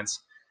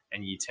 science,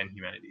 and year 10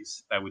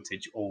 humanities. They would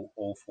teach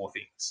all 4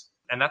 things.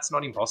 And that's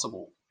not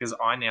impossible, because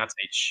I now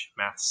teach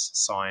maths,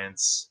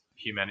 science,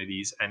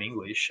 humanities, and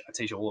English. I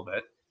teach all of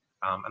it.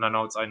 And I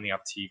know it's only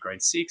up to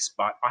grade 6,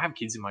 but I have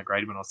kids in my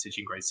grade when I was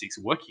teaching grade 6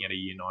 working at a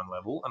year 9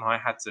 level, and I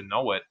had to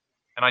know it.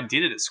 And I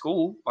did it at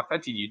school. Like, I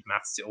did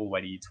maths all the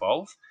way to year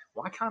 12.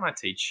 Why can't I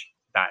teach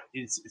that?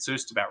 It's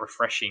just about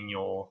refreshing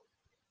your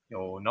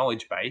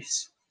knowledge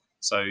base.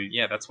 So,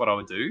 yeah, that's what I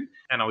would do.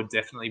 And I would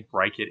definitely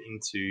break it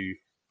into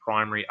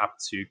primary up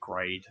to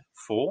grade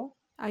 4.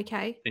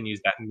 Okay. Then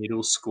use that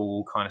middle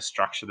school kind of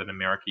structure that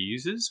America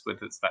uses,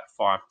 whether it's that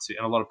 5 to,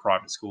 and a lot of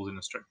private schools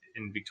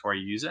in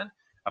Victoria use it,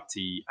 up to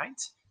year 8,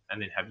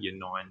 and then have year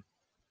 9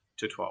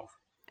 to 12.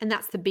 And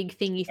that's the big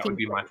thing you That think would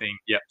be my thing.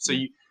 Yep. So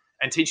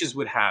teachers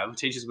would have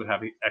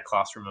a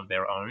classroom of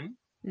their own.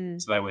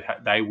 So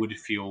they would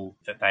feel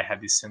that they had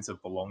this sense of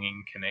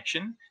belonging,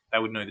 connection. They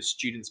would know the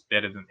students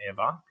better than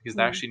ever, because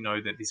they actually know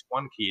that this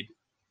one kid.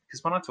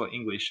 Because when I taught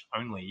English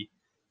only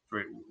for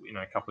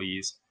a couple of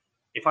years,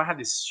 if I had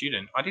this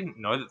student, I didn't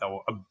know that they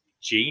were a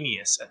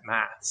genius at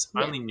maths.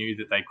 I only knew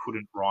that they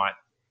couldn't write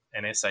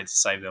an essay to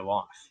save their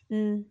life.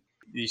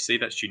 You see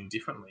that student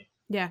differently.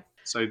 Yeah.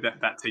 So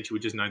that teacher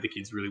would just know the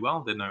kids really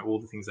well. They'd know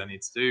all the things they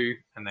need to do,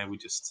 and they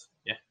would just,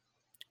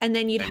 And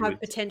then you'd have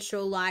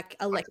potential like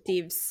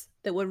electives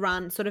that would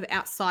run sort of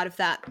outside of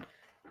that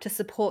to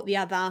support the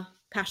other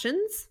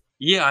passions.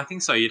 Yeah, I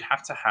think so. You'd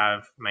have to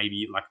have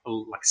maybe like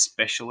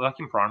special, like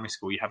in primary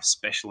school, you have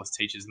specialist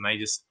teachers, and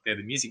they're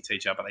the music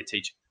teacher, but they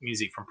teach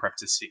music from prep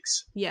to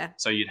 6. Yeah.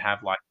 So you'd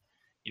have like,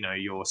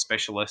 your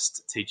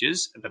specialist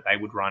teachers, that they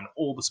would run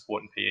all the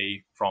sport and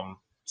PE from,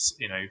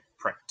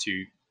 prep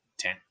to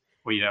 10.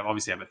 Well, you'd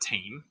obviously have a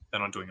team. They're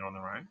not doing it on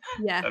their own.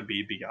 Yeah. That'd be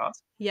a big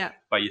ask. Yeah.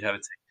 But you'd have a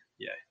team.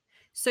 Yeah.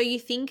 So you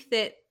think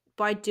that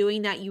by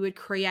doing that, you would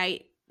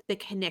create the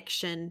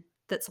connection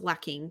that's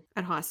lacking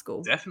at high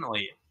school?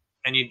 Definitely.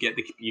 And you get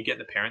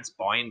the parents'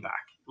 buy-in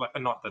back. Like,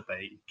 not that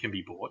they can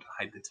be bought.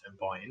 I hate the term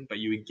buy-in, but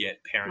you would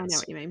get parents I know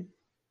what you mean.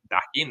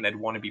 back in. They'd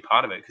want to be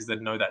part of it because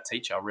they'd know that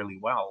teacher really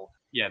well.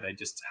 Yeah, they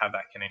just have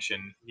that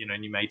connection,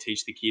 and you may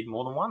teach the kid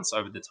more than once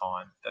over the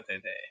time that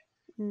they're there.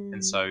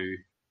 And so,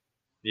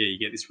 yeah, you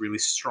get this really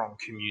strong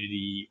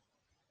community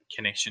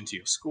connection to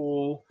your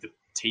school. The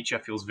teacher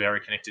feels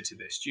very connected to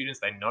their students.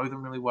 They know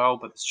them really well,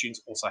 but the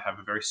students also have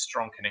a very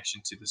strong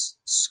connection to the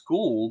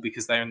school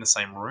because they're in the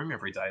same room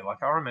every day.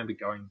 Like, I remember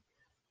going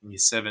in year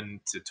 7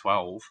 to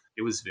 12,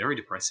 it was very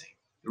depressing.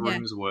 The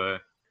rooms were,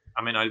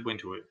 I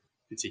went to a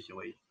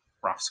particularly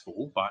rough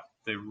school, but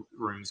the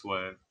rooms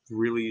were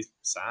really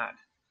sad.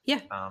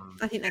 Yeah,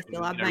 I think they And,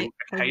 still are, you know, mate.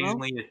 As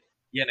well.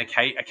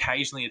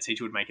 occasionally a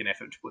teacher would make an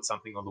effort to put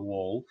something on the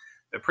wall,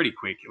 but pretty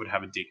quick it would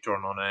have a dick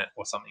drawn on it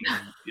or something,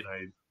 you know,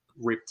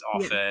 ripped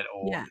Yeah, off it,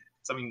 or yeah,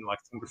 something like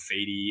some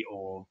graffiti,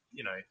 or,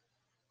 you know,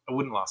 it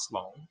wouldn't last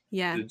long.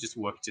 yeah,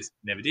 Work just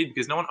never did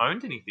because no one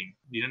owned anything.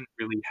 You didn't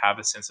really have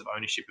a sense of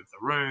ownership of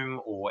the room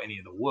or any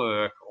of the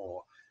work,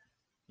 or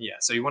yeah.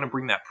 So you want to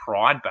bring that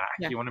pride back.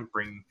 yeah. You want to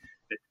bring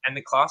and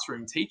the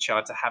classroom teacher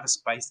to have a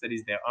space that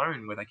is their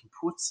own, where they can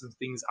put some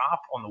things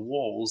up on the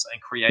walls and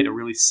create a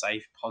really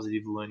safe,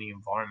 positive learning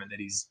environment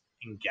that is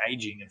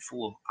engaging and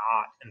full of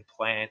art and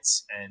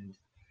plants and,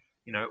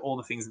 you know, all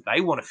the things that they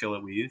want to fill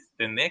it with.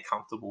 Then they're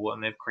comfortable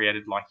and they've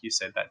created, like you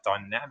said, that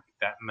dynamic,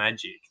 that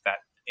magic, that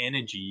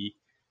energy,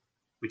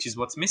 which is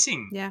what's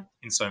missing Yeah.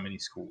 in so many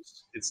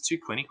schools. It's too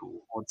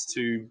clinical, or it's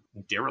too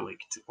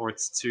derelict, or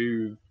it's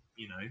too,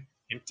 you know,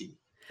 empty.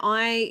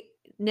 I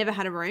never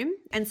had a room.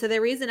 And so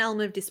there is an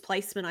element of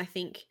displacement, I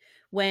think,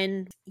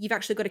 when you've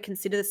actually got to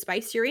consider the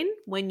space you're in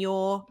when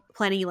you're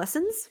planning your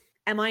lessons.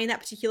 Am I in that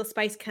particular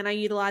space? Can I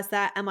utilize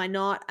that? Am I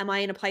not? Am I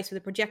in a place with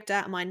a projector?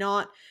 Am I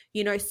not?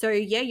 You know, so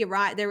yeah, you're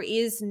right. There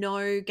is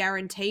no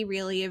guarantee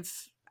really of,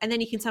 and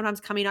then you can sometimes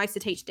come in. I used to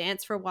teach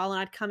dance for a while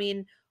and I'd come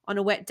in on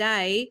a wet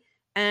day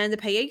and the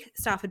PE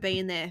staff would be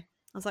in there.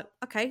 I was like,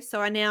 okay,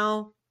 so I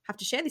now have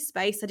to share this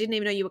space. I didn't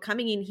even know you were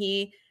coming in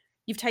here.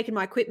 You've taken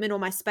my equipment or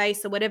my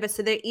space or whatever.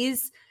 So there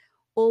is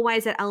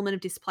always that element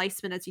of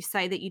displacement, as you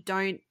say, that you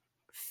don't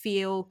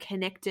feel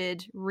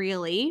connected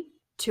really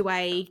to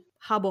a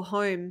hub or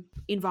home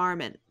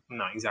environment.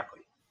 No,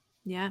 exactly.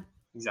 Yeah.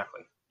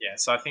 Exactly. Yeah.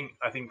 So I think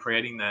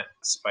creating that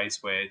space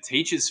where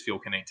teachers feel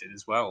connected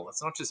as well.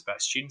 It's not just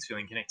about students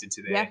feeling connected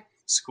to their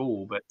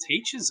school, but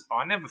teachers.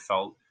 I never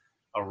felt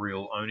a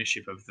real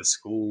ownership of the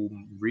school.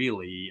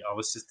 Really, I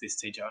was just this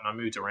teacher, and I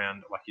moved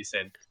around, like you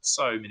said,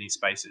 so many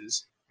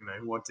spaces. You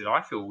know, what did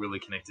I feel really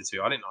connected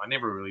to? I didn't. I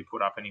never really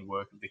put up any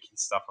work of the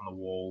kids' stuff on the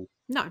wall.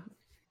 No.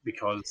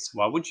 Because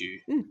why would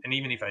you? Mm. And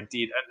even if I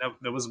did,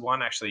 there was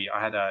one actually.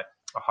 I had a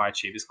high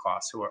achievers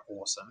class who are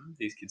awesome.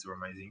 These kids were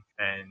amazing.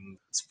 And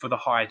for the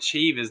high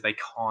achievers, they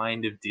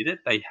kind of did it.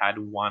 They had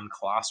one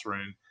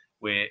classroom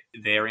where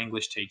their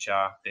English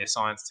teacher, their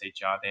science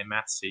teacher, their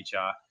maths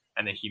teacher,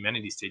 and their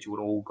humanities teacher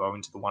would all go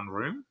into the one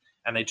room.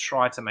 And they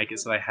tried to make it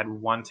so they had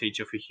one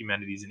teacher for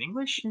humanities and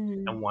English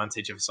and one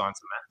teacher for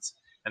science and maths.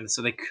 And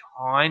so they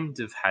kind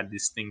of had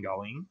this thing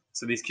going.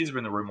 So these kids were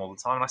in the room all the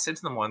time. And I said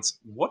to them once,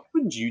 what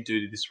would you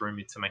do to this room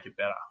to make it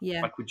better?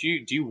 Yeah. Like, do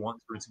you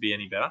want the room to be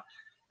any better?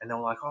 And they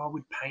were like, oh,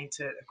 we'd paint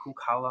it a cool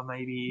color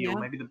maybe, or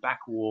maybe the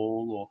back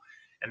wall,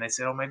 and they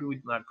said, oh, maybe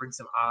we'd like bring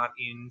some art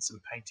in,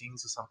 some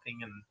paintings or something.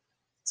 And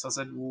so I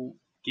said, well,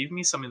 give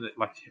me something that,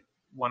 like,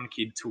 one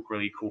kid took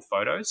really cool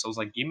photos. So I was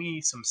like, give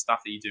me some stuff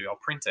that you do. I'll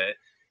print it,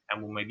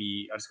 and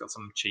I just got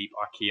some cheap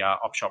IKEA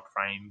op shop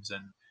frames,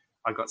 and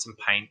I got some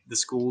paint. The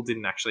school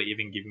didn't actually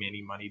even give me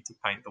any money to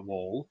paint the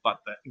wall, but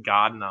the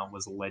gardener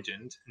was a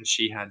legend, and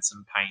she had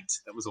some paint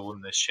that was all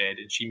in the shed,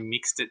 and she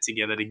mixed it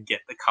together to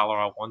get the color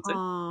I wanted.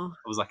 Oh,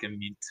 It was like a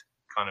mint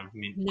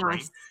green.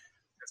 nice.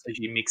 So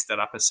she mixed it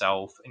up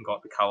herself and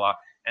got the color,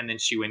 and then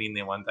she went in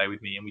there one day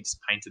with me, and we just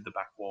painted the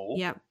back wall.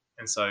 Yeah.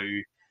 And so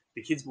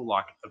the kids were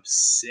like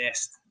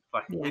obsessed.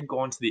 Like, they'd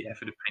gone to the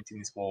effort of painting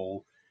this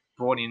wall.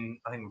 I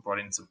think we brought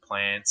in some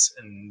plants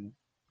and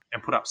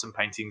put up some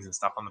paintings and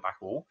stuff on the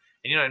back wall.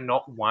 And, you know,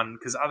 not one,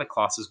 because other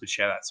classes would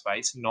share that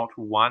space, not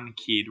one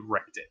kid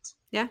wrecked it.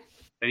 Yeah.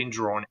 They didn't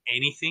draw on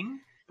anything.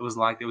 It was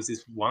like there was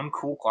this one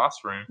cool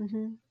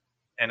classroom,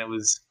 and it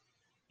was,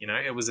 you know,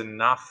 it was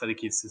enough for the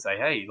kids to say,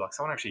 hey, like,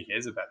 someone actually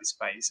cares about this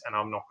space and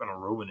I'm not going to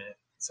ruin it.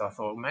 So I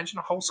thought, imagine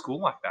a whole school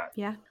like that.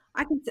 Yeah.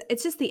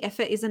 It's just the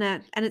effort, isn't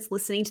it? And it's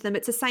listening to them.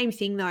 It's the same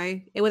thing though,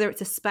 whether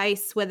it's a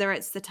space, whether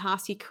it's the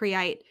task you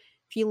create.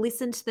 If you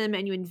listen to them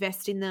and you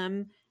invest in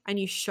them and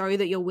you show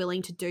that you're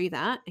willing to do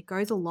that, it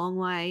goes a long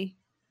way.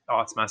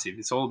 Oh, it's massive.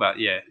 It's all about,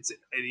 it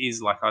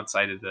is like I'd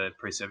say to the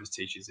pre-service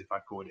teachers, if I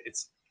could,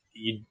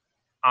 you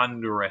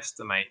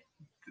underestimate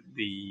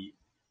the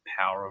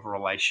power of a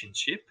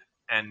relationship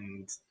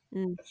and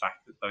the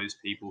fact that those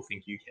people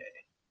think you care.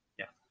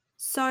 Yeah.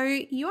 So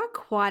you are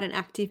quite an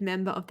active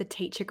member of the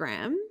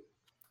Teachergram.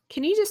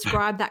 Can you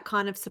describe that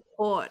kind of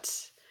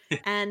support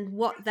and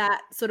what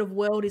that sort of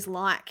world is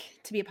like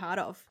to be a part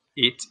of?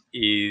 It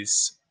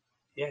is,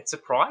 it's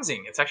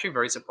surprising. It's actually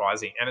very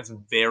surprising, and it's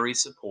very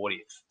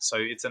supportive. So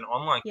it's an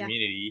online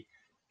community,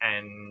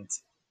 and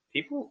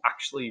people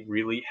actually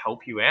really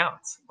help you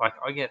out. Like,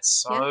 I get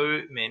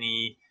so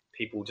many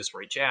people just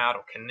reach out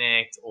or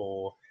connect,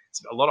 or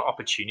a lot of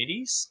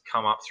opportunities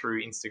come up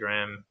through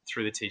Instagram,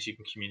 through the teaching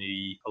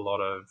community. A lot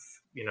of,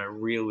 you know,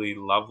 really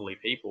lovely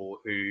people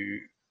who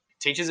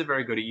teachers are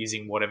very good at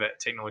using whatever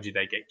technology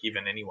they get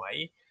given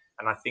anyway.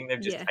 And I think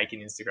they've just taken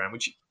Instagram,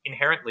 which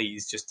inherently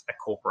is just a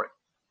corporate,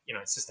 you know,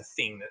 it's just a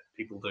thing that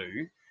people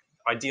do.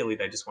 Ideally,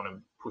 they just want to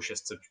push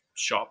us to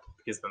shop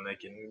because then they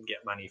can get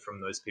money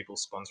from those people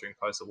sponsoring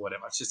posts or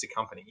whatever. It's just a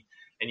company.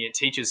 And yet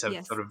teachers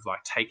have sort of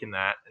like taken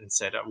that and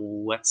said,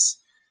 well,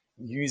 let's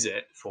use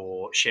it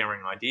for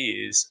sharing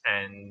ideas,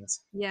 and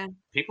Yeah.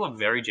 people are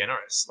very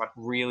generous, like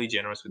really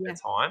generous with their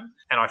Yeah. time.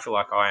 And I feel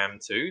like I am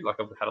too. Like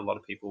I've had a lot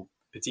of people,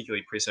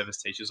 particularly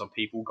pre-service teachers or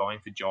people going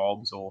for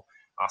jobs or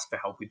ask for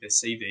help with their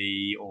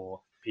CV,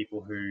 or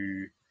people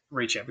who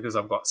reach out because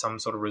I've got some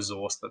sort of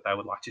resource that they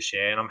would like to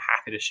share, and I'm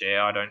happy to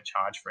share. I don't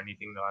charge for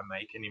anything that I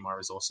make, any of my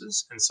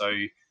resources. And so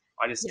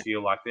I just Yeah.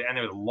 feel like, and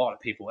there are a lot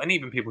of people, and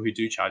even people who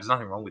do charge, there's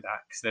nothing wrong with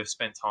that because they've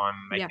spent time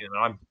Yeah. making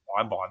them. And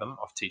I buy them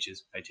off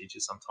teachers, pay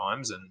teachers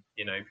sometimes, and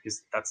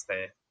because that's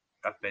their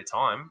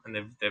time, and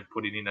they've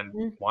put it in, and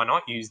Mm. why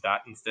not use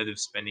that instead of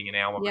spending an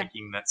hour Yeah.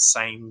 making that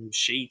same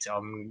sheet? I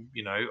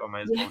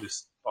may as Yeah. well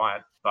just buy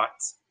it. But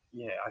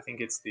yeah, I think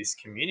it's this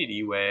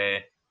community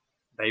where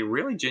they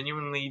really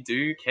genuinely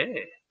do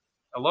care.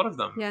 A lot of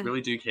them Yeah. really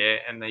do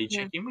care, and they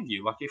Yeah. check in with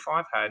you. Like if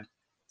I've had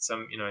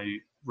some,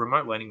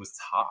 remote learning was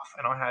tough,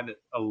 and I had a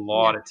Yeah.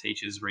 lot of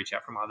teachers reach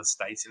out from other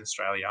states in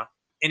Australia.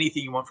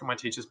 Anything you want from my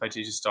teachers, pay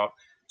teachers stop.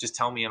 Just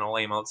tell me and I'll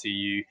email it to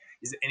you.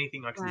 Is there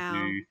anything I can Wow.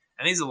 do?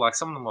 And these are like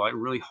some of them are like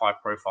really high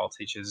profile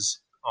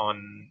teachers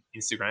on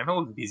Instagram who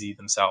are busy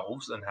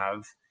themselves and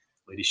have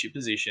leadership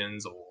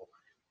positions or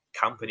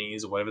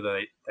companies or whatever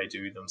they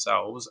do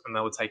themselves, and they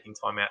were taking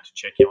time out to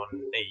check in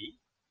on me,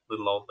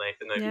 little old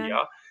Nathan over Yeah.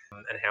 here,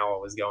 and how I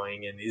was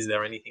going, and is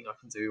there anything I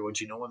can do, or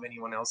do you know of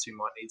anyone else who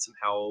might need some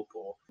help?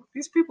 Or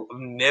these people, I've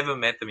never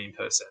met them in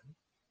person,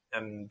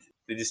 and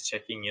they're just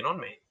checking in on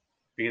me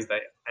because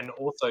and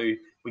also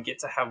we get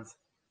to have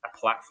a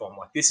platform.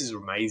 Like this is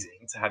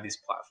amazing to have this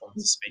platform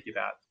to speak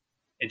about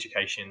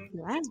education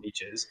Yeah. for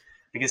teachers,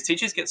 because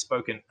teachers get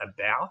spoken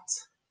about.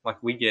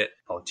 Like we get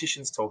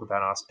politicians talk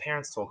about us,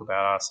 parents talk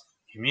about us,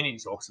 community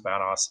talks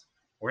about us.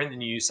 We're in the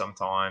news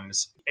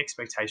sometimes.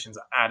 Expectations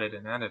are added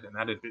and added and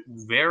added, but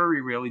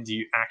very rarely do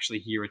you actually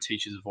hear a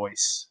teacher's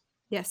voice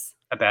Yes.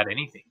 about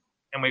anything.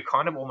 And we're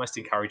kind of almost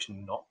encouraged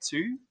not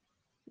to,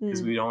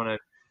 because Mm. we don't want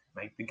to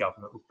make the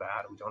government look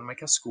bad, or we don't want to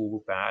make our school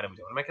look bad, and we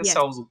don't want to make Yes.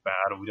 ourselves look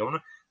bad, or we don't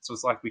want to. So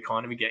it's like we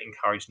kind of get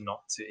encouraged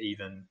not to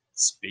even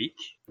speak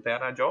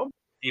about our job,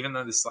 even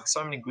though there's like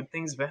so many good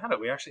things about it.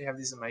 We actually have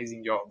this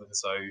amazing job, and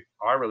so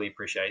I really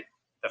appreciate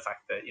the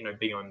fact that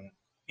being on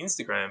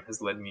Instagram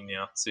has led me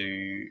now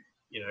to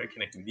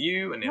connect with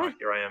you, and now Yeah.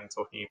 here I am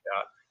talking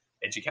about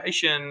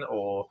education,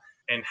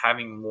 and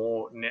having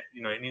more. And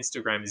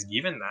Instagram has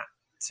given that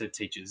to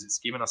teachers. It's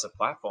given us a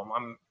platform.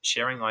 I'm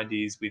sharing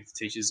ideas with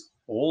teachers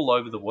all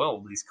over the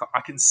world.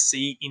 I can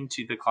see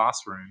into the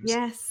classrooms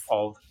Yes.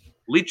 of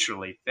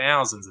literally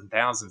thousands and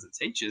thousands of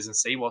teachers and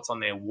see what's on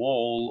their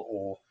wall,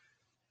 or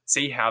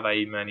see how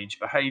they manage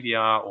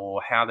behavior,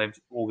 or how they've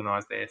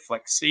organized their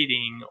flex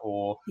seating,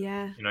 or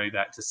Yeah.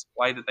 that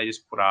display that they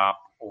just put up,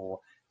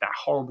 or that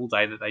horrible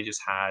day that they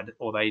just had,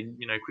 or they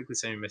quickly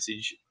send a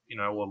message,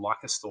 or like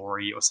a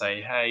story, or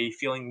say, hey,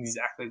 feeling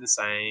exactly the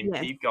same,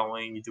 Yes. keep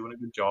going, you're doing a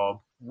good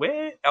job.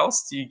 Where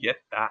else do you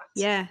get that?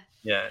 Yeah.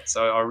 Yeah,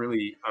 so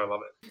I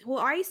love it. Well,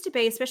 I used to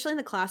be, especially in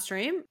the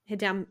classroom, head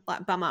down,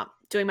 like bum up,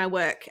 doing my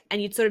work,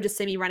 and you'd sort of just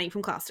see me running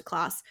from class to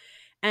class.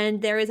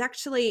 And there is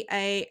actually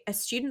a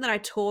student that I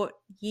taught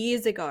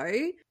years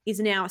ago is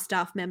now a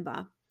staff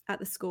member at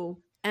the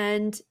school.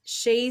 And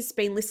she's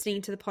been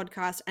listening to the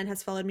podcast and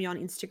has followed me on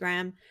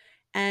Instagram.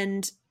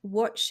 And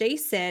what she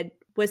said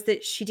was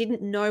that she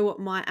didn't know what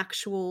my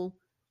actual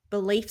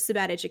beliefs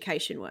about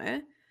education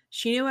were.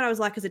 She knew what I was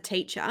like as a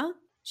teacher.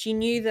 She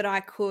knew that I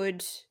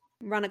could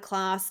run a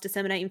class,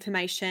 disseminate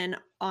information.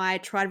 I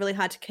tried really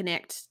hard to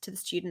connect to the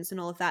students and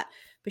all of that.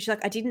 But she's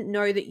like, I didn't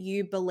know that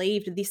you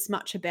believed this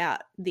much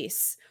about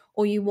this,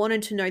 or you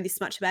wanted to know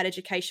this much about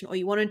education, or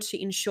you wanted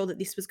to ensure that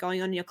this was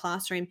going on in your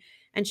classroom.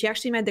 And she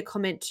actually made the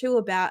comment too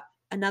about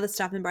another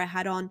staff member I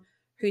had on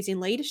who's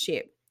in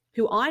leadership,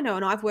 who I know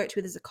and I've worked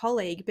with as a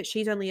colleague, but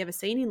she's only ever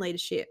seen in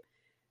leadership.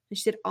 And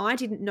she said, I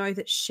didn't know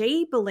that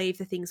she believed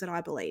the things that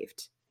I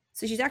believed.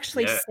 So she's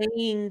actually Yeah.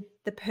 seeing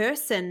the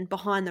person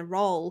behind the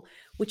role,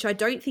 which I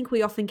don't think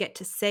we often get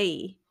to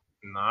see.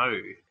 No,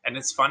 and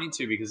it's funny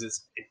too because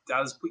it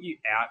does put you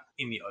out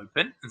in the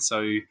open, and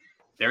so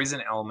there is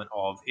an element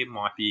of it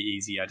might be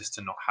easier just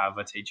to not have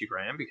a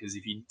teachergram, because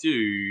if you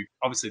do,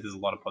 obviously there's a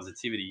lot of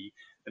positivity,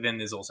 but then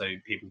there's also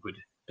people could,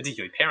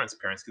 particularly parents.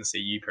 Parents can see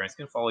you, parents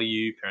can follow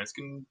you, parents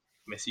can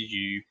message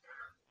you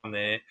on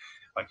there,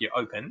 like you're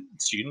open.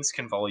 Students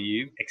can follow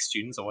you,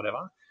 ex-students or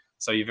whatever.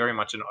 So you're very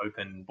much an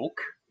open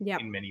book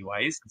Yep. in many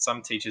ways. And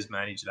some teachers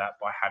manage that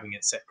by having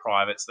it set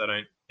private, so they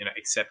don't,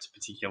 accept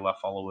particular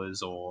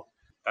followers, or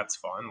that's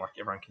fine. Like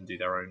everyone can do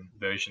their own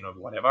version of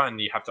whatever,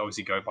 and you have to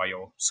obviously go by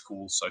your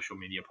school's social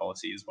media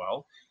policy as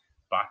well.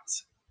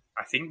 But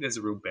I think there's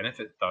a real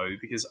benefit though,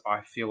 because I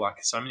feel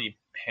like so many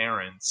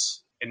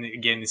parents, and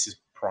again, this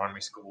is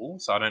primary school,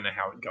 so I don't know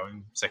how it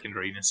going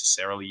secondary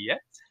necessarily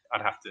yet.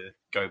 I'd have to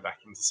go back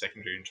into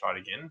secondary and try it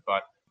again,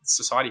 but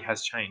society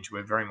has changed.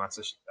 We're very much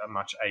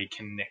a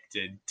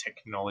connected,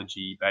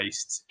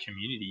 technology-based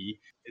community.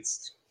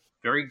 It's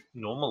very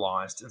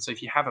normalized, and so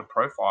if you have a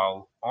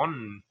profile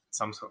on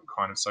some sort of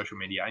kind of social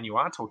media and you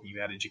are talking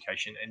about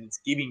education, and it's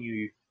giving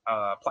you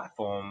a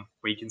platform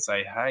where you can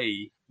say,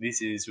 hey,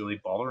 this is really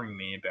bothering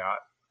me about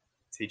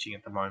teaching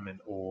at the moment,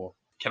 or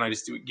can I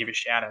just give a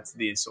shout out to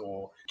this,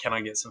 or can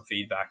I get some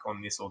feedback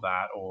on this or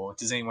that, or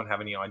does anyone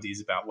have any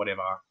ideas about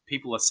whatever?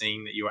 People are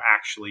seeing that you're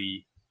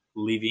actually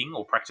living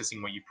or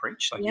practicing what you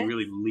preach, like you Yes.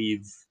 really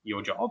live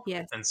your job.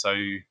 Yes. And so,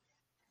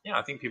 yeah,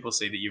 I think people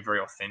see that you're very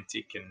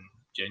authentic and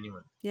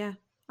genuine. Yeah,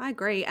 I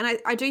agree. And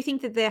I do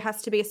think that there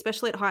has to be,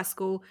 especially at high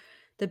school,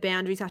 the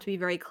boundaries have to be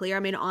very clear. I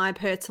mean, I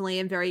personally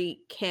am very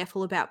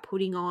careful about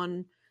putting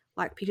on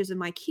like pictures of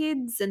my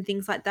kids and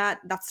things like that.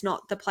 That's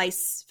not the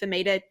place for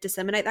me to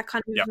disseminate that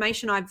kind of Yep.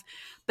 information.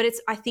 But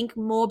it's, I think,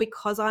 more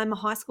because I'm a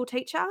high school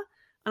teacher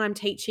and I'm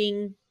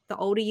teaching the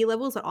older year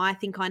levels that I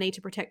think I need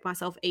to protect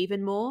myself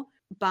even more.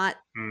 But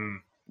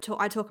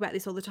I talk about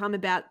this all the time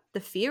about the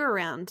fear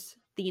around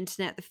the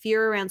internet, the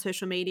fear around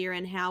social media,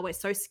 and how we're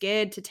so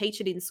scared to teach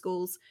it in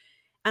schools.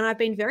 And I've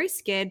been very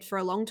scared for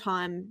a long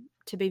time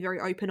to be very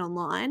open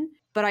online,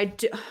 but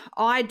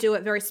I do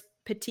it very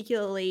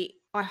particularly.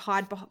 I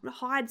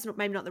hide's not,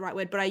 maybe not the right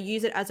word, but I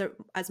use it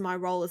as my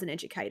role as an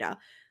educator.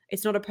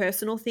 It's not a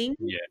personal thing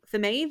for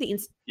me. The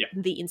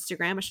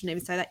Instagram, I shouldn't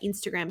even say that.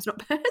 Instagram is not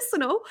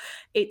personal.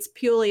 It's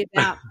purely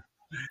about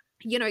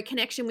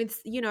connection with,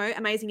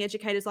 amazing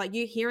educators like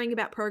you, hearing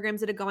about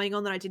programs that are going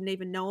on that I didn't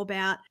even know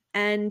about,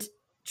 and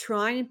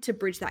trying to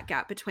bridge that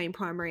gap between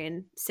primary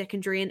and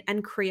secondary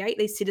and create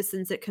these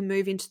citizens that can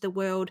move into the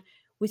world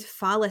with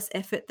far less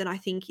effort than I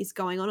think is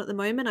going on at the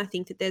moment. I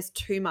think that there's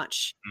too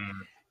much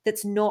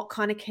that's not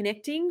kind of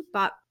connecting,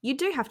 but you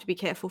do have to be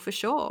careful for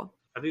sure.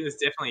 I think there's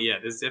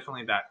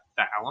definitely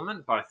that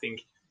element, but I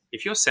think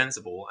if you're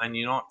sensible and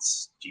you're not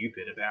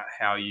stupid about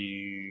how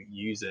you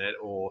use it,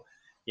 or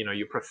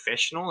you're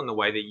professional in the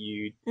way that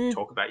you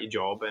talk about your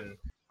job. And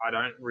I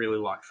don't really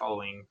like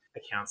following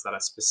accounts that are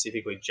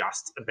specifically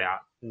just about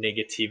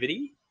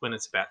negativity when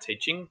it's about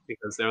teaching,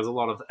 because there's a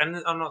lot of,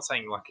 and I'm not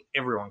saying like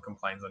everyone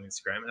complains on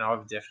Instagram, and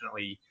I've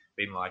definitely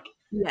been like,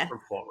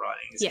 report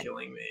writing is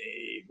killing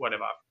me,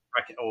 whatever.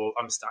 Or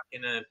I'm stuck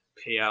in a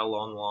PL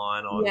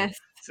online on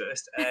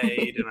first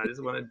aid and I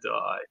just want to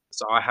die.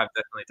 So I have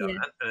definitely done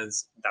that, and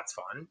that's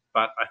fine.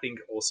 But I think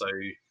also,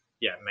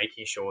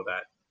 making sure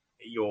that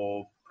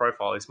your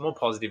profile is more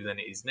positive than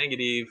it is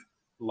negative,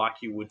 like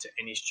you would to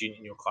any student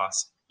in your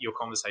class. Your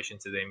conversation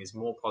to them is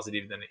more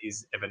positive than it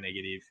is ever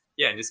negative.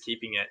 Yeah, and just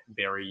keeping it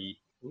very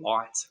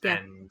light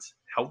and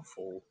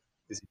helpful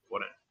is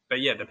important. But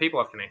yeah, the people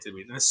I've connected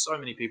with, and there's so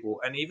many people,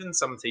 and even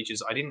some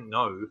teachers I didn't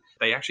know,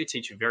 they actually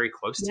teach very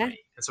close to me.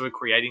 And so we're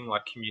creating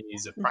like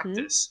communities of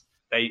practice.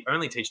 They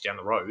only teach down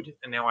the road,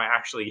 and now I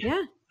actually,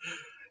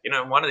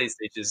 one of these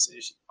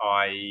teachers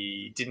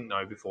I didn't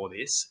know before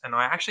this, and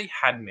I actually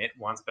had met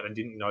once, but I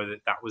didn't know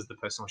that was the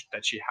person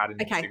that she had on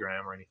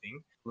Instagram or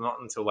anything. Not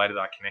until later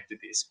that I connected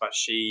this, but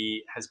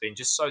she has been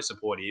just so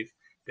supportive.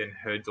 Then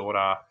her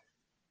daughter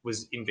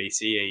was in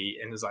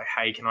VCE and was like,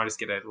 hey, can I just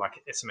get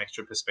some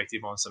extra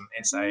perspective on some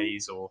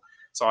essays? Or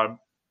so I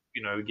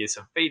give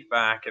some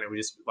feedback, and it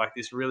was just like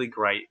this really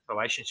great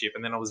relationship.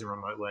 And then I was in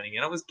remote learning,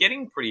 and it was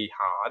getting pretty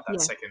hard that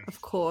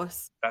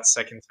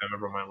second term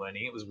of remote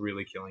learning. It was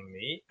really killing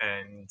me,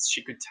 and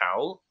she could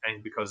tell.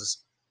 And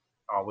because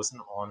I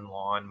wasn't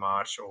online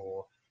much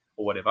or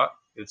whatever,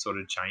 it sort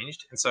of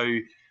changed. And so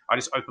I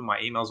just opened my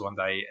emails one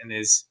day, and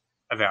there's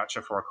a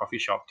voucher for a coffee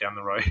shop down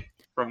the road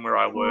from where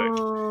I work,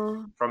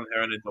 from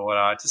her and her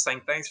daughter, just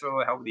saying thanks for all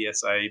the help with the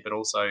essay, but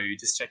also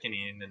just checking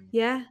in and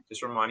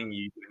just reminding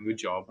you you're doing a good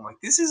job. I'm like,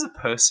 this is a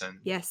person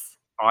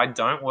I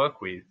don't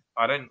work with.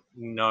 I don't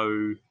know,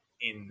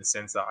 in the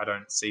sense that I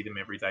don't see them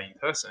every day in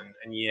person.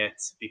 And yet,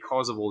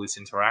 because of all this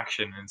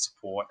interaction and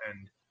support,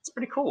 and it's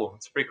pretty cool.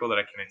 It's pretty cool that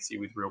it connects you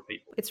with real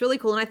people. It's really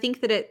cool. And I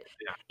think that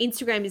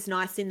Instagram is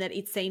nice in that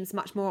it seems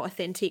much more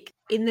authentic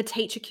in the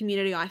teacher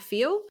community, I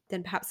feel,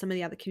 than perhaps some of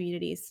the other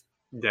communities.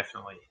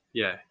 Definitely.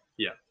 Yeah.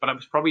 Yeah. But it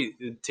was probably,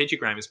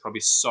 Teachergram is probably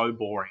so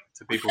boring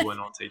to people who are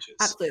not teachers.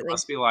 Absolutely. It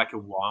must be like,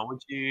 why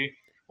would you?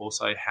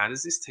 Also, how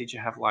does this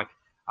teacher have like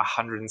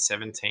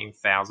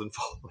 117,000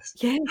 followers?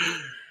 Yeah.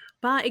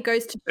 But it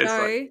goes to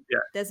show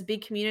there's a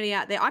big community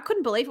out there. I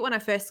couldn't believe it when I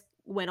first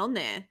went on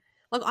there.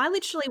 Like, I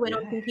literally went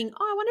on thinking,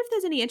 I wonder if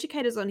there's any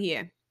educators on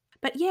here.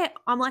 But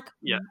I'm like,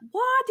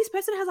 what? This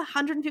person has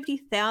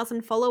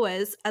 150,000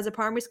 followers as a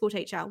primary school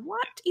teacher.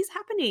 What is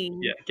happening?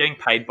 Yeah, getting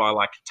paid by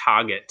like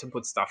Target to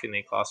put stuff in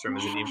their classroom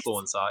as an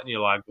influencer. And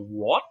you're like,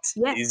 what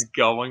is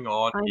going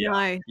on? I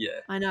know. Yeah.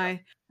 I know.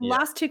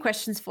 Last two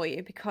questions for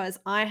you, because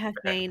I have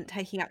been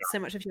taking up so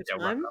much of your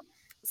time.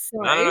 So,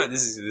 no,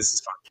 this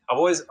is fun. I've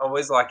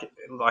always like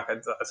I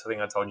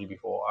think I told you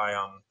before, I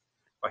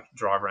like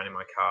drive around in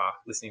my car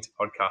listening to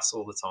podcasts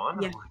all the time.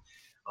 And I'm like,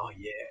 oh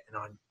yeah, and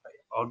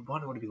I'd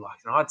wonder what it'd be like.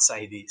 And I'd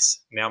say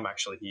this. Now I'm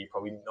actually here,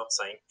 probably not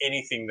saying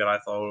anything that I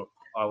thought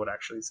I would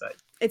actually say.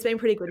 It's been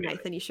pretty good,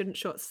 Nathan. You should not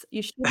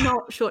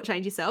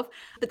shortchange yourself.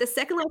 But the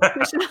second last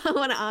question I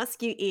want to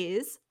ask you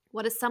is,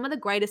 what are some of the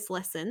greatest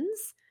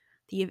lessons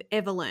that you've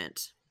ever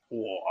learnt?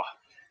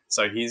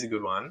 So here's a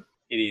good one.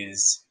 It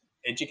is,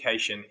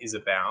 education is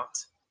about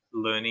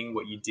learning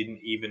what you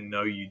didn't even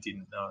know you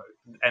didn't know.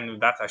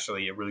 And that's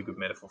actually a really good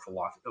metaphor for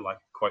life, like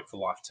quote for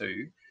life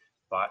too.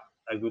 But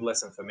a good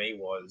lesson for me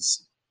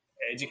was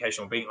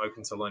education, or being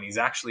open to learning, is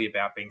actually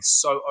about being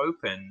so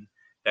open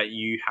that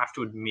you have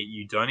to admit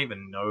you don't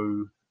even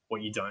know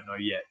what you don't know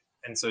yet.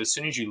 And so as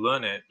soon as you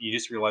learn it, you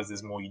just realize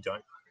there's more you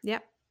don't.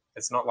 Yep.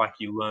 It's not like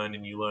you learn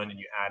and you learn and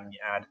you add and you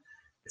add.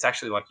 It's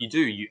actually like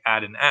you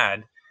add and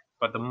add,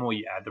 but the more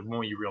you add, the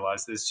more you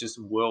realize there's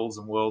just worlds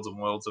and worlds and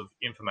worlds of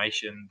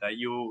information that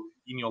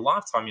in your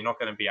lifetime, you're not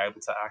going to be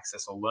able to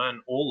access or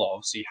learn all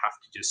of. So you have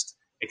to just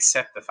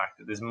accept the fact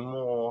that there's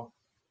more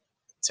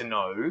to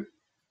know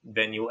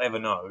than you'll ever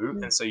know.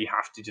 And so you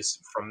have to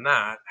just, from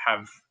that,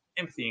 have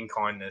empathy and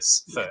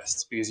kindness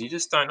first, because you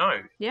just don't know.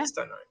 Yeah. You just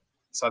don't know.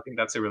 So I think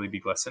that's a really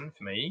big lesson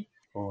for me.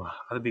 Or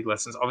other big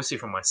lessons, obviously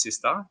from my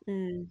sister,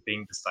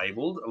 being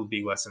disabled, a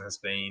big lesson has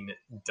been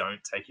don't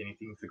take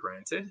anything for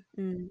granted,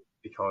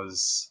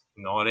 because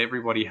not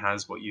everybody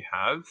has what you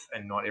have,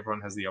 and not everyone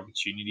has the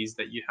opportunities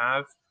that you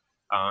have.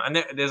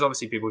 And there's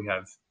obviously people who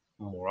have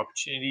more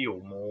opportunity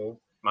or more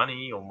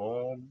money or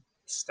more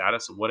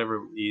status or whatever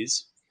it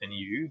is than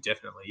you,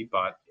 definitely.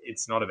 But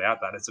it's not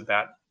about that. It's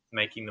about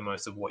making the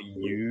most of what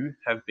you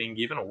have been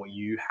given or what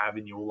you have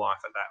in your life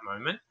at that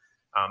moment.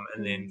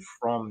 And then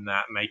from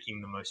that,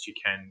 making the most you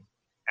can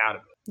out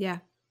of it. Yeah.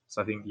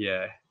 So I think,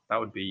 that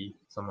would be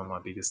some of my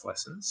biggest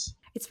lessons.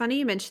 It's funny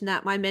you mentioned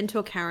that. My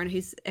mentor, Karen,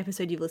 whose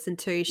episode you've listened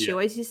to, she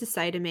always used to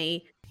say to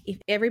me, if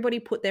everybody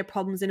put their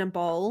problems in a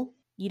bowl,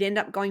 you'd end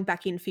up going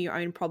back in for your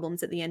own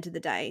problems at the end of the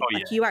day.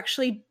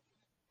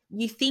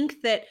 You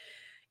think that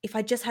if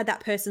I just had that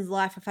person's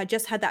life, if I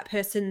just had that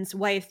person's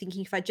way of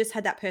thinking, if I just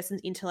had that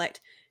person's intellect,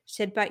 she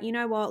said, but you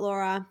know what,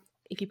 Laura,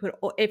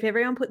 if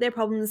everyone put their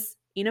problems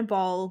in a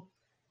bowl,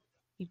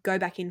 you go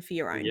back in for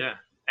your own. Yeah.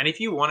 And if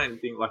you want to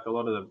think, like, a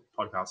lot of the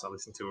podcasts I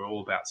listen to are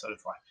all about sort of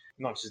like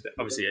not just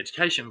obviously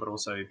education, but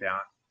also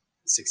about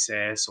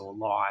success or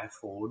life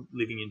or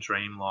living your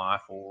dream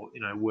life or,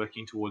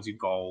 working towards your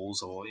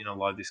goals or, a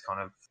lot of this kind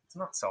of, it's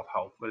not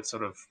self-help, but it's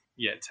sort of,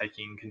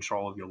 taking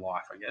control of your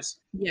life, I guess.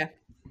 Yeah.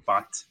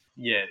 But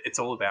it's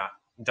all about,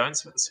 don't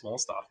sweat the small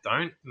stuff.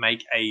 Don't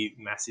make a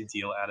massive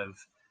deal out of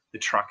the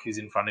truck who's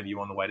in front of you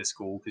on the way to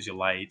school because you're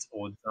late,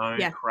 or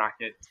don't crack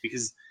it,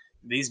 because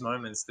these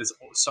moments, there's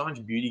so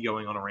much beauty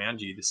going on around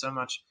you. There's so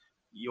much,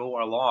 you're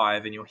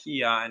alive and you're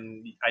here,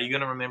 and are you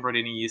going to remember it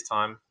in a year's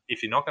time?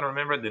 If you're not going to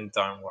remember it, then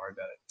don't worry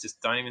about it.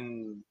 Just don't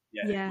even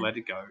let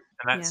it go.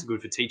 And that's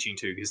good for teaching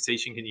too, because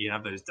teaching, you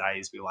have those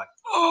days where you're like,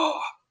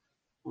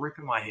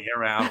 ripping my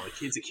hair out, or the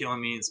kids are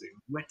killing me, and it's a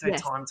wet day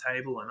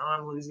timetable, and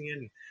I'm losing it,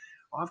 and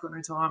I've got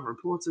no time,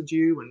 reports are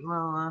due, and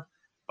blah, blah.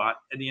 But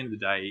at the end of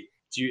the day,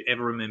 do you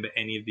ever remember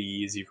any of the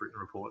years you've written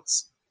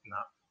reports? No.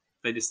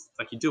 They just,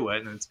 like, you do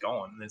it and it's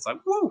gone, and it's like,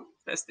 woo,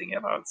 best thing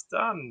ever, it's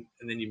done,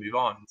 and then you move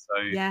on.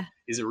 So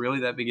is it really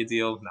that big a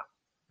deal? No,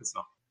 it's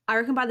not. I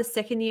reckon by the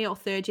second year or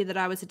third year that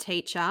I was a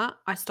teacher,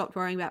 I stopped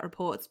worrying about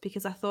reports,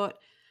 because I thought,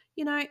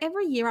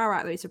 every year I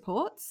write these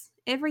reports,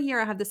 every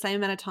year I have the same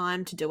amount of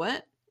time to do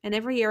it, and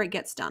every year it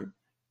gets done.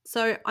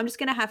 So I'm just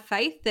going to have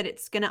faith that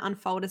it's going to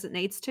unfold as it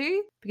needs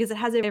to, because it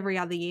has every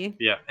other year.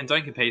 Yeah, and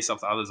don't compare yourself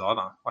to others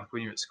either. Like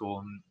when you're at school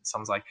and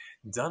someone's like,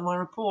 done my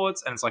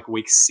reports, and it's like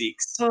week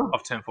 6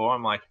 of term 4.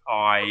 I'm like,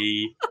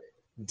 I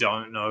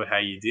don't know how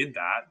you did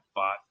that,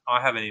 but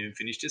I haven't even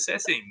finished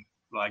assessing.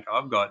 Like,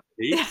 I've got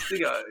heaps to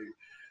go.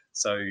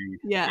 So,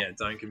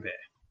 don't compare.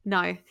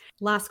 No.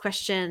 Last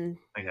question.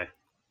 Okay.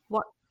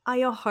 What are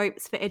your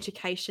hopes for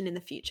education in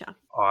the future?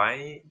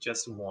 I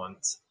just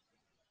want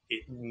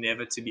it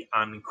never to be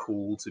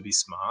uncool to be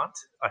smart.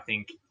 I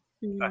think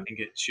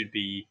it should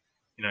be,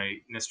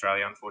 in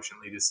Australia,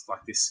 unfortunately, there's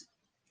like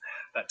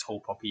that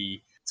tall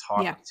poppy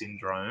type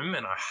syndrome,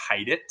 and I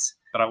hate it.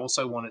 But I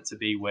also want it to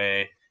be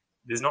where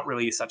there's not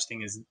really such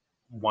thing as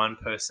one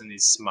person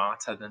is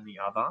smarter than the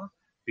other,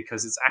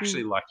 because it's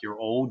actually like you're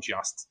all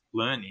just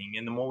learning.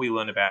 And the more we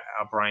learn about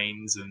our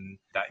brains and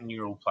that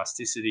neural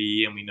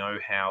plasticity, and we know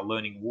how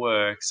learning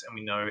works, and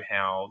we know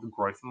how the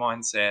growth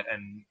mindset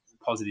and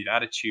positive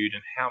attitude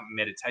and how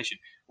meditation,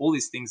 all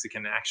these things that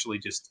can actually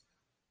just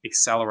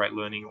accelerate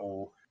learning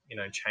or,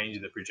 change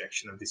the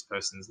projection of this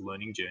person's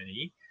learning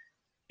journey,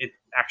 it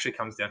actually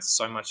comes down to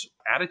so much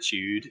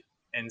attitude.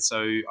 And so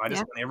I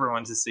just want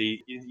everyone to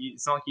see,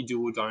 it's not like you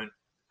do or don't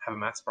have a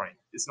maths brain.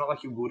 It's not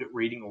like you're good at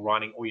reading or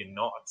writing or you're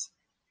not.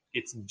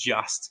 It's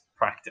just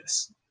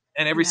practice.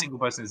 And every single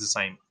person is the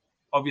same.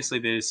 Obviously,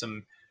 there's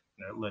some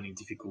learning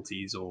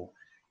difficulties or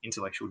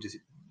intellectual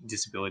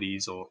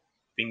disabilities or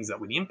things that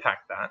would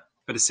impact that.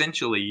 But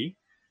essentially,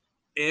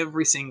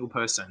 every single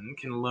person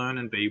can learn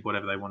and be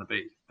whatever they want to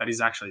be. That is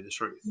actually the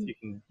truth.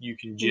 You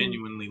can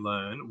genuinely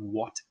learn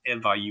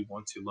whatever you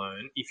want to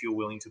learn if you're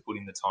willing to put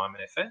in the time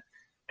and effort.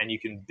 And you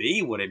can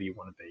be whatever you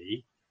want to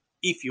be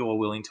if you're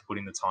willing to put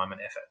in the time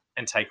and effort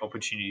and take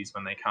opportunities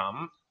when they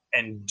come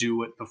and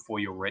do it before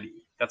you're ready.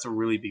 That's a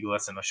really big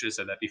lesson. I should have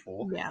said that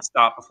before. Yeah.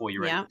 Start before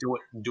you're ready. Do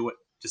it.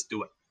 Just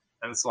do it.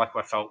 And it's like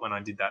I felt when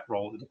I did that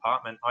role at the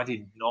department. I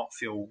did not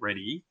feel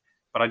ready,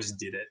 but I just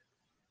did it.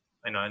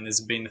 And there's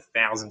been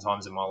 1,000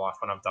 times in my life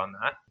when I've done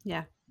that.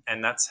 Yeah.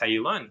 And that's how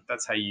you learn.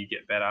 That's how you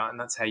get better. And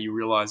that's how you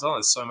realize, oh,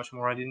 there's so much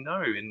more I didn't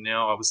know. And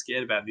now I was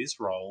scared about this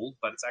role,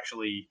 but it's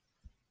actually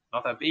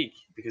not that big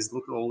because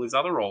look at all these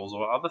other roles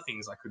or other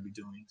things I could be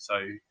doing. So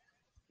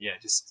yeah,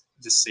 just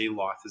see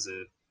life as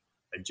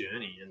a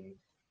journey. And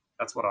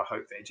that's what I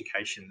hope for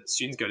education, that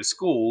students go to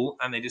school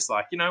and they're just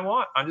like, you know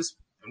what, I'm just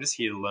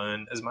here to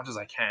learn as much as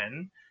I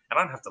can. And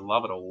I don't have to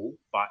love it all,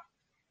 but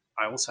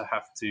I also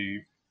have to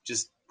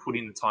just put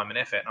in the time and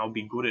effort, and I'll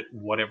be good at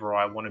whatever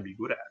I want to be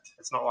good at.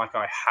 It's not like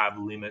I have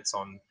limits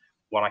on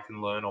what I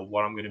can learn or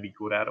what I'm going to be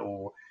good at,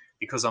 or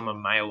because I'm a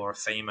male or a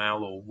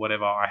female or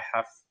whatever, I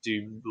have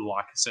to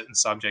like a certain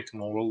subject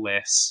more or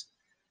less.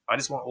 I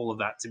just want all of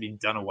that to be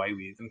done away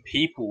with, and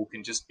people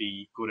can just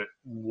be good at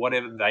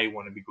whatever they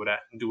want to be good at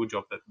and do a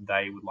job that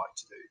they would like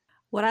to do.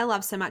 What I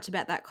love so much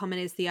about that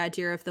comment is the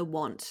idea of the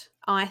want.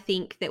 I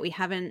think that we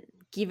haven't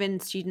given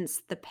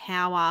students the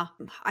power.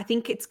 I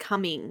think it's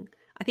coming.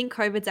 I think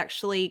COVID's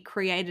actually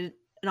created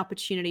an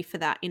opportunity for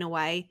that in a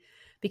way,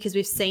 because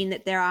we've seen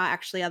that there are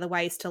actually other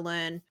ways to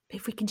learn.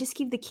 If we can just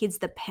give the kids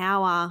the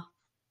power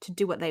to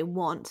do what they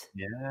want.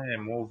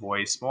 Yeah, more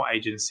voice, more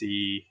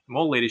agency,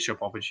 more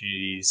leadership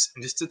opportunities,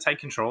 and just to take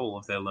control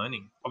of their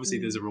learning. Obviously,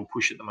 there's a real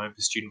push at the moment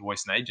for student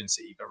voice and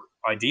agency, but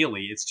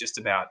ideally, it's just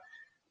about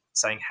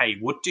saying, hey,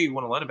 what do you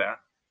want to learn about?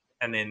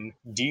 And then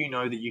do you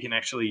know that you can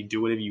actually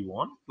do whatever you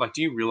want? Like,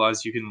 do you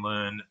realize you can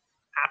learn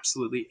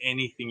absolutely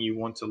anything you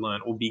want to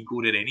learn or be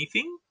good at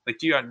anything? Like,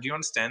 do you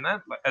understand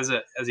that? Like, as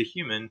a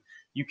human,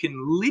 you can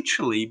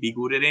literally be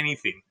good at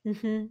anything.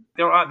 Mm-hmm.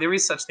 There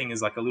is such thing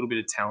as like a little bit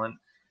of talent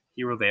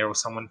here or there, or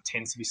someone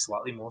tends to be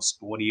slightly more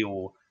sporty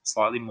or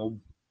slightly more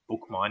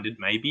book-minded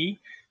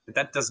maybe, but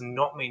that does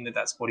not mean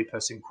that sporty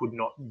person could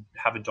not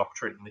have a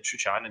doctorate in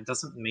literature, and it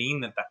doesn't mean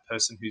that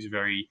person who's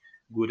very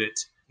good at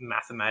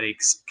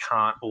mathematics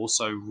can't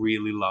also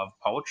really love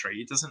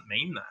poetry. It doesn't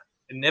mean that.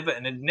 It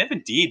never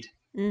did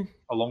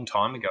a long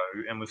time ago,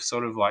 and we've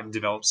sort of like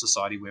developed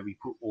society where we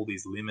put all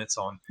these limits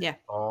on. Yeah.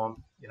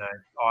 You know,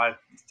 I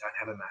don't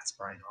have a maths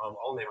brain.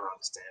 I'll never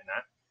understand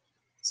that.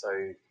 So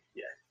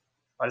yeah,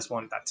 I just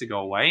want that to go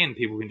away, and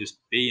people can just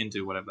be and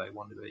do whatever they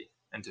want to be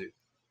and do.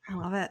 I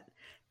love it.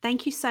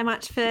 Thank you so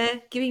much for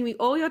giving me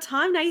all your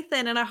time,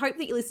 Nathan. And I hope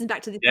that you listen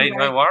back to this. Yeah,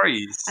 no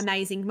worries.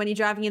 Amazing. When you're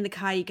driving in the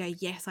car, you go,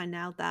 yes, I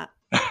nailed that.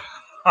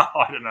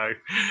 I don't know.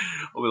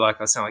 I'll be like,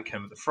 I sound like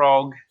Kermit the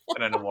Frog. I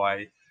don't know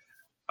why.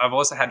 I've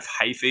also had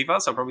hay fever,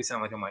 so I probably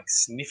sound like I'm like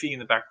sniffing in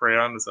the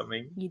background or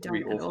something. You don't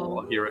It'll be awful. all.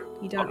 I'll hear it.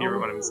 You don't I'll hear it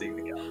when I'm sitting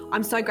in the car.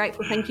 I'm so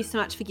grateful. Thank you so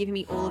much for giving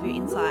me all of your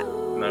insight.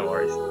 No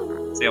worries.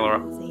 See you,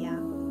 Laura. See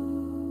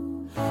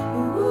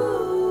ya.